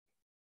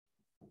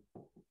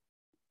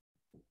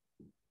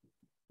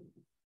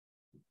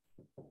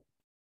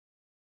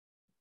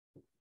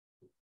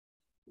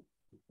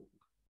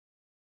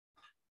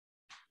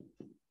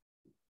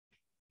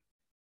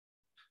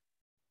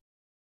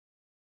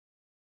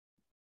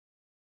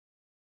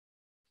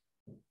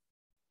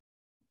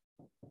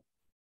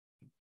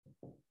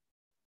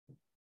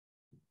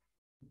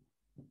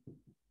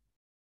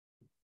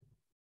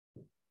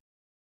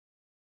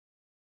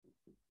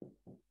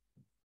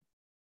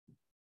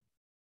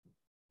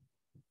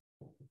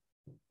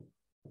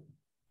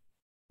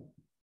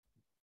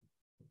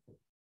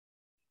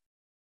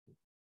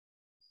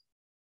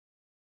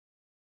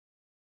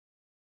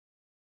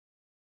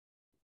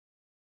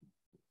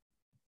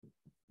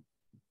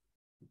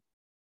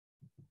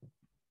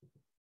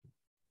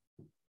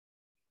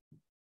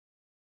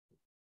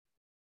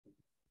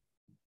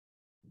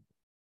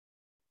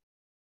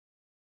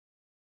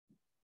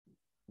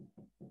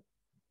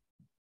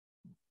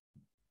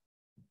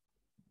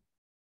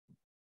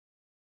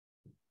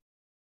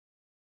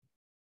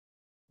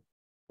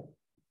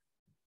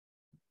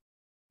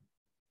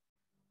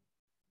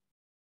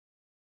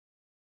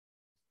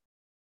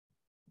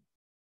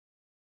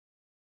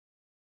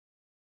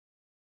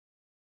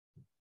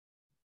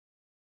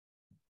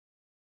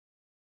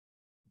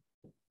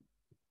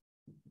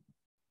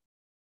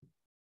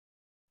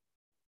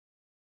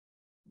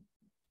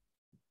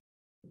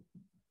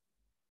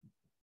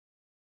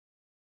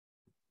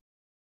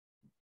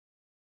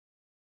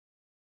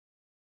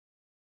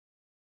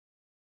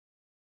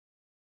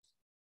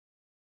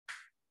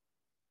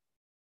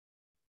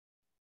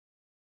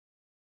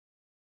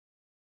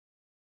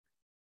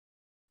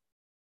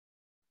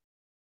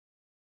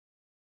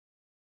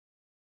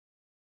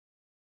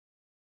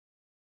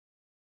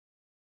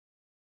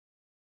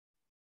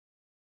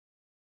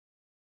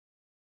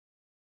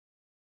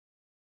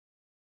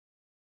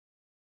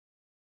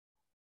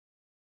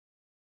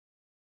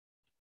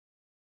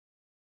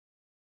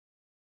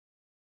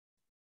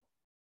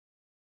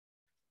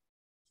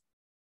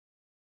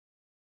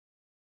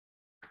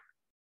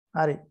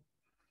හරි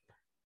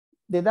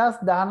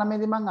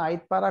 2019 දී මම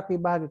ආයිත් පාරක්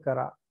විභාග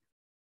කරා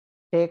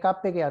take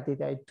up එකේ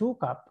අතීතයයි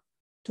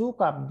took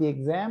up the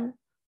exam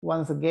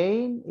once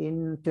again in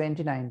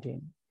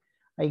 2019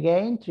 I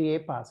gained 3 A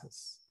passes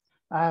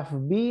I have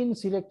been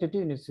selected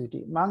to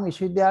university මම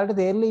විශ්වවිද්‍යාලයට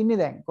තේරෙලා ඉන්නේ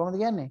දැන් කොහොමද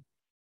කියන්නේ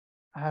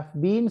I have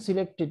been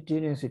selected to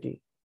university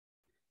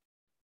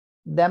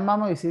දැන්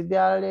මම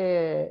විශ්වවිද්‍යාලයේ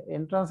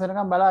entrance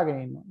එකකම්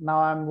බලාගෙන ඉන්නවා now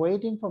I am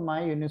waiting for my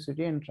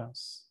university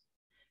entrance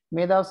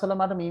මේ දවස්වල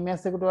මට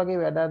මීමැස් එකට වගේ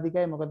වැඩ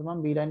අධිකයි මොකද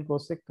මම Beeline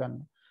course එක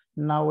කරනවා.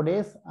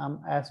 Nowadays I'm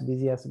as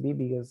busy as be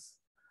because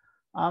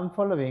I'm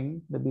following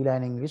the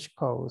Beeline English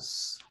course.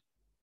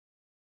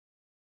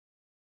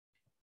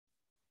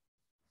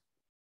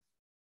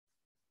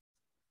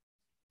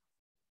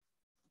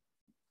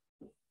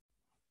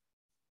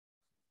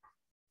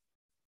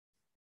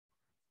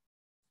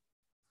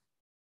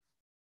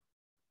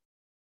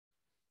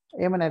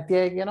 එහෙම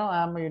නැති අය කියනවා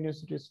I am a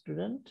university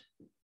student.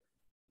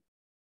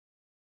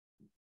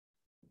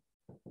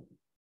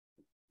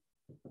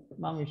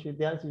 මම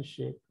විශ්වවිද්‍යාල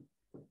ශිෂ්‍යයෙක්.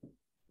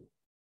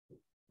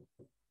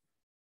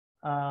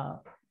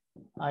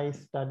 I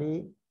study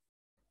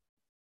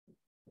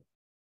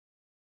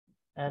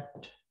at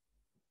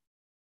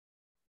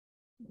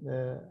the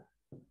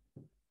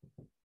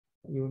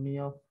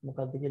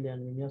මොකක්ද කියලා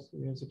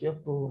University of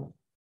Pune.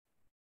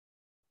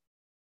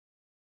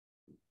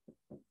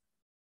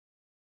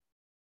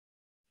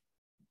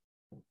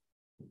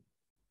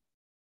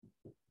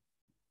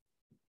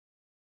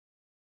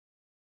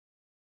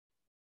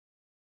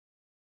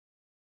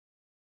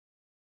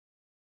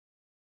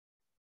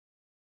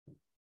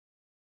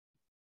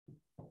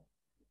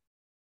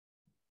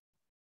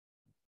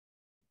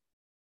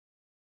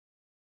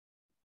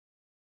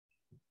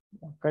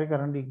 මොකක්hari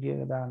කරන්න ඩිග්‍රී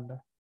එක දාන්න.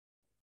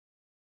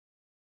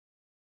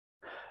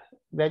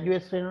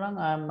 graduate වෙනවා නම්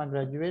I am a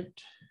graduate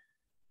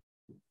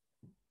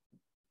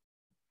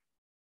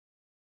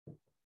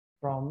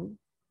from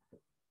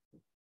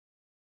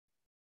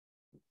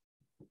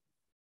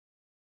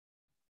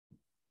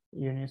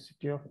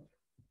University of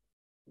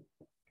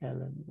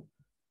Calendar.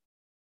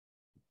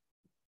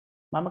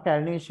 මම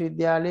කැලණි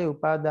විශ්වවිද්‍යාලයේ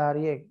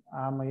උපාධාරියෙක්.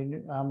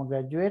 I'm a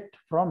graduate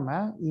from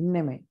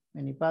ඉන්නෙමේ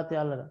මේ නිපාතය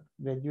අල්ලලා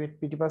graduate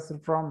පිටිපස්ස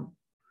from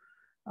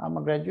I'm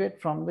a graduate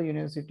from the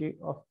University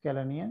of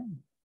Calania.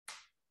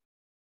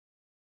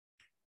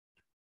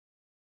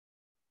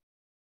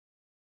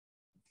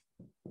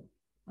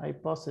 I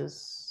possess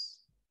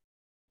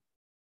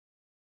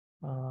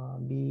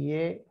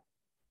BA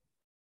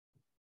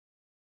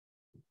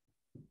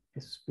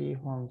SP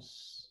Homes.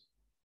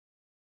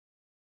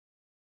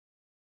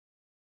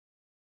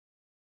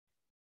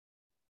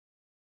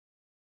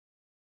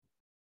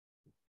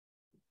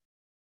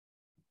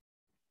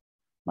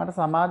 මට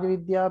සමාජ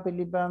විද්‍යාව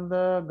පිළිබඳ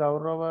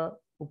ගෞරව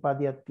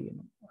උපාධියක්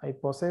තියෙනවා. I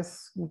possess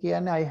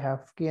කියන්නේ I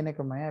have කියන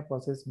එකමයි. I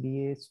possess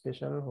BA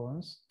special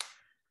homes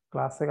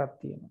class එකක්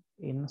තියෙනවා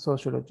in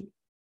sociology.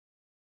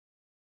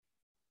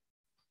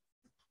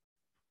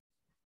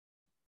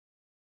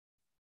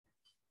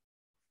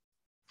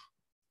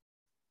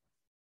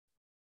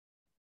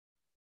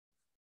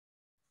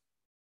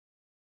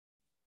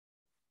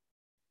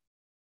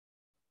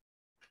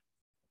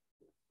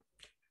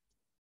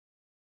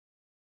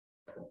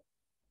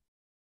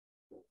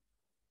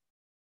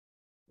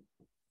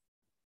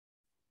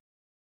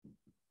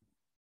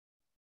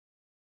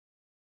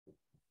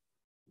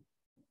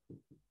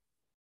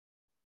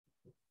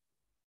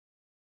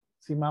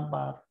 සීමා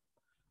part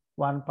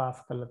 1 pass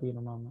කරලා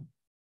තියෙනවා මම.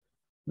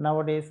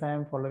 Nowadays I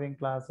am following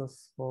classes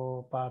for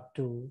part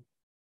 2.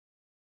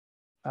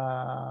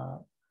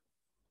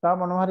 තා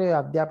මොනවා හරි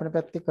අධ්‍යාපන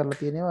පැත්තේ කරලා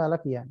තියෙනවා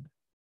ඔයාලා කියන්න.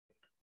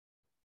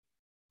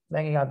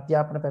 දැන් ඒ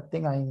අධ්‍යාපන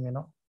පැත්තෙන් අයින්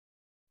වෙනවා.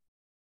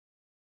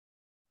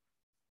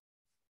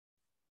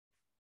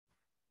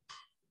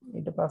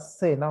 ඊට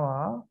පස්සේ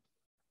එනවා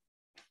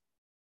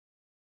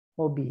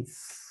hobbies.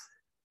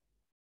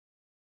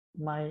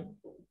 My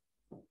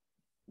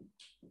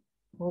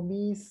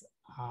hobbies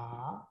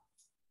are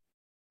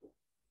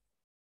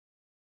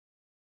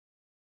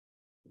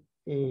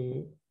A,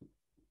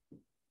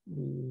 B,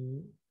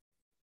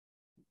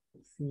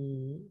 C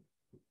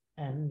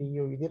and D.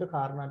 ඔය විදිහට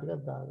කාරණා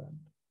ටිකක් දාගන්න.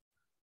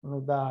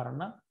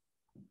 උදාහරණ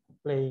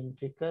playing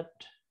cricket,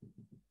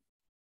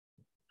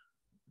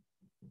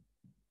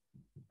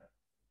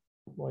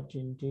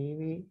 watching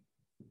TV,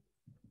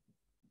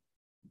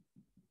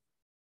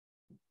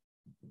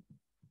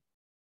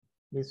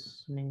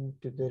 listening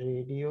to the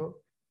radio,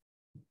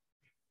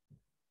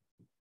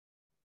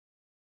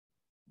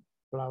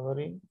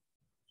 flowering,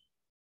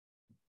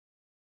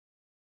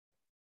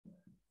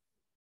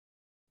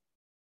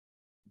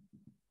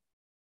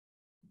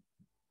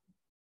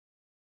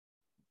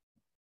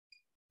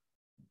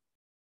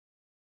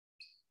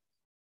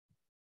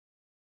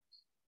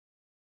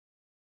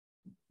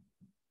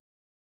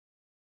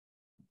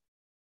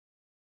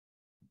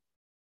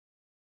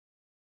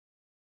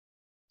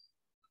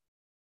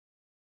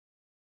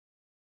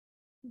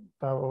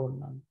 තව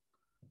ඕනනම්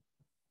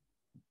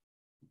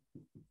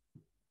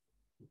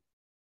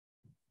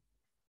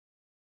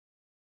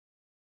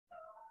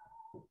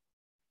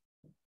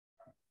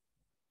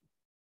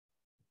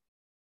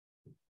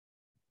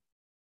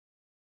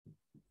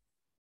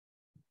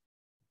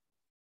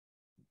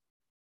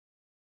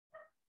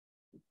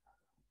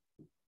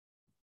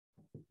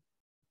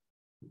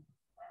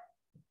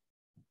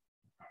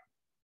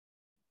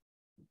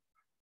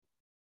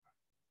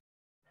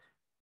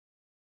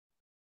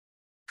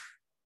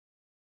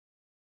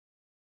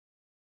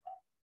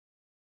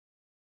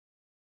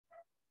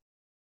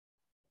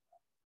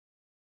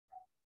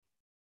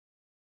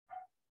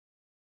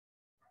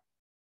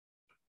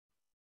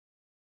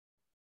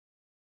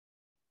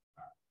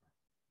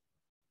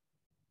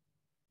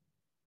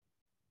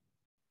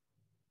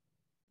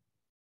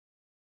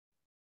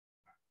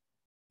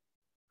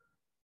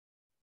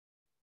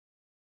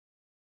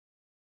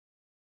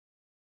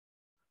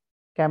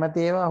කැමති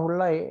ඒවා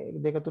අහුල්ලා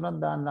දෙක තුනක්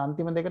දාන්න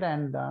අන්තිම දෙකට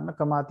ඇන් දාන්න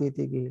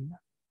කමාතීතිය ගිහිල්ලා.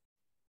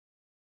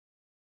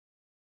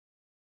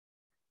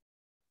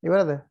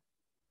 ඉවරද?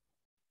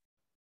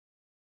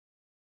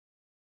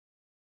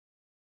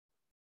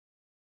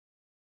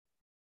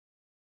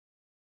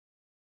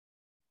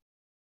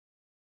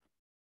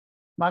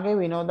 මගේ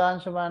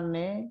විනෝදාංශ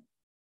වන්නේ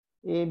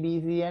A B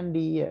C and D.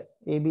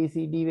 A B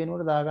C D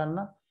වෙනුවට දාගන්න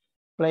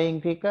playing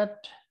cricket,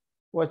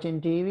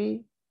 watching TV,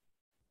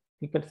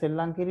 cricket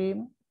සෙල්ලම්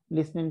කිරීම,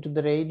 listening to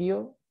the radio,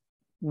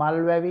 මල්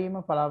වැවීම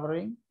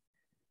flowering,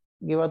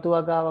 ගෙවතු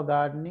වගාව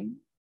gardening,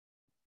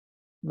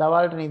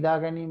 දවල්ට නිදා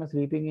ගැනීම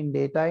sleeping in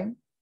daytime,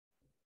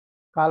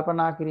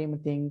 කල්පනා කිරීම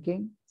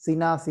thinking,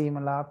 සිනාසීම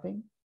laughing,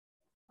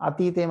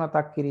 අතීතය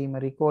මතක් කිරීම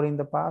recalling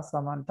the past,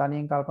 සමන්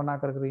තනියෙන් කල්පනා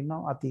කර කර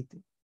ඉන්නවා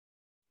අතීතේ.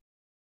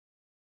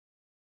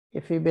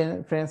 If you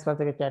been friends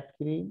with a chat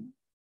කිරීම,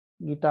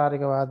 ගිටාර්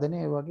එක වාදනය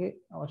ඒ වගේ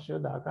අවශ්‍යව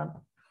දා ගන්න.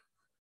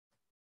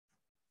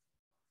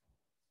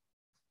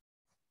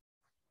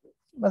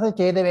 ඊපස්සේ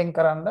ඡේද වෙන්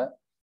කරන්න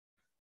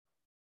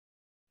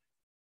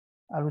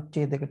අලුත්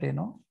ඡේදයකට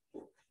එනවා.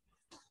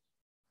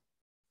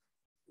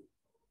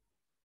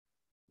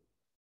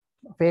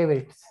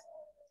 favorites.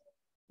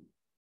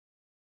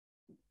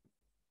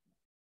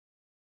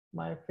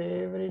 My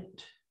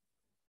favorite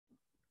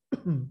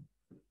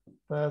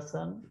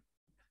person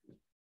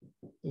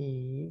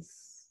is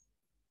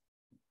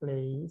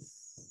place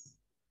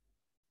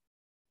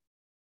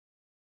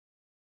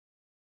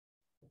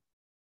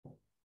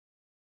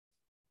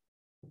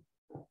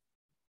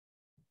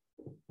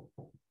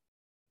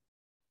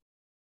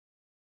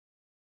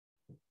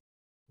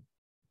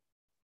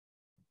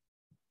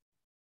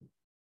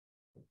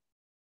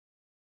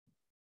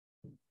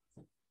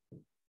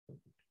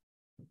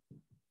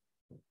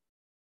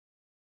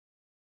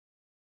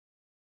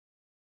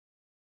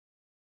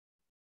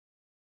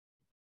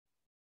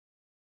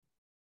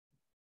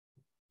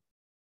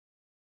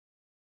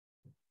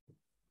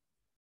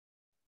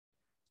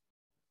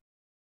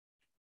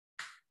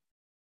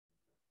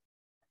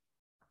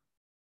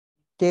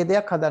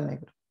ඡේදයක් හදන්න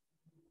එකට.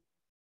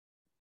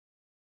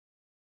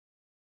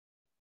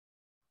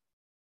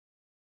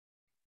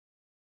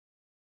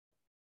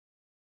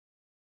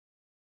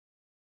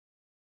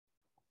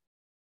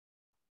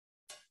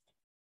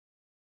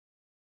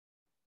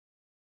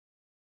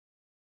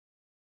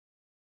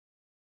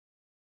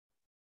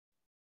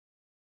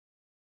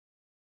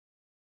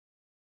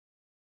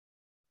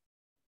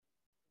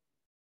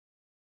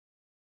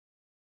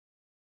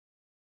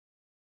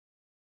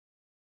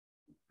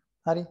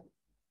 හරි.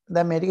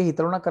 දැන් මේ ටික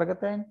හිතලුණක්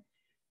කරගත්තානේ.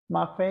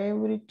 My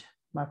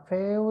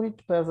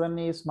favorite person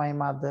is my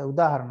mother.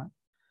 උදාහරණ.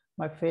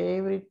 My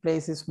favorite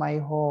place is my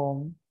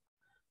home.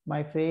 My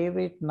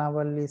favorite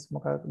novel is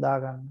මොකක්ද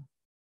දාගන්න.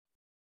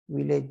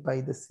 Village by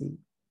the sea.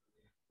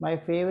 My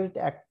favorite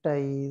actor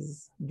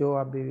is Joe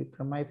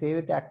Abhivikram. My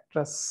favorite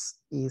actress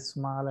is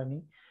Malani.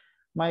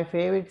 My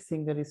favorite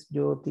singer is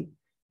Jyoti.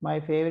 My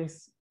favorite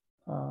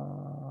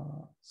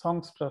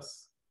songstress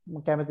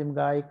කැමතිම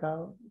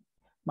ගායිකාව.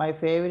 My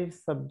favorite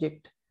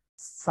subject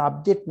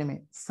නෙමෙයි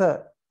sir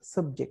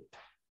subject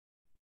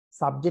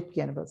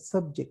කියන බෑ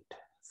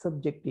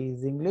subject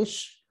is English.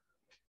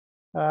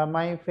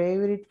 My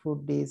favorite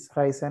food is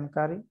rice and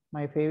curry.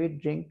 My favorite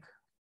drink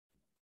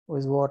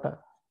is water.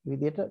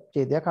 විදියට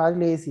ඡේදයක් හරි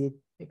ලේසි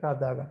එක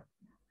හදාගන්න.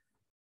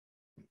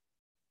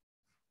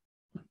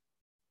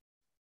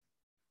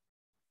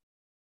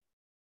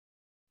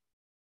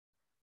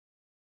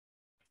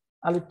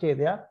 අලුත්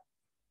ඡේදයක්.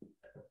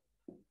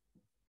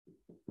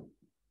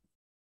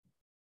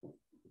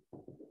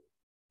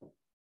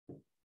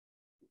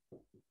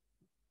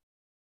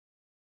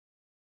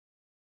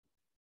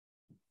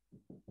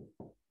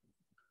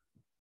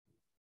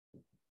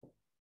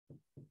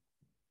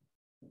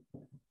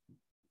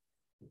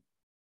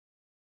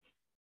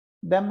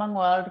 දැන් මම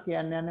ඔයාලට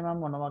කියන්න යන්නේ මම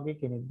මොන වගේ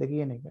කෙනෙක්ද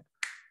කියන එක.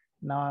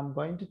 Now I'm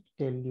going to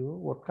tell you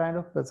what kind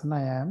of person I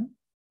am.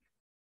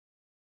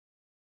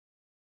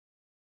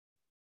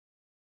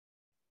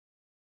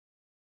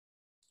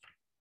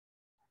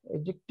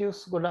 Adjectives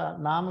ගොඩ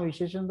නාම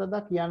විශේෂණ දදා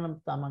කියන්න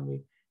තමන්ගේ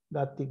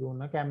ගති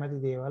ගුණ කැමැති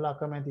දේවල්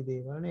අකමැති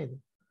දේවල් නේද?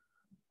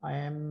 I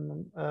am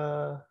a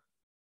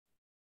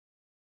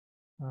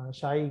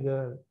shy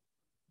girl.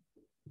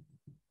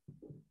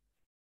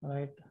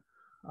 Right?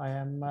 I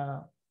am a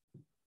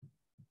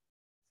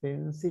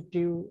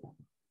sensitive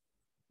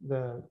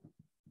girl.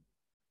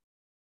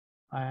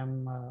 I am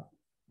a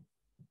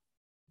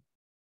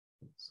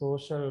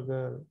social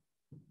girl.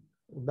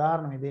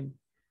 උදාහරණ මෙදින්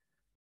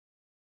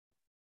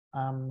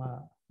I am a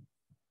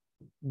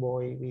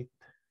boy with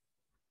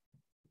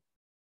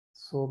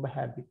sober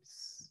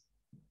habits.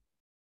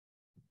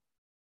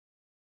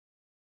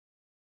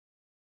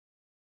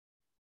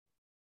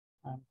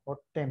 I am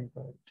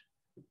hot-tempered.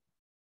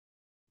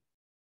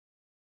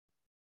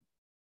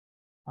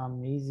 I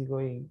am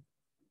easygoing.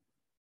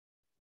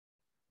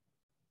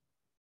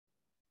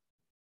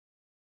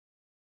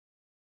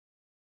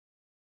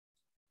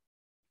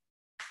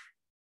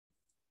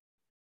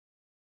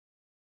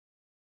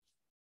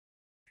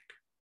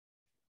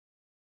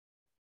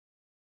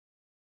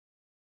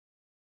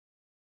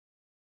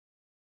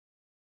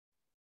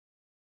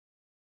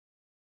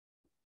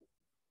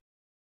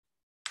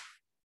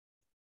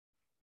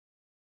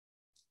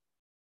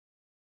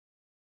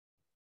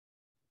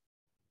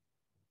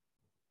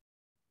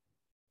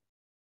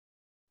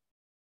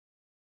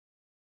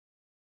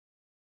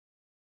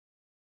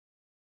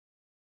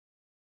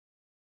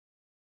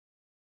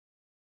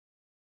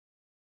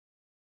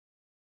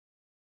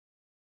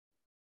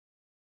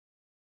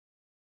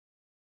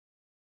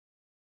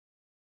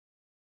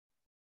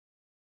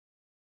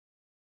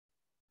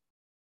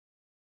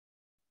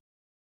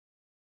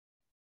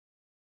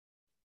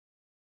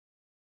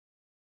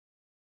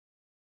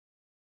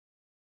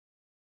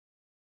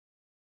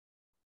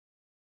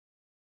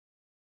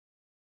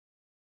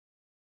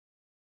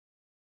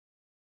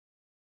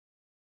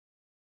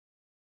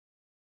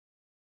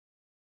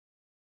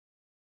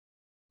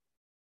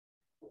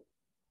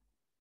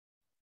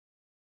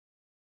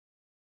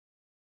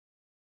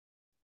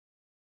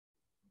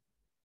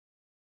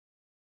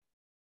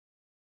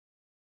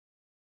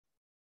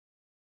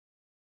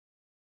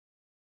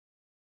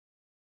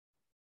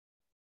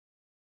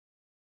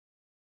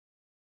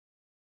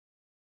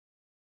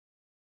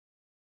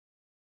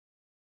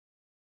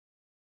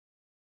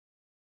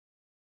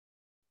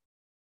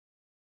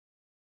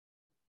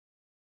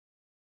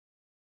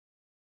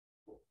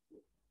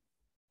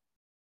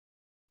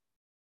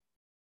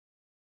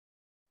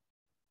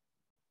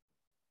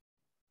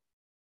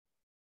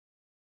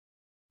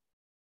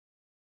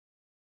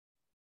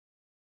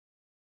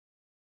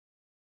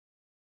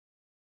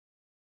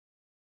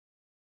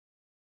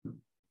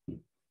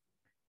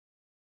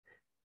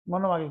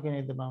 මොන වගේ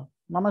කෙනෙක්ද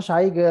මම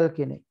shy girl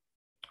කෙනෙක්.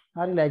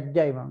 හරි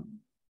ලැජ්ජයි මං.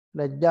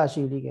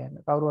 ලැජ්ජාශීලී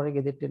කියන්නේ. කවුරු හරි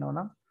ගෙදෙට්ට එනවා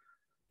නම්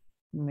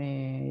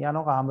මේ යන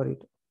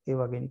කාමරේට ඒ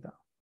වගේ නිකන්.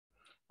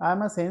 I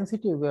am a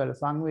sensitive girl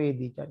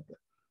සංවේදී චරිත.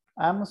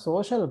 I am a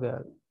social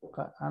girl.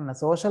 අන්න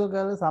social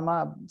girl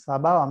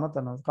සබාව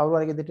අමතනවා. කවුරු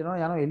හරි ගෙදෙට්ට එනවා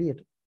යනවා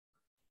එළියට.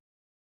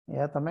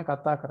 එයා තමයි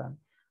කතා කරන්නේ.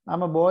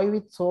 I'm a boy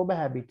with sober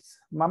habits.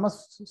 මම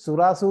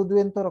සුරා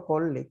සූදුවෙන් තොර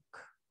කොල්ලෙක්.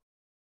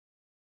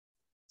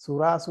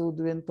 සුරා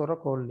සූදුවෙන් තොර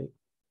කොල්ලෙක්.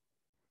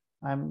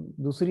 I'm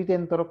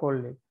දුසිරිතෙන් තොර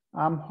කොල්ලෙක්.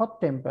 I'm hot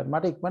tempered.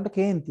 මට ඉක්මනට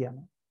කේන්ති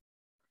යනවා.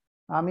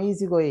 I'm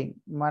easy going.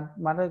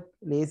 මට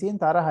ලේසියෙන්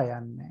තරහ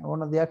යන්නේ.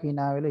 ඕන දෙයක්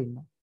hina වෙලා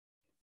ඉන්නවා.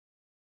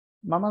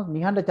 මම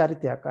නිහඬ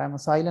චරිතයක්. I'm a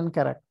silent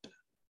character.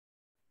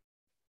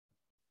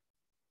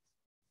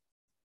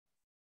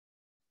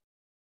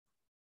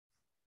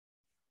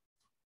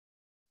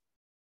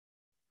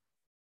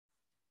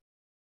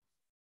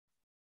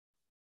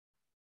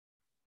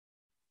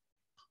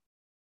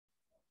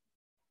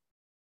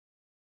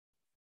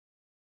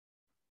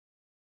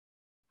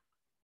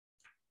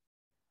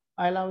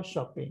 I love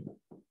shopping.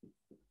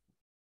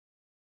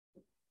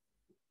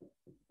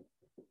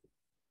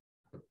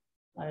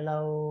 I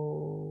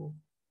love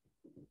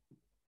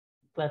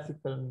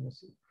classical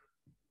music.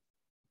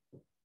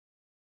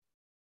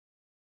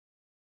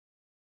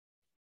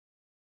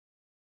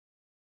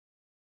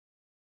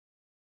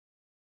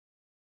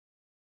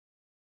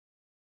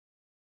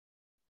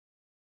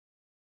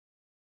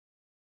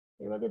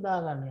 ඒ වගේ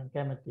දාගන්න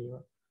කැමති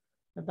ඒවා.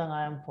 නැත්නම්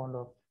I am fond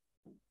of.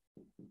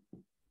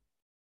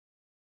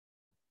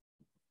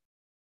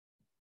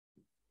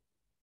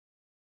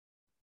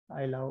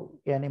 I love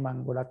කියන්නේ මම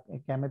ගොඩක්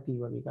කැමති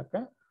වගේ එකක්.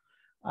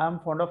 I'm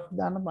fond of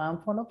I'm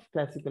fond of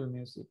classical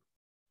music.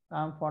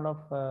 I'm fond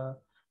of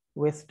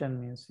Western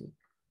music.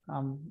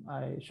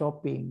 I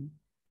shopping,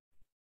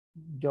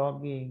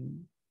 jogging.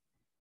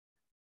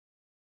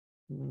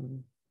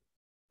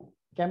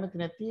 කැමති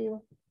නැති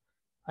ඒවා.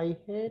 I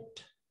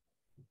hate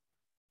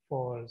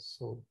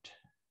falsehood.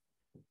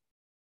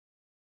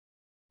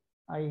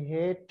 I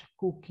hate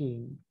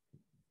cooking.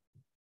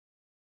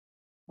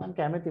 මම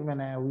කැමතිම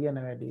නෑ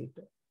උයන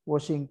වැඩේට.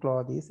 Washing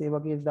clothes ඒ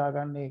වගේ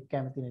දාගන්න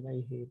කැමති නෑ.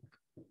 I hate.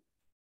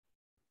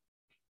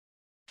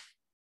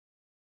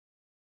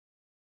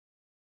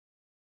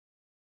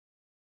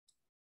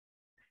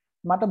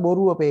 මට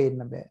බොරුව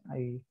පේන්න බෑ.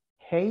 I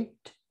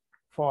hate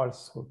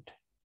falsehood.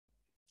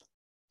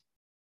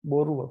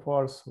 බොරුව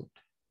falsehood.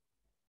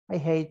 I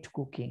hate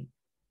cooking.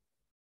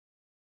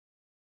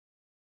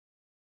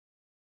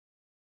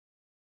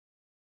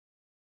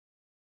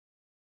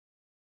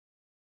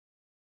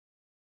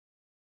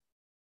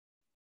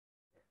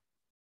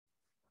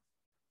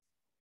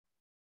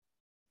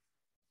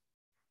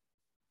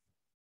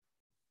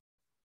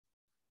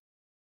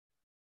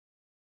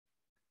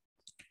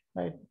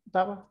 Right.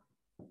 තව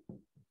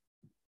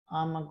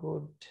I'm a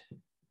good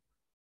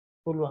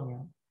පුළුවන්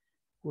යන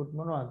good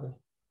මොනවද?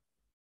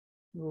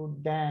 Good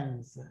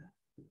dancer.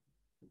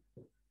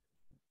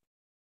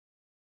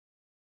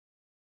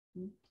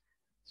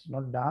 It's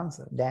not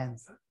dancer,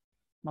 dancer.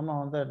 මම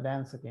හොඳ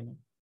dancer කෙනෙක්.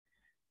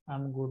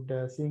 I'm good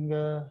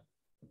singer,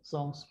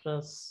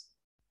 songstress.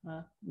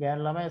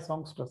 ගෑනු ළමයි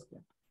songstress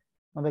කියන්නේ.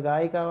 හොඳ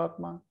ගායිකාවක්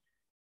මම.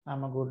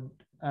 I'm a good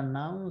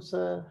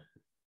announcer.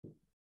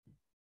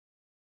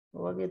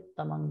 ඔයගේ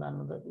තමන්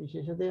දන්නද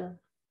විශේෂ දෙයක්?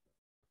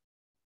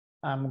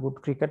 I'm a good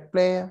cricket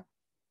player.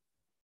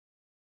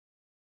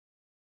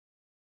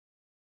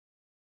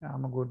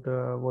 I'm a good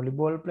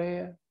volleyball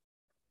player.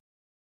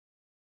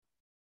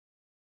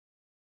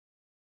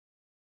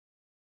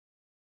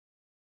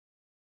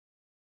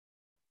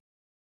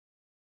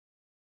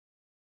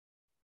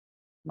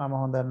 මම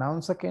හොඳ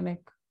announcer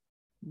කෙනෙක්.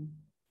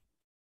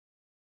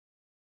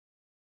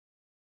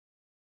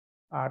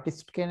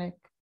 ආටිස්ට් කෙනෙක්.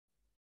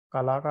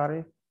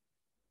 කලාකාරයෙක්.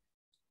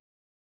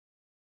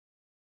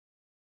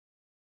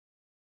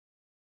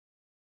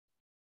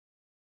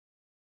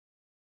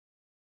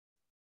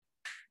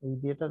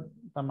 විදියට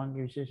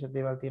තමන්ගේ විශේෂ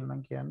දේවල් තියෙනවා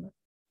නම් කියන්න.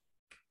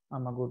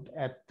 I'm a good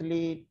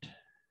athlete.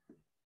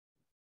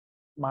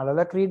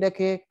 මලල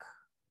ක්‍රීඩකයෙක්.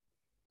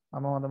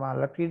 මම හොඳ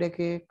මලල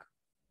ක්‍රීඩකයෙක්.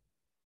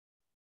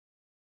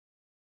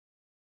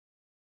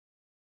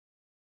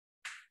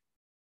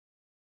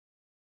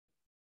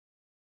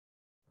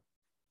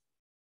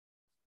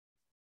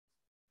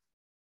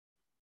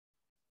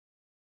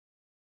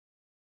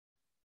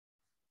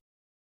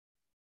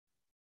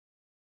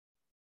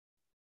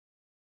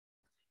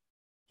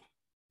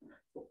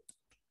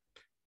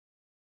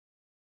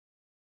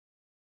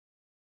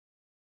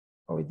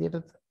 ඔය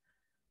විදියට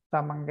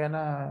තමන් ගැන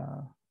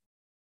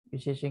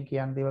විශේෂයෙන්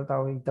කියන්න දේවල් තව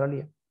විතර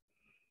ලියන්න.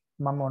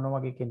 මම මොන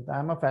වගේ කෙනෙක්ද?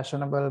 I'm a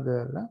fashionable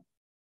girl.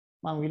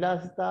 මම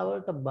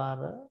විලාසිතාවලට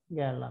බර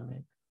ගෑනු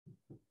ළමයෙක්.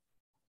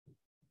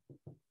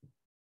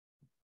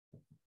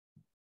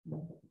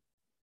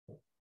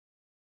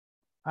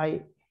 I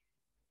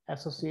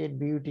associate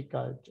beauty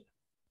culture.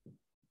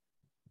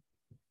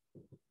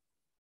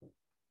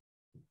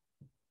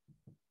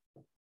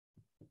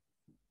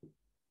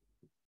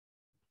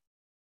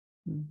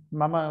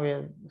 මම ඔය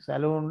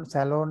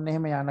සැලෝන්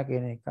එහෙම යන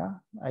කෙනෙක්.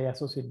 I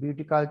associate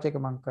beauty culture එක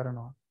මම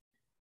කරනවා.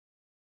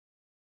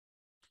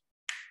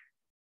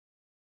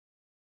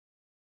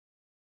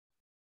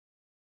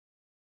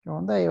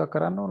 හොඳයි ඒව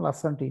කරන්න ඕන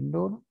ලස්සනට ඉන්න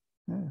ඕන.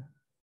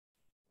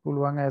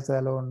 පුළුවන් අය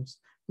සැලෝන්ස්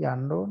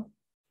යන්න ඕන.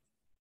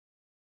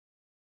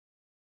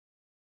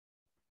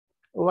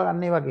 ඔය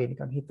අන්න ඒ වගේ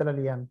නිකන් හිතලා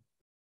ලියන්න.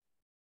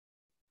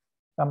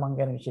 තමන්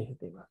ගැන විශේෂ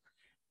දේවල්.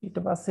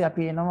 ඊට පස්සේ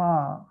අපි එනවා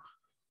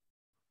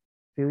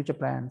future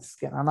plans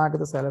කියන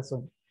අනාගත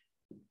සැලසුම්.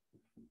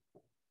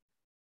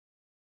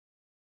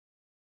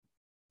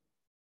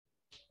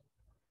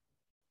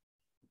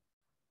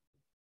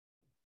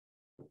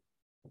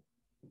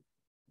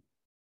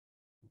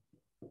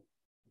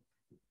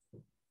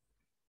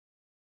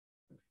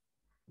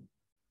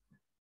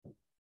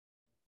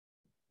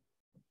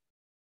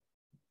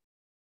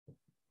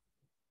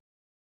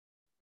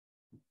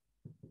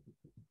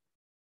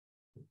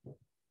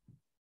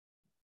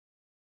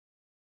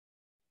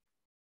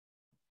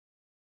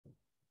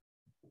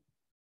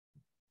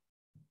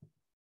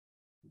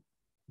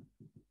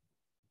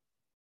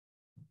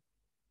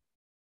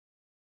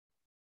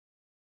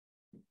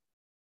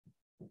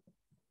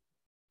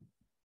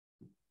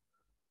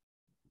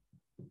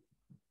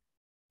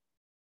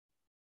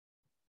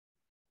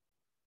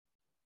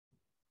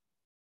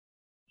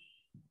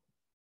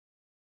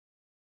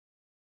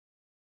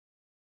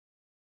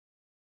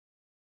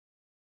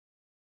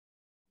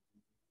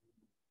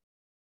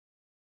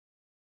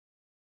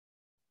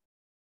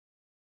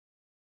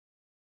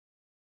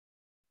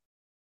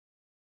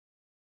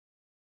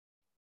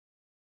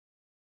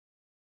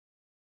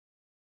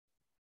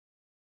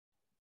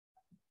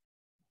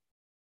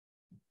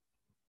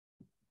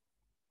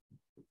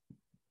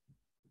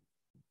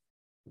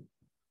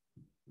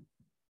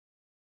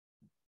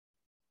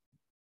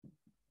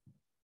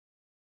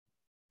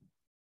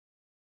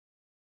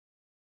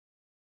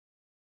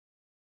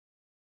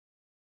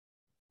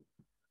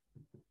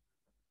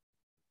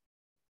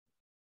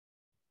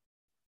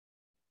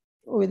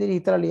 ඔය විදිහට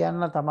හිතලා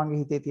ලියන්න තමන්ගේ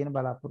හිතේ තියෙන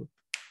බලාපොරොත්තු.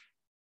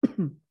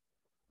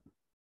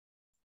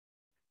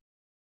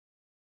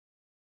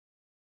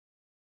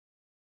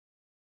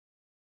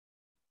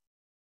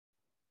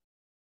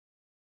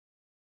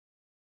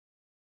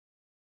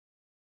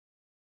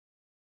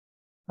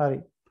 හරි.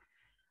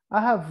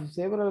 I have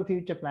several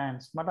future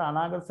plans. මට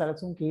අනාගත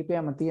සැලසුම්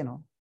කීපයක්ම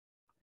තියෙනවා.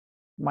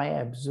 My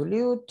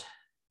absolute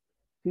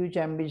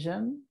future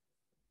ambition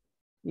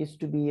is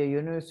to be a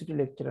university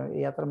lecturer.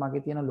 ඒ අතර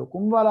මගේ තියෙන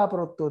ලොකුම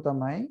බලාපොරොත්තුව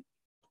තමයි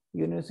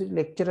university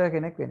lecturer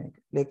කෙනෙක් වෙන එක.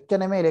 lecture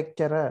නෙමෙයි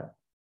lecturer.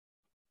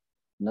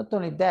 Not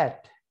only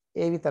that,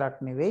 ඒ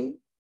විතරක් නෙවෙයි,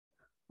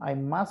 I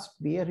must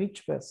be a rich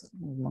person.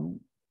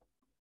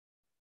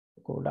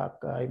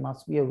 ගොඩක් I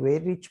must be a very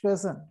rich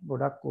person.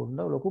 ගොඩක්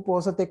උන්න ලොකු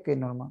පොසතෙක්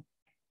වෙන්න ඕන මම.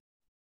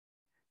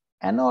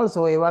 And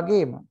also ඒ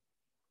වගේම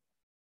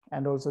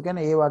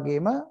කියන්නේ ඒ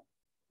වගේම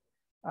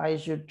I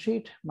should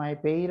treat my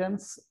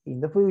parents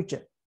in the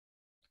future.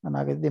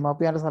 අනාගත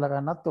දෙමාපියන්ට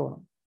සලකන්නත්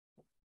ඕන.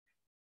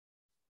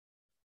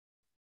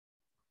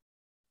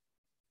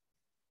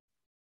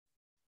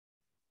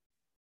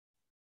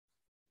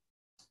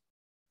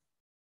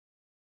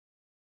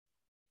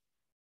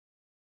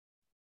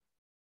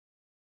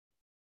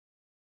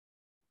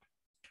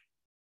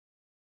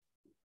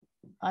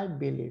 I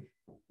believe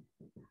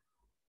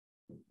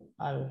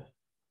I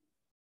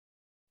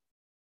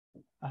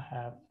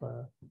have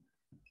a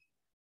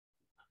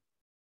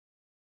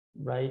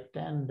bright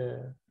and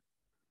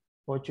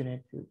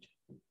fortunate future.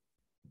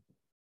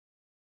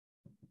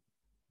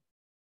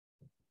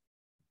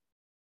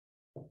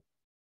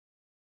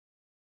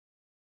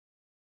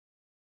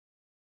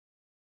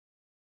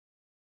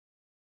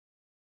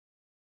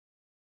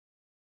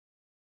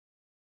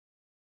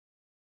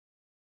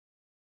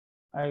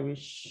 I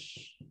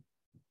wish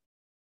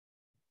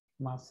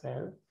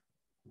myself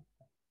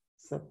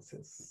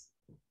success.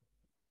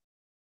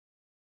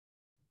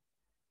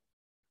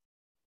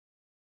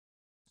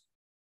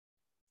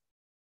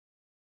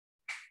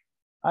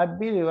 I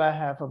believe I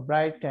have a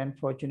bright and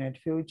fortunate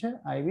future.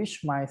 I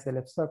wish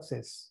myself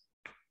success.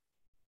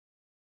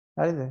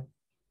 හරිද?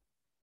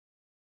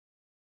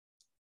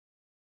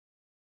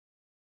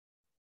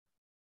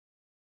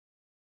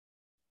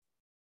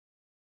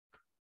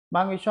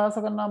 මම විශ්වාස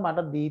කරනවා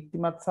මට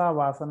දීප්තිමත් සහ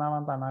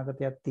වාසනාවන්ත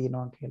අනාගතයක්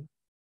තියෙනවා කියලා.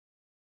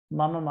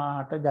 මම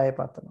මාහට ජය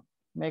පතනවා.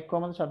 මේක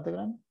කොහොමද ශබ්ද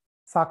කරන්නේ?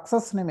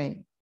 Success නෙමෙයි.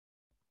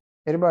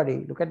 Everybody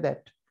look at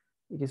that.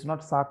 It is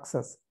not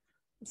success.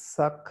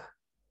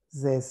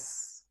 Success.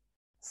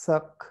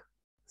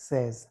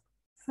 Success.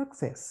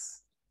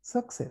 Success.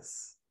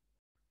 Success.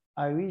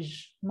 I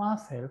wish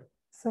myself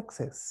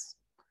success.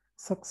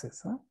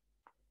 Success.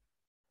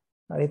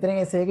 හරි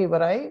ඉතින් ඒක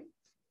ඉවරයි.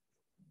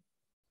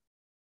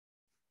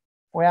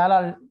 ඔයාලා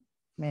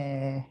මේ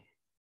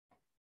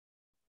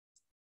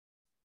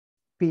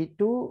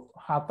P2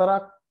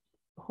 හතරක්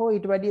හෝ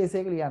ඊට වැඩි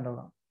එසේක ලියන්න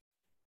ඕන.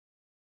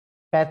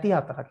 පැති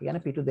හතරක්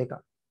කියන්නේ P2 දෙකක්.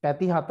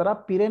 පැති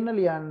හතරක් පිරෙන්න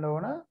ලියන්න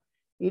ඕන.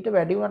 ඊට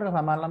වැඩි වුණාට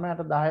සමහර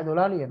ළමයාට 10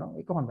 12 ලියනවා.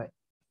 ඒක හොඳයි.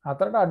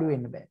 හතරට අඩු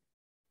වෙන්න බෑ.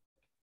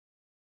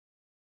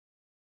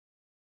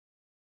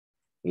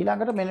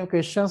 ඊළඟට මෙන්න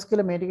questions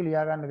කියලා මේ ටික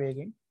ලියා ගන්න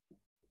වේගෙන්.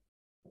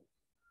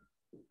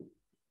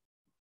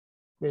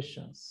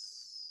 questions.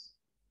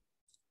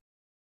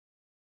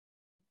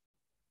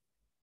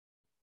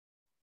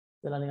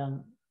 එතන නිකන්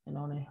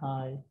එනෝනේ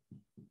hi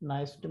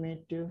nice to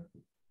meet you.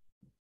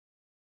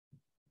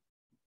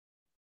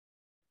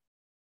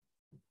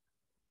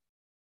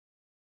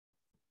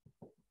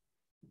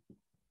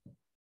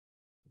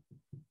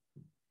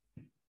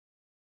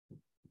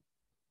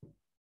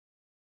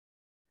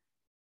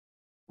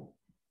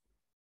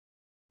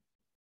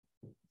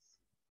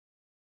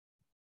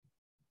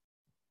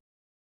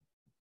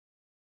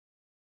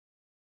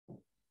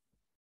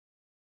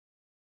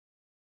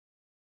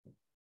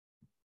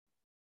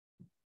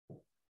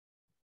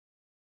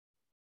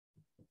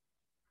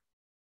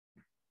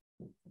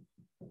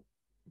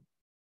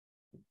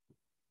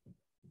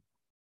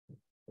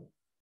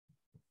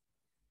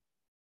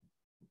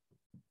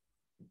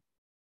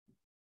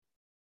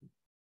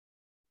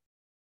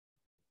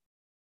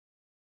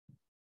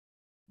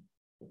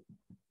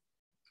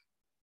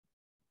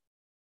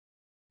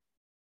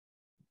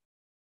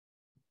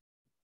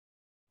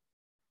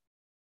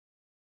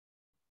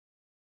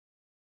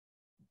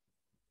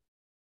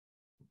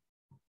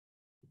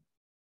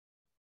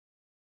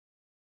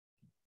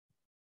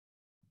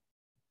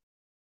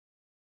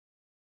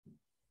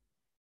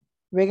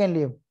 වේගෙන්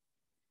ලියමු.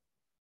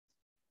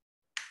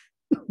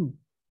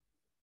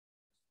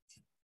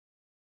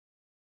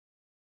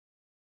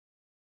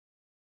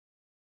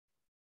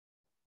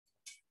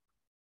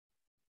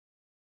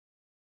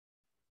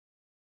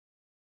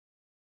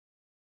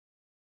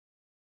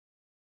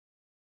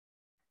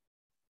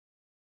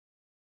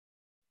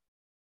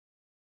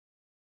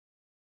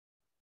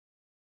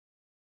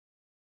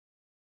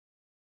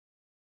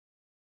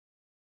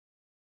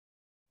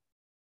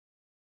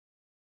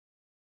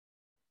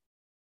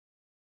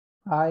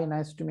 hi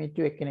nice to meet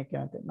you එක්කෙනෙක්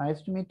කියනවා. nice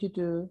to meet you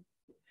too.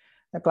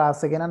 දැන් ක්ලාස්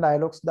එකේ නම්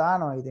ඩයලොග්ස්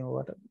දානවා ඉතින්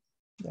ඔයාලට.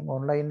 දැන්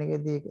ඔන්ලයින්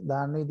එකේදී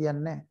දාන්න විදියක්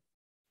නැහැ.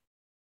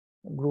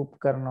 ගෲප්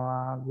කරනවා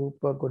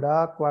ගෲප්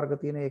ගොඩාක් වර්ග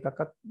තියෙන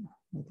එකක්වත්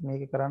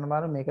මේක කරන්න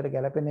බාර මේකට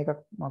ගැලපෙන එකක්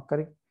මොකක්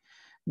හරි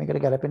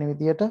මේකට ගැලපෙන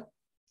විදියට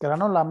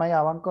කරනවා ළමයි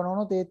අවංක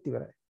වුණොත් ඒත්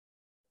ඉවරයි.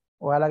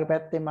 ඔයාලගේ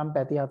පැත්තෙන් මම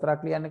පැති 4ක්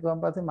ලියන්න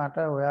කිව්වන් පස්සේ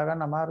මට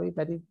හොයාගන්න අමාරුයි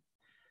පැති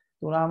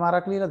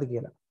 3මාරක් ලියලාද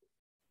කියලා.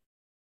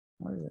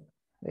 හරිද?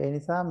 ඒ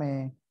නිසා මේ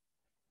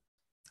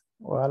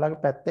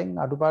ඔයාලගේ පැත්තෙන්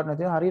අඩුපාඩු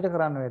නැතිව හරියට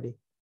කරන්න වැඩි.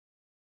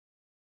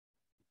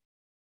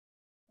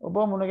 ඔබ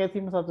මුණ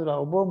ගැසීම සතුටක්.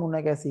 ඔබ මුණ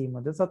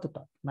ගැසීමද සතුටක්.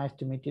 Nice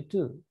to meet you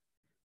too.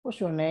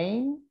 What's your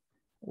name?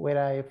 Where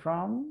are you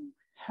from?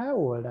 How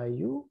old are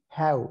you?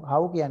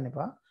 How කියන්න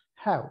එපා.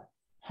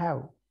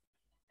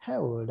 How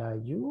old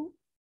are you?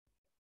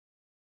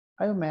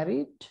 Are you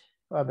married?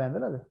 ඔයා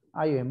බැඳලාද?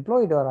 Are you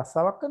employed? ඔයා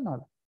රස්සාවක්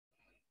කරනවද?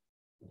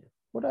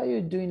 What are you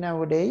doing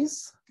nowadays?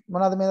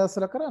 මොනවද මේ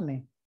දවස්වල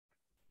කරන්නේ?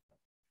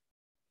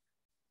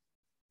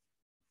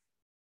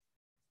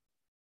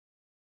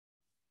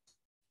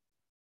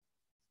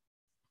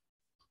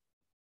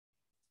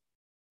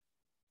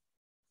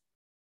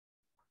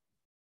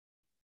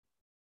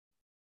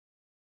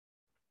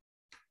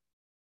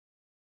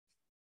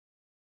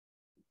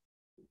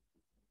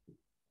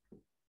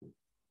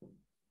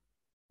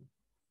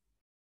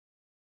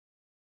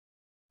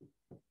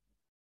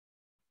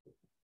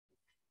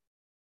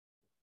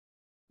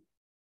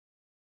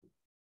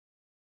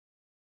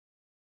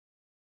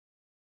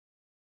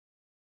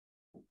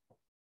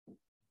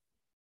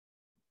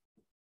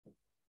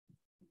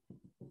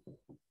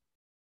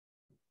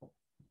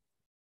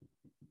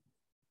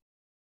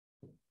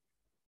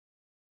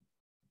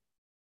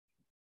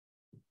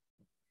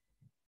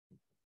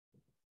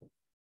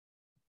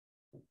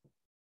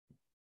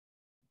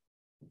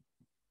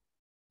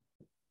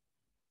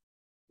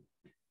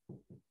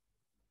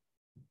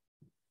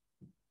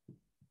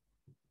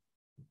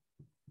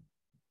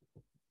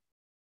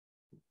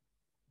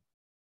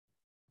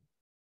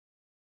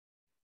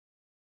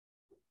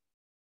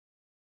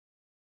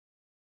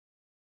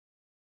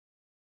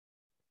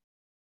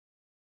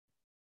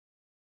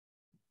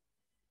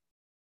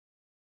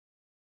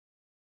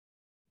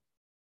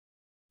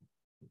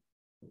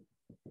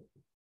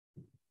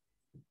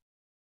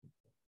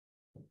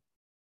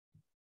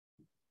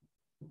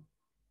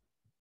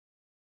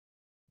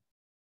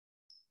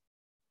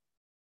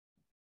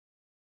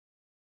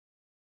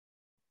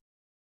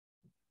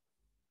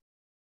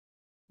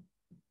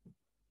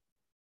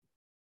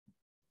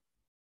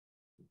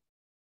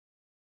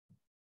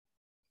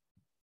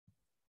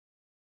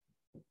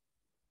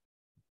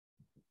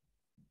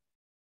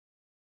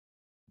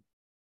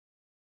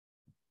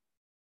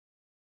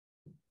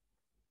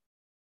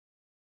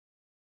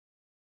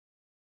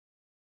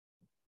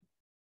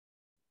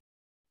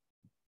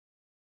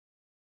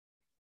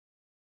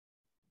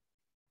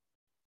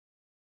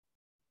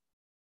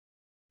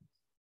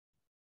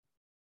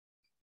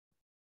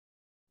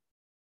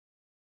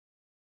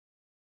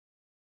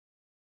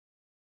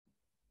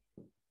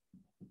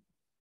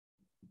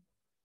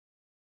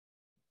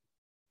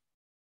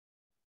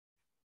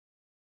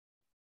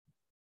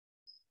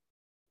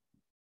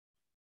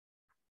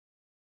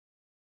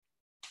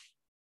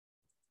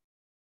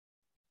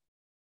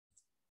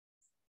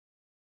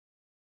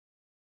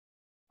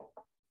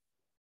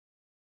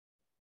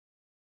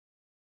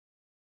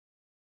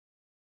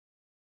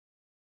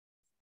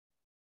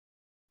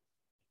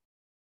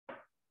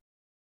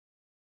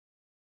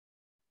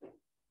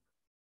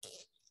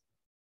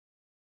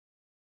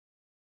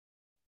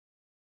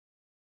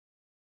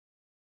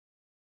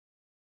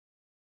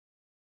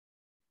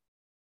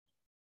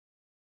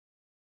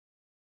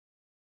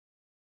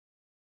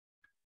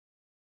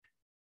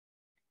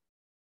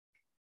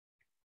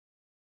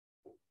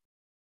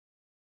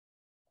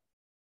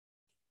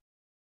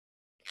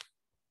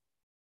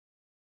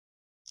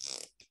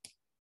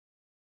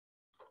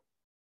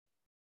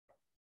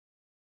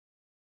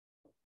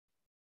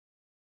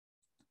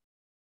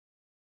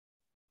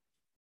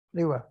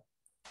 ලිව්වා.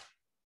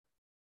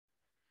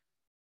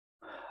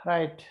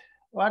 right.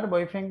 ඔයාට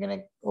boyfriend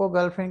කෙනෙක් or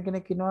girlfriend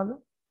කෙනෙක් ඉන්නවද?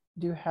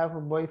 Do you have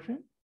a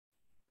boyfriend?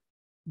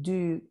 Do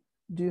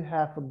you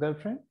have a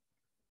girlfriend?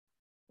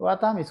 ඔයා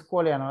තාම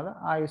ඉස්කෝලේ යනවද?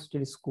 Are you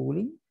still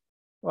schooling?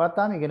 ඔයා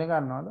තාම ඉගෙන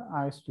ගන්නවද?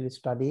 Are you still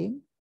studying?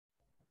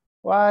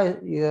 ඔයා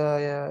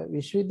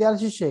විශ්වවිද්‍යාල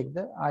ශිෂ්‍යයෙක්ද?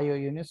 Are you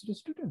a university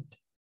student?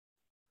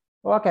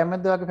 ඔයා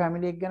කැමතිද ඔයාගේ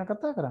family එක ගැන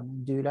කතා කරන්න?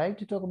 Do you like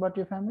to talk about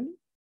your family?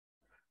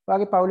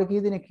 ඔයාගේ පවුලේ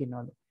කී දෙනෙක්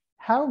ඉන්නවද?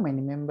 How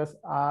many members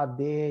are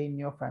there in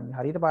your family?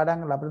 හරියට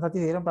පාඩම් ලබන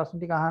සතියේ තේරෙන ප්‍රශ්න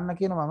ටික අහන්න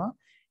කියනවා මම.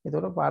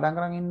 ඒතකොට පාඩම්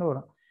කරන් ඉන්න ඕන.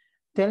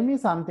 Tell me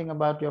something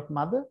about your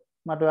mother.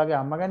 මට ඔයාගේ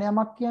අම්මා ගැන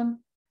යමක් කියන්න.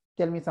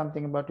 Tell me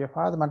something about your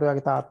father. මට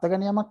ඔයාගේ තාත්තා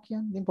ගැන යමක්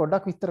කියන්න. ඉතින්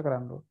පොඩ්ඩක් විස්තර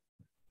කරන්න ඕන.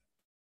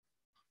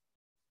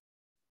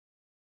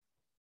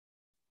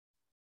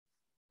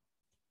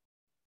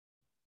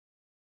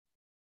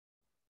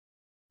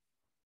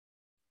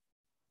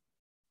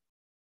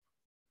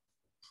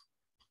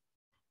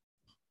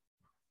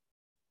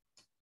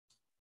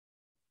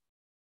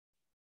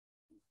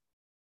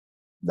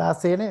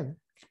 දාසේ නේද?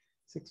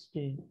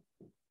 16.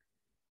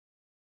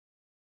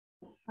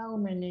 How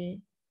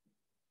many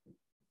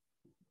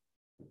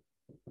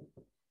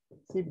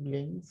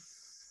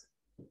siblings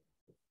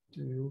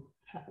do you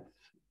have?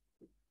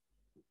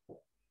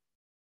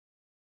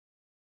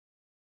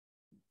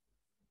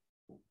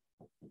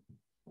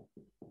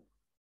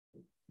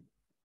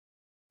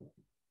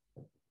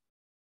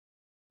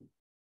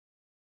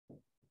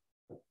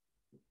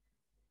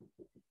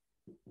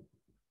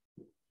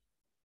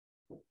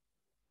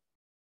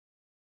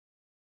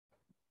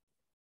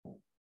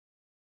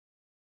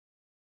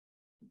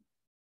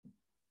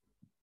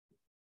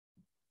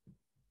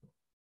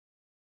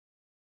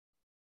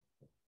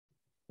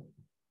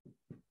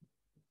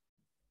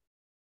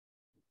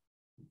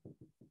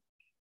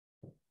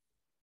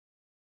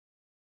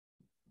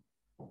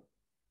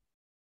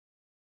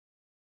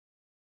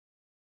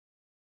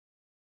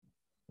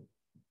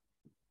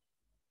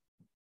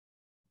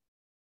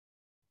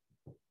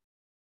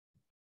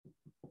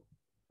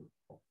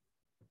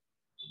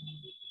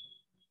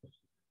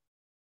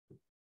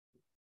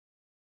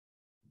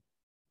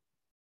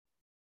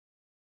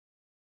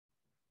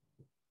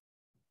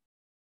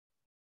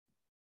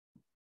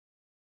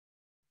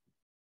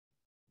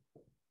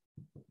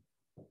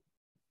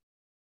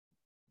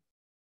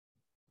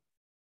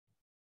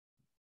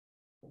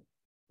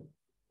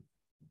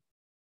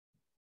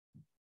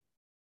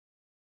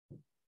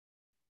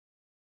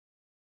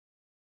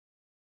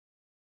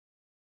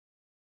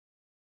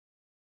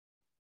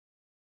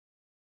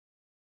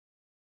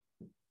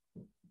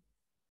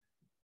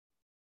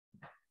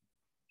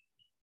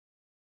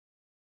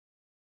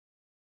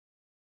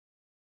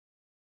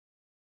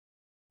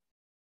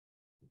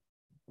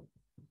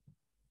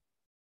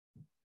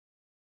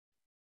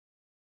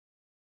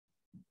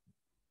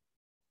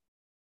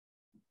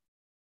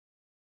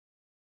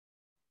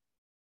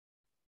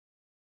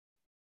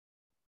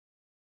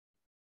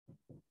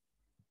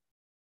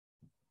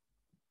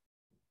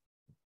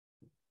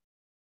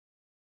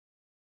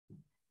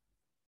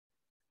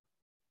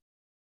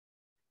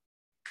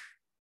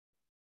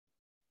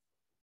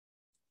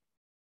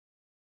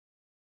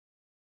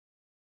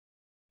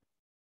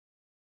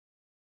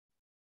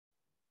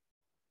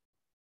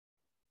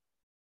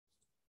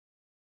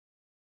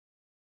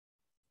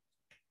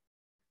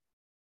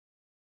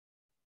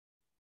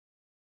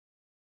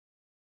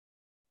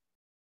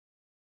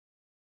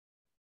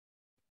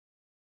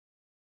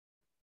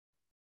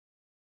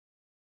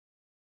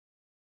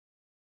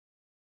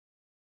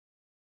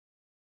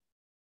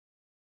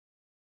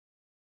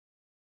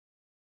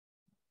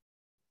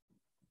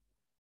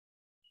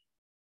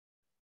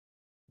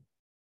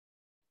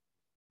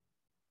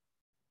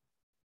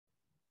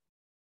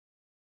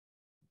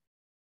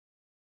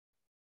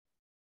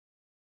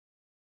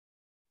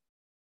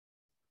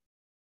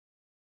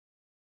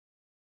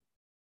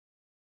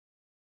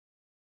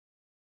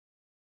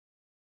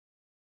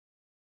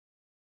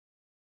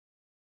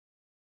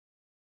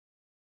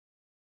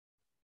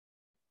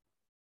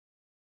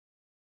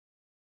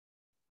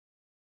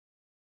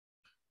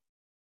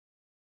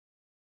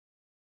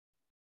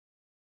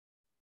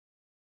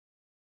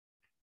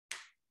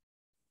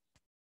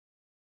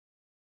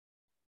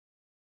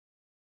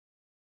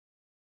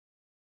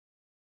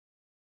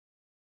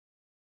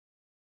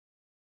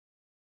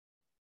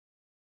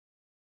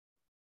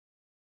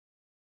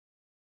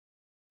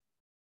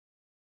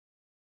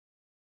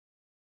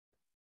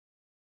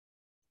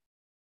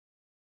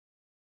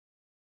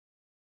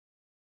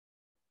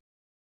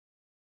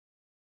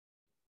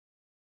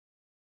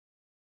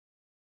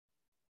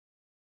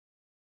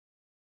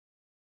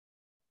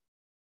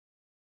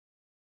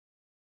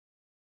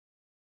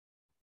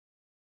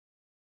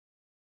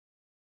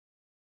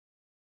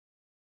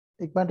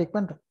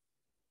 ඉක්මනට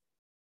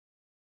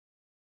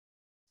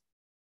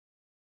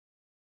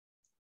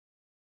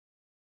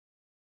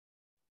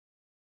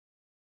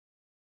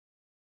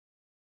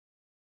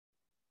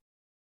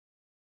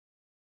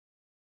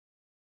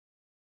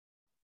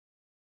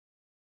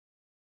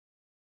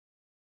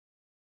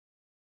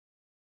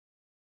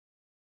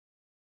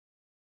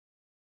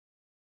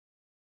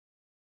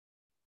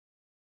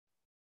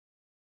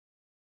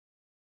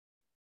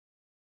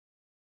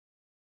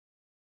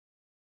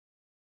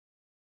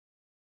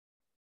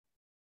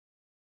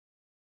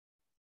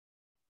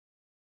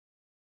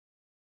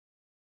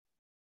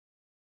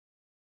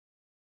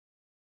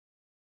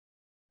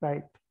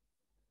right.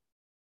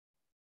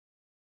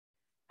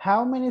 How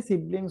many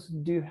siblings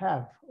do you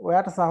have?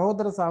 ඔයාට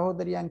සහෝදර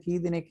සහෝදරියන් කී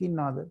දෙනෙක්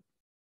ඉන්නවද?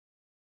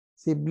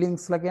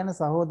 siblings ලා කියන්නේ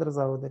සහෝදර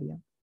සහෝදරියන්.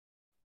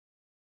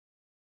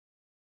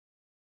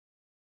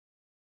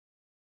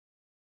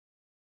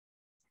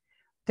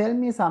 Tell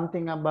me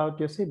something about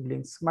your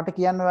siblings. මට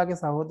කියන්න ඔයාගේ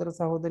සහෝදර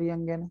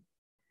සහෝදරියන් ගැන.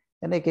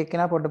 එන එක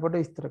එක්කෙනා පොඩ පොඩ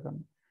විස්තර කරන්න.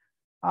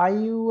 Are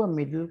you a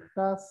middle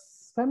class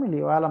family?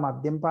 ඔයාලා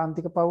මධ්‍යම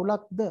පාන්තික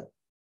පවුලක්ද?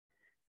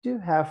 Do you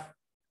have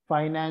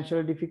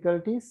financial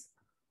difficulties?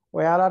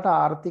 ඔයාලට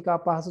ආර්ථික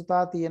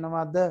අපහසුතා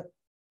තියෙනවද?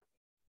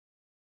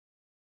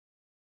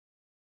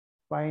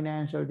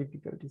 Financial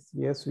difficulties.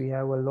 Yes, we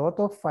have a lot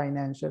of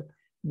financial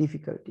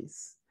difficulties.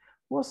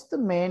 What's the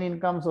main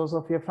income source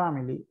of your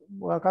family?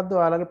 මොකක්ද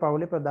ඔයාලගේ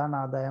පවුලේ ප්‍රධාන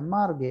ආදායම්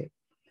මාර්ගය?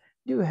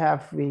 Do you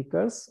have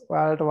vehicles?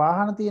 ඔයාලට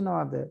වාහන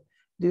තියෙනවද?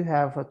 Do you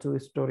have a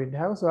two-storied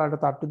house?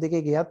 ඔයාලට තට්ටු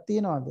දෙකේ ගෙයක්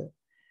තියෙනවද?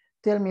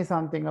 Tell me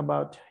something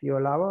about your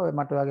lover.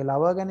 මට ඔයාගේ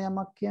lover ගැන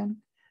යමක් කියන්න.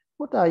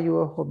 What are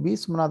your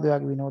hobbies? මොනවද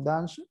ඔයාගේ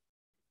විනෝදාංශ?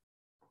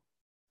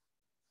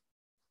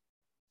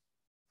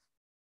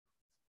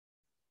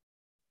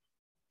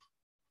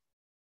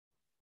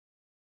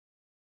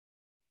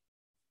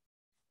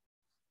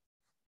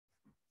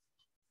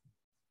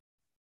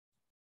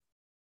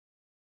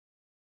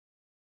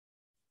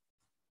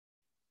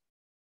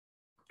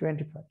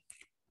 $25.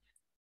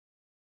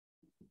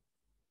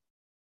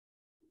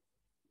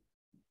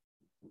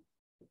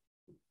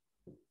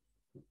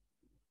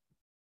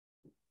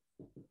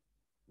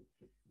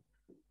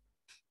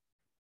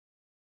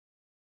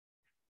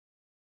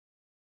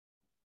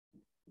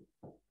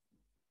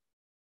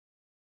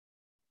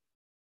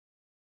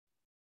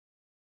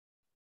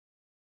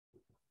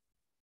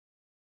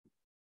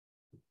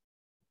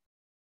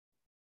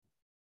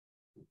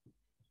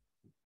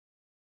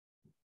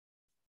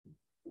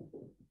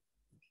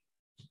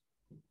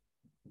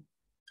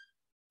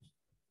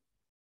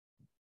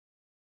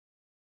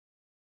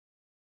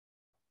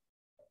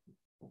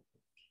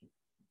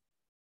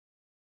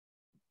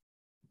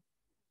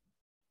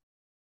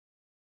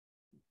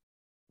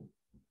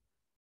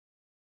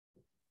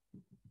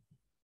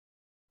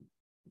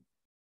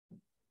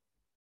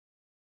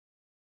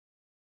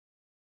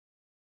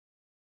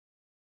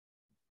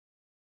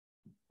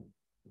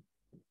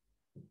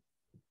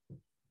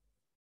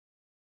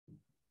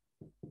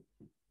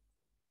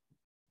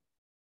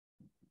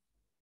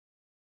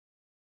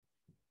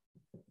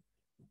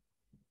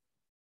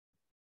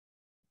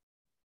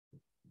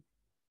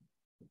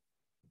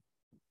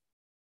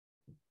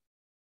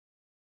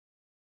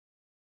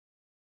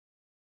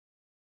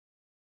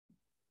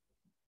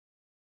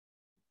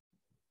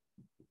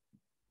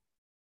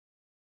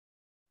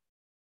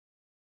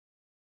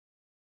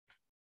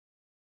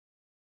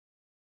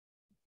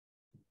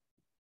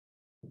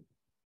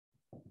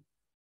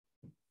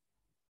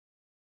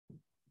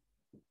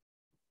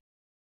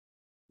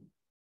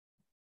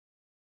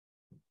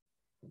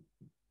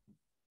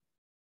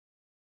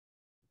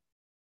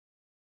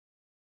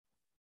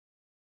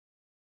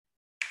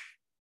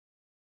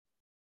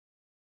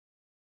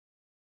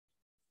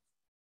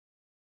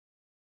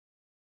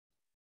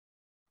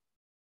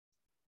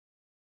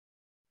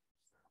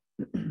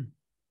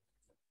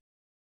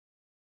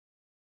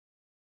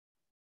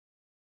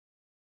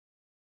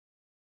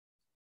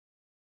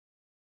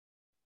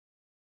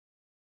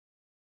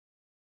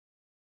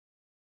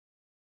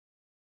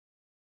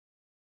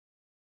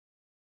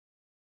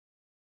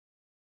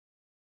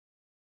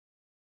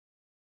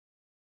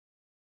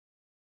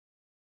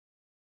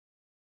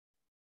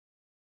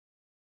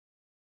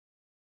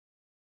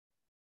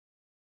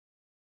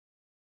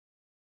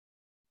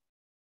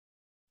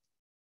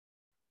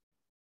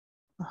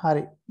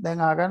 හරි. දැන්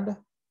ආගන්න.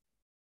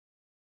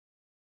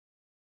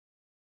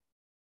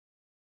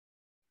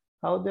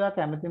 කවුද ඔයා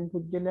කැමතිම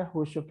පුද්ගලයා?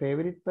 Who's your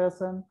favorite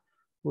person?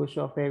 Who's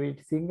your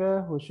favorite singer?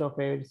 Who's your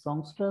favorite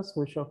songstress?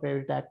 Who's your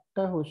favorite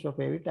actor? Who's your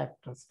favorite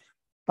actress?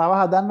 තව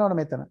හදන්න ඕන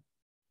මෙතන.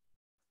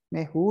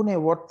 මේ who නේ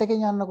what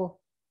එකෙන් යන්නකෝ.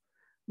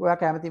 ඔයා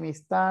කැමතිම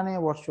ස්ථානය?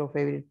 What's your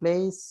favorite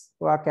place?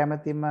 ඔයා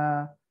කැමතිම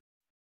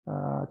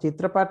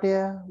චිත්‍රපටය?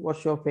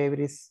 What's your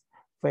favorite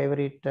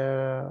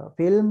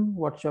film?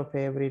 What's your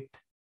favorite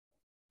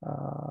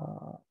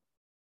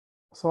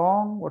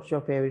song? What's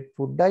your favorite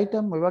food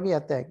item? ඔය වගේ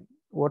යතයි.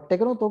 what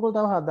එකනොත් ඔයගොල්ලෝ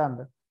තව හදන්න.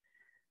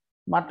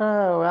 මට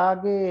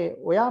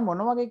ඔයා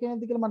මොන වගේ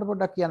කෙනෙක්ද කියලා මට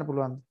පොඩ්ඩක් කියන්න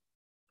පුළුවන්ද?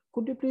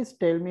 Could you please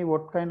tell me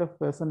what kind of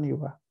person you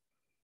are?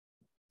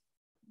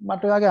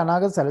 මට ඔයාගේ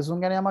අනාගත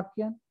සැලසුම් ගැන යමක්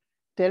කියන්න.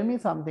 Tell me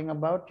something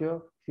about your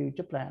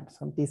future plans.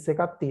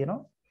 31ක්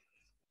තියෙනවා.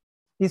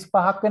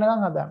 35ක්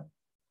වෙනකන් හදන්න.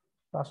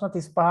 ප්‍රශ්න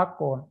 35ක්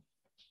ඕන.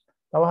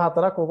 තව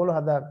 4ක් ඔයගොල්ලෝ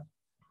හදාගන්න.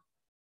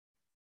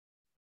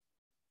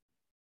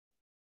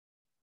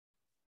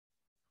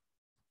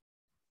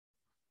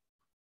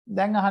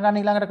 දැන් අහගන්න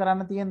ඊළඟට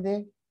කරන්න තියෙන දේ.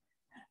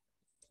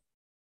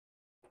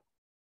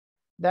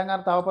 දැන්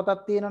අර තව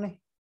පොතක් තියෙනනේ.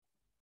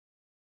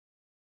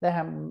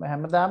 දැන්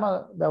හැමදාම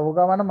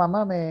ඕගමන මම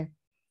මේ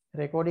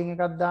රෙකෝඩින්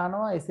එකක්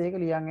දානවා එසේ එක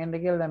ලියන් එන්න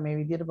කියලා. දැන් මේ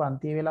විදිහට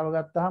පන්තියේ වෙලාව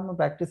ගත්තාම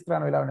ප්‍රැක්ටිස්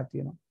කරන්න වෙලාව නැති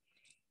වෙනවා.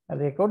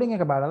 රෙකෝඩින්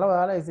එක බලලා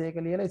ඔයාලා එසේ එක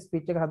ලියලා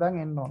ස්පීච් එක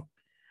හදාගෙන එන්න ඕන.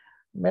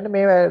 මෙන්න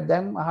මේ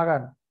දැන්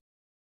අහගන්න.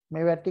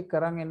 මේ වැට්ටික්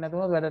කරන් එන්න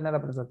නැතුනොත් වැඩ නැහැ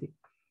අපිට සතිය.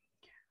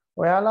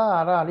 ඔයාලා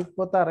අර අලිත්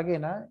පොත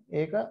අරගෙන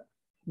ඒක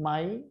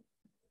my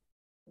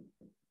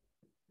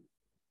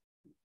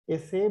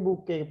essay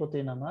book එකේ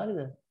පොතේ නම හරිද?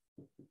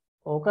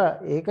 ඕක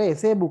ඒක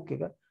essay book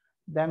එක.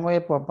 දැන් ඔය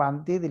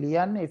පන්තියේදී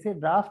ලියන්නේ essay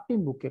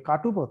drafting book එක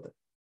කටු පොත.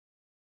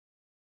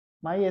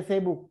 my essay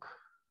book.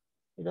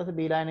 ඊට පස්සේ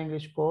Beeline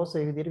English course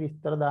ඒ විදිහට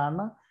විස්තර දාන්න.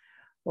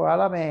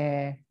 ඔයාලා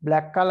මේ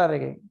black color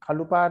එකෙන්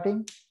කළු පාටින්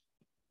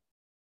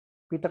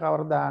පිට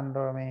කවර දාන්න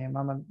මේ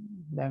මම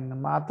දැන්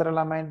මාතර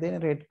ළමයින්ට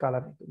දෙන red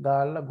color එක.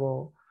 ගාල්ලා go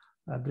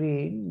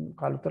green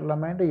කළුතර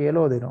ළමයින්ට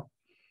yellow දෙනවා.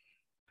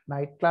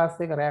 night class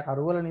එක රෑ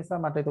කරුවල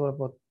නිසා මට ඒක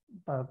පොත්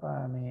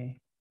මේ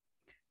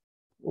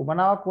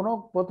උමනාවක්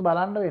වුණොත් පොත්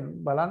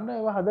බලන්න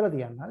ඒවා හදලා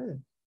තියන්න හරිද?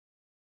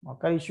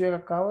 මොකක් හරි ඉෂුව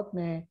එකක් ආවොත්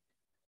මේ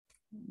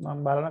මම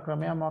බලන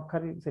ක්‍රමයක් මොකක්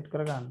හරි සෙට්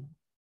කරගන්න.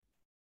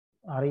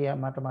 හරි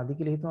මට මදි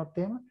කියලා හිතුනොත්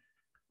එහෙම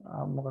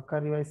මොකක්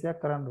හරි රිවයිස්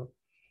එකක් කරන්න ඕන.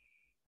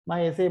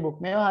 මම essay book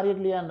මේවා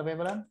හරියට ලියන්න බෑ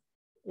බලන්න.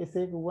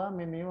 essay කිව්වා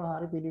මේවා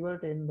හරි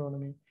පිළිවෙලට එන්න ඕන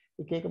මේ.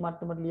 එක එක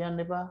මට්ටමට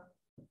ලියන්න එපා.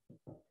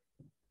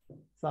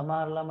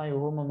 සමහර ළමයි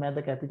ඔහොම මැද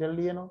කැපිටල්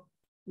ලියනවා.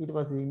 ඊට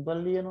පස්සේ සිම්පල්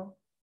ලියනවා.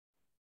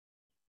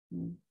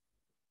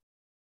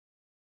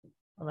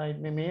 right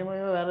මේව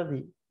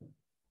වැරදි.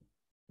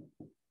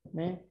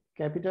 මේ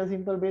කැපිටල්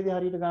සිම්පල් බේදී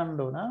හරියට ගන්න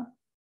ඕන.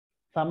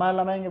 සමහර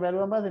ළමයින්ගේ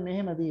බැලුවම පස්සේ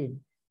මෙහෙම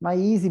තියෙන්නේ. my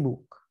easy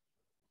book.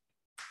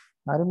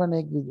 හරිම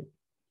නෙග්ලිජ්.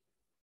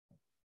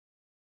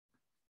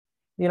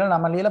 ඊළඟ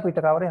නම ලියලා පිට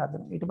කවරේ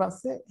හදනවා. ඊට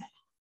පස්සේ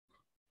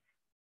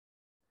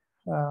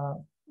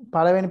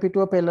පළවෙනි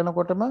පිටුව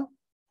පෙන්නකොටම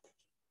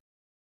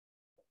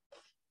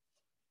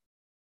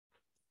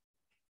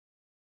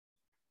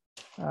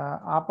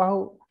ආපහු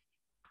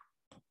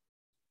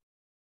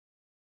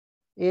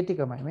ඒ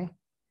ටිකමයි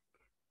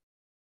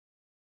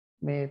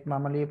මේ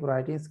මම ලියපු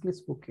writing skills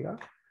book එක.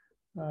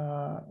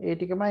 ඒ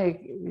ටිකමයි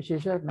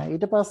විශේෂයක් නෑ.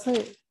 ඊට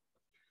පස්සේ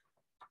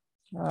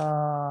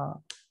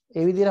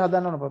ඒ විදිහට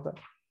හදන්න ඕන පොත.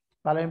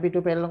 පළවෙනි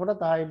පිටුව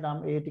පෙන්නකොට ආයෙත් නම්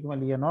ඒ ටිකම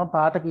ලියනවා.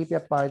 පාට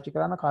කීපයක් පාවිච්චි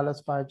කරන්න,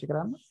 කලර්ස් පාවිච්චි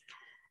කරන්න.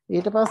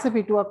 ඊට පස්සේ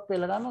පිටුවක්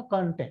පෙළ ගන්න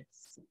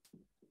contents.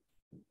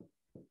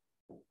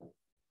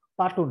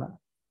 පටුන.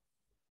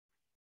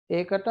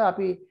 ඒකට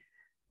අපි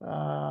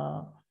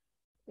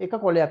එක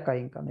කොලයක්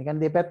අයින් කරනවා. ඒ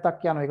කියන්නේ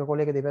දෙපැත්තක් යනවා. එක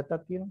කොලයක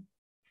දෙපැත්තක් තියෙනවා.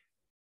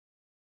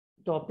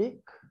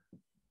 topic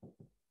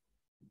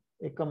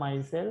එක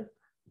myself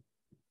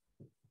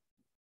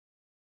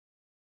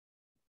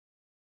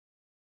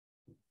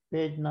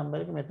page number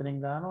එක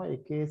මෙතනින් ගන්නවා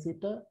 1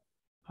 සිට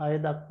 6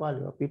 දක්වා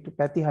ලියනවා. පිටු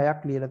පැති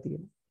 6ක් ලියලා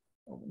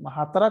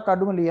තියෙනවා. 4ක්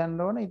අඩුම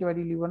ලියන්න ඕන. ඊට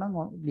වැඩි ලියවනම්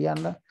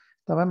ලියන්න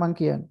තමයි මම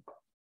කියන්නේ.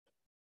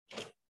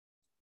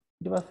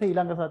 ඊට පස්සේ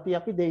ඊළඟ සතිය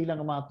අපි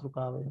ඊළඟ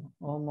මාතෘකාව වෙනවා.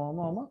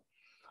 ඔහොම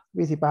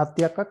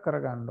 25ක්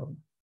කරගන්න ඕන.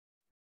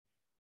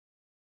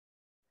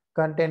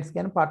 contents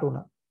කියන්නේ පටුන.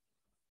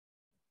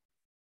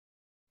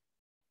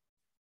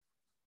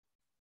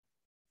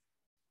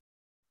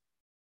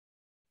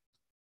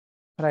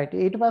 right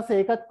ඊට පස්සේ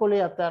ඒකත්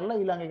කොලේ අතහැරලා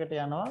ඊළඟ එකට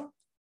යනවා.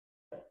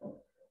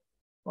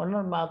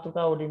 ඔන්න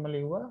මාතෘකාව උඩින්ම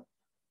ලිව්වා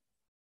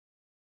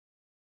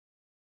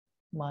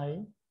my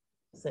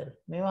self.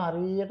 මේවා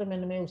හරියට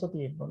මෙන්න මේ උස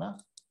තියෙන්න ඕන.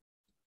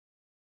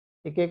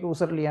 එක එක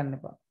උසට ලියන්න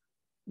එපා.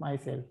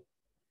 myself.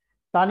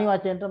 තනි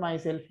වචෙන්ට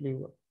myself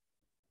ලිව්වා.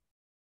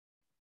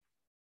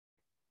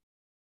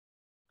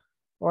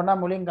 ඕන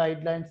මුලින්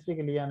guidelines ටික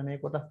ලියන්න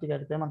මේ කොටස් ටික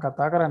ඇතුලේ මම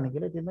කතා කරන්න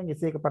කියලා. ඉතින් දැන්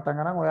essay එක පටන්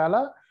ගන්න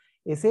ඔයාලා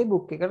essay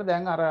book එකට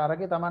දැන්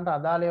අරගේ Tamanට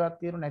අදාළ ඒවාක්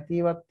තියෙනවා නැති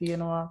ඒවාක්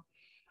තියෙනවා.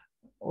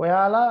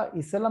 ඔයාලා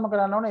ඉස්සෙල්ලම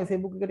කරන්න ඕනේ essay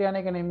book එකට යන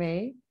එක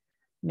නෙමෙයි.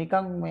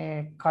 නිකන් මේ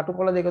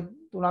කටුකොළ දෙක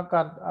තුනක්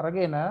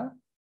අරගෙන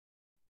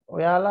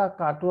ඔයාලා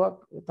කටුවක්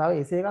තව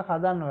essay එකක්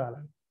හදන්න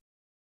ඔයාලා.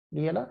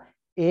 ලියලා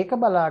ඒක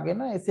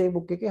බලාගෙන essay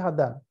book එකේ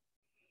හදන්න.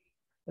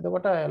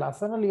 එතකොට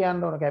ලස්සන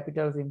ලියන්න ඕන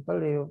capital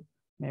simple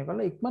මේකල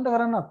ඉක්මනට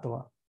කරන්නත්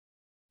ඕන.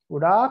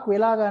 ගොඩාක්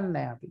වෙලා ගන්න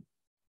නැහැ අපි.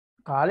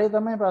 කාලය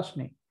තමයි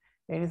ප්‍රශ්නේ.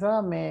 ඒ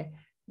නිසා මේ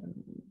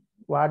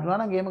වාඩිනවා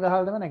නම් ගේම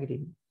ගහලා තමයි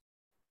නැගිටින්නේ.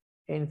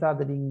 ඒ නිසා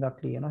අද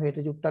ඩිංගක් ලියනවා හෙට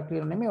චුට්ටක්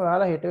ලියනවා නෙමෙයි.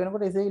 ඔයාලා හෙට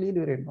වෙනකොට essay එක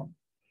ලියලා ඉවර වෙන්න ඕන.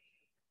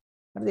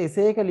 හරිද?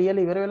 essay එක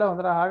ලියලා ඉවර වෙලා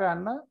හොඳට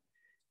අහගන්න.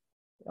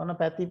 ඔන්න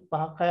පැති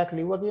 5ක් 6ක්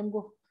ලිව්වා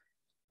කියමුකෝ.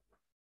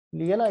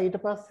 ලියලා ඊට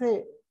පස්සේ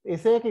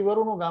essay එක ඉවර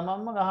වුණු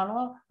ගමන්ම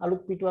ගහනවා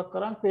අලුත් පිටුවක්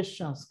කරන්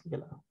questions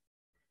කියලා.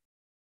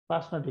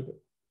 ප්‍රශ්න ටික.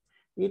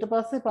 ඊට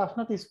පස්සේ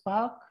ප්‍රශ්න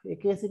 35ක්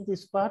 1 සිට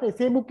 35ට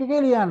essay book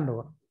එකේ ලියන්න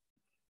ඕන.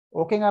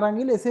 ඕකෙන් අරන්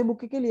ගිහලා essay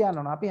book එකේ ලියන්න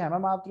ඕන. අපි හැම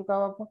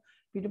මාතෘකාවක්ම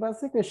ඊට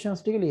පස්සේ questions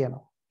ටික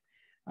ලියනවා.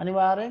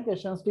 අනිවාර්යෙන්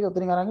questions ටික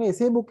උතනින් අරන් ගිහලා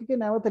essay book එකේ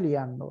නැවත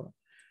ලියන්න ඕන.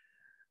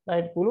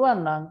 right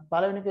පුළුවන් නම්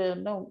පළවෙනි එක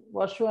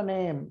what's your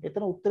name?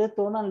 එතන උත්තරෙත්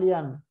ඕනනම්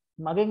ලියන්න.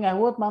 මගෙන්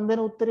ඇහුවොත් මම දෙන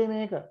උත්තරේ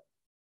මේක.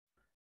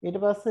 ඊට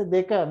පස්සේ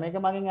 2 මේක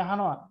මගෙන්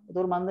අහනවා.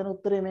 ඒතකොට මම දෙන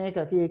උත්තරේ මේක.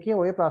 කී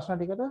ඔය ප්‍රශ්න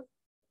ටිකට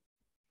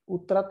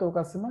උත්තරත්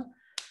ඕකස්සම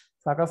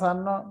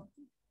සකසන්න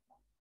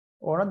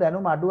ඕන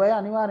දැනුම අඩු අය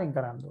අනිවාර්යෙන්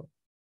කරන්න ඕන.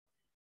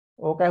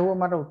 ඕක ඇහුව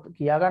මට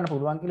කියා ගන්න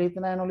පුළුවන් කියලා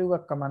හිතන අය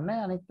නොලිව්වක් කමන්නේ.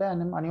 අනිත් අය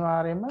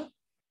අනිවාර්යයෙන්ම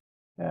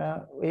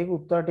ඒක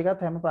උත්තර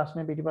ටිකත් හැම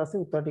ප්‍රශ්නෙ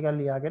පිටිපස්සේ උත්තර ටිකක්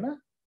ලියාගෙන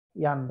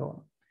යන්න ඕන.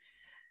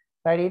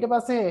 ඊට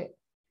පස්සේ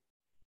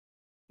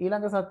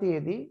ඊළඟ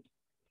සතියේදී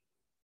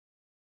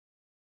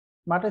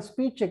මට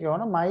ස්පීච් එක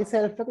ඕන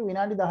myself එක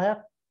විනාඩි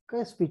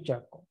 10ක් ස්පීච්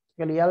එකක් ඕන.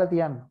 ඒක ලියලා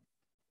තියන්න.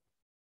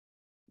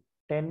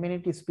 10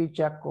 minute ස්පීච්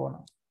එකක් ඕන.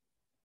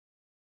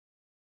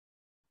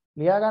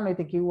 ලියා ගන්න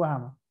ඉතින්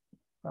කිව්වහම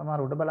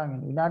සමහර උඩ බලන්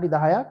ඉන්න විනාඩි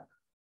 10ක්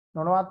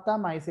නොනවත්තා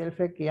myself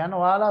එක කියන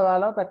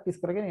ඔයාලා ප්‍රැක්ටිස්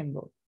කරගෙන ඉන්න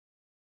ඕන.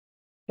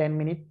 10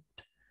 minute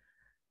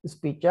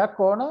ස්පීච් එකක්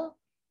ඕන.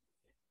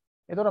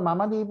 එතකොට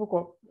මම දීපු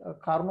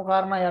කරුණු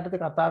කාරණා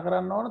යටතේ කතා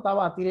කරන්න ඕන. තව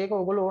අතිරේක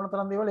ඔයගොල්ලෝ ඕන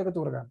තරම් දේවල්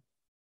එකතු කරගන්න.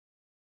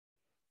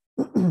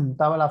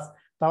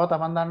 තව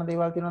තමන් දන්න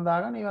දේවල් තියෙනවා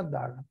දාගන්න ඒවත්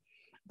දාගන්න.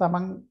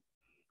 තමන්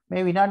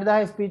මේ විනාඩි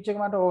 10 ස්පීච් එක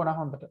මට ඕන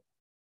හොඳට.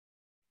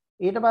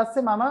 ඊට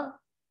පස්සේ මම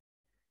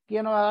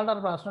කියනවා ඔයාලට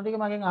අර ප්‍රශ්න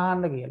ටික මගෙන්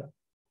අහන්න කියලා.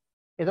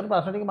 ඒතර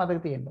ප්‍රශ්න ටික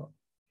මතක තියෙන්න ඕන.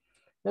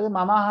 ඊට පස්සේ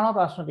මම අහනවා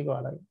ප්‍රශ්න ටික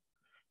ඔයාලගෙන්.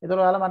 ඒතර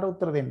ඔයාලා මට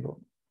උත්තර දෙන්න ඕන.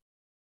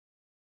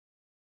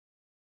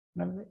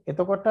 නේද?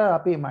 එතකොට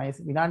අපි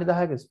විනාඩි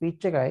 10ක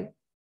ස්පීච් එකයි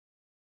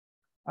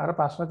අර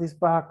ප්‍රශ්න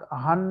 35ක්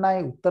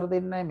අහන්නයි උත්තර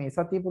දෙන්නයි මේ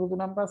සතිය පුරුදු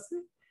නම්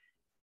පස්සේ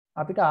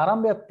අපිට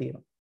ආරම්භයක්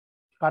තියෙනවා.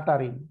 කට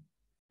අරින්න.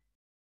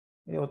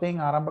 ඒ ඔතෙන්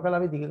ආරම්භ කළා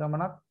අපි දිග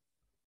ගමනක්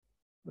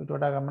ඊට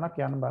වඩා ගමනක්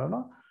යන්න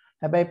බලනවා.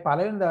 හැබැයි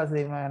පළවෙනි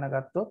දවසේම යන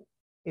ගත්තොත්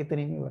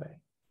එතනින් ඉවරයි.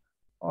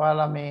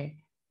 ඔයාලා මේ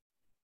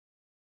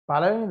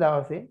පළවෙනි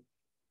දවසේ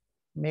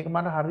මේක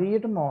මට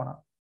හරියටම ඕන.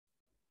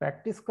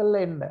 ප්‍රැක්ටිස්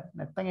කරලා එන්න.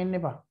 නැත්තම් එන්න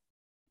එපා.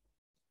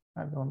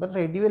 හරි හොඳට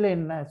රෙඩි වෙලා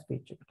එන්න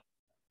ස්පීච් එකට.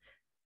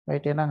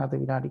 right එහෙනම් අද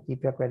විනාඩි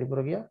කිහිපයක්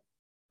වැඩිපුර ගියා.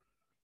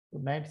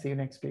 good night see you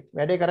next week.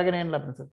 වැඩේ කරගෙන එන්න ලබන සතියේ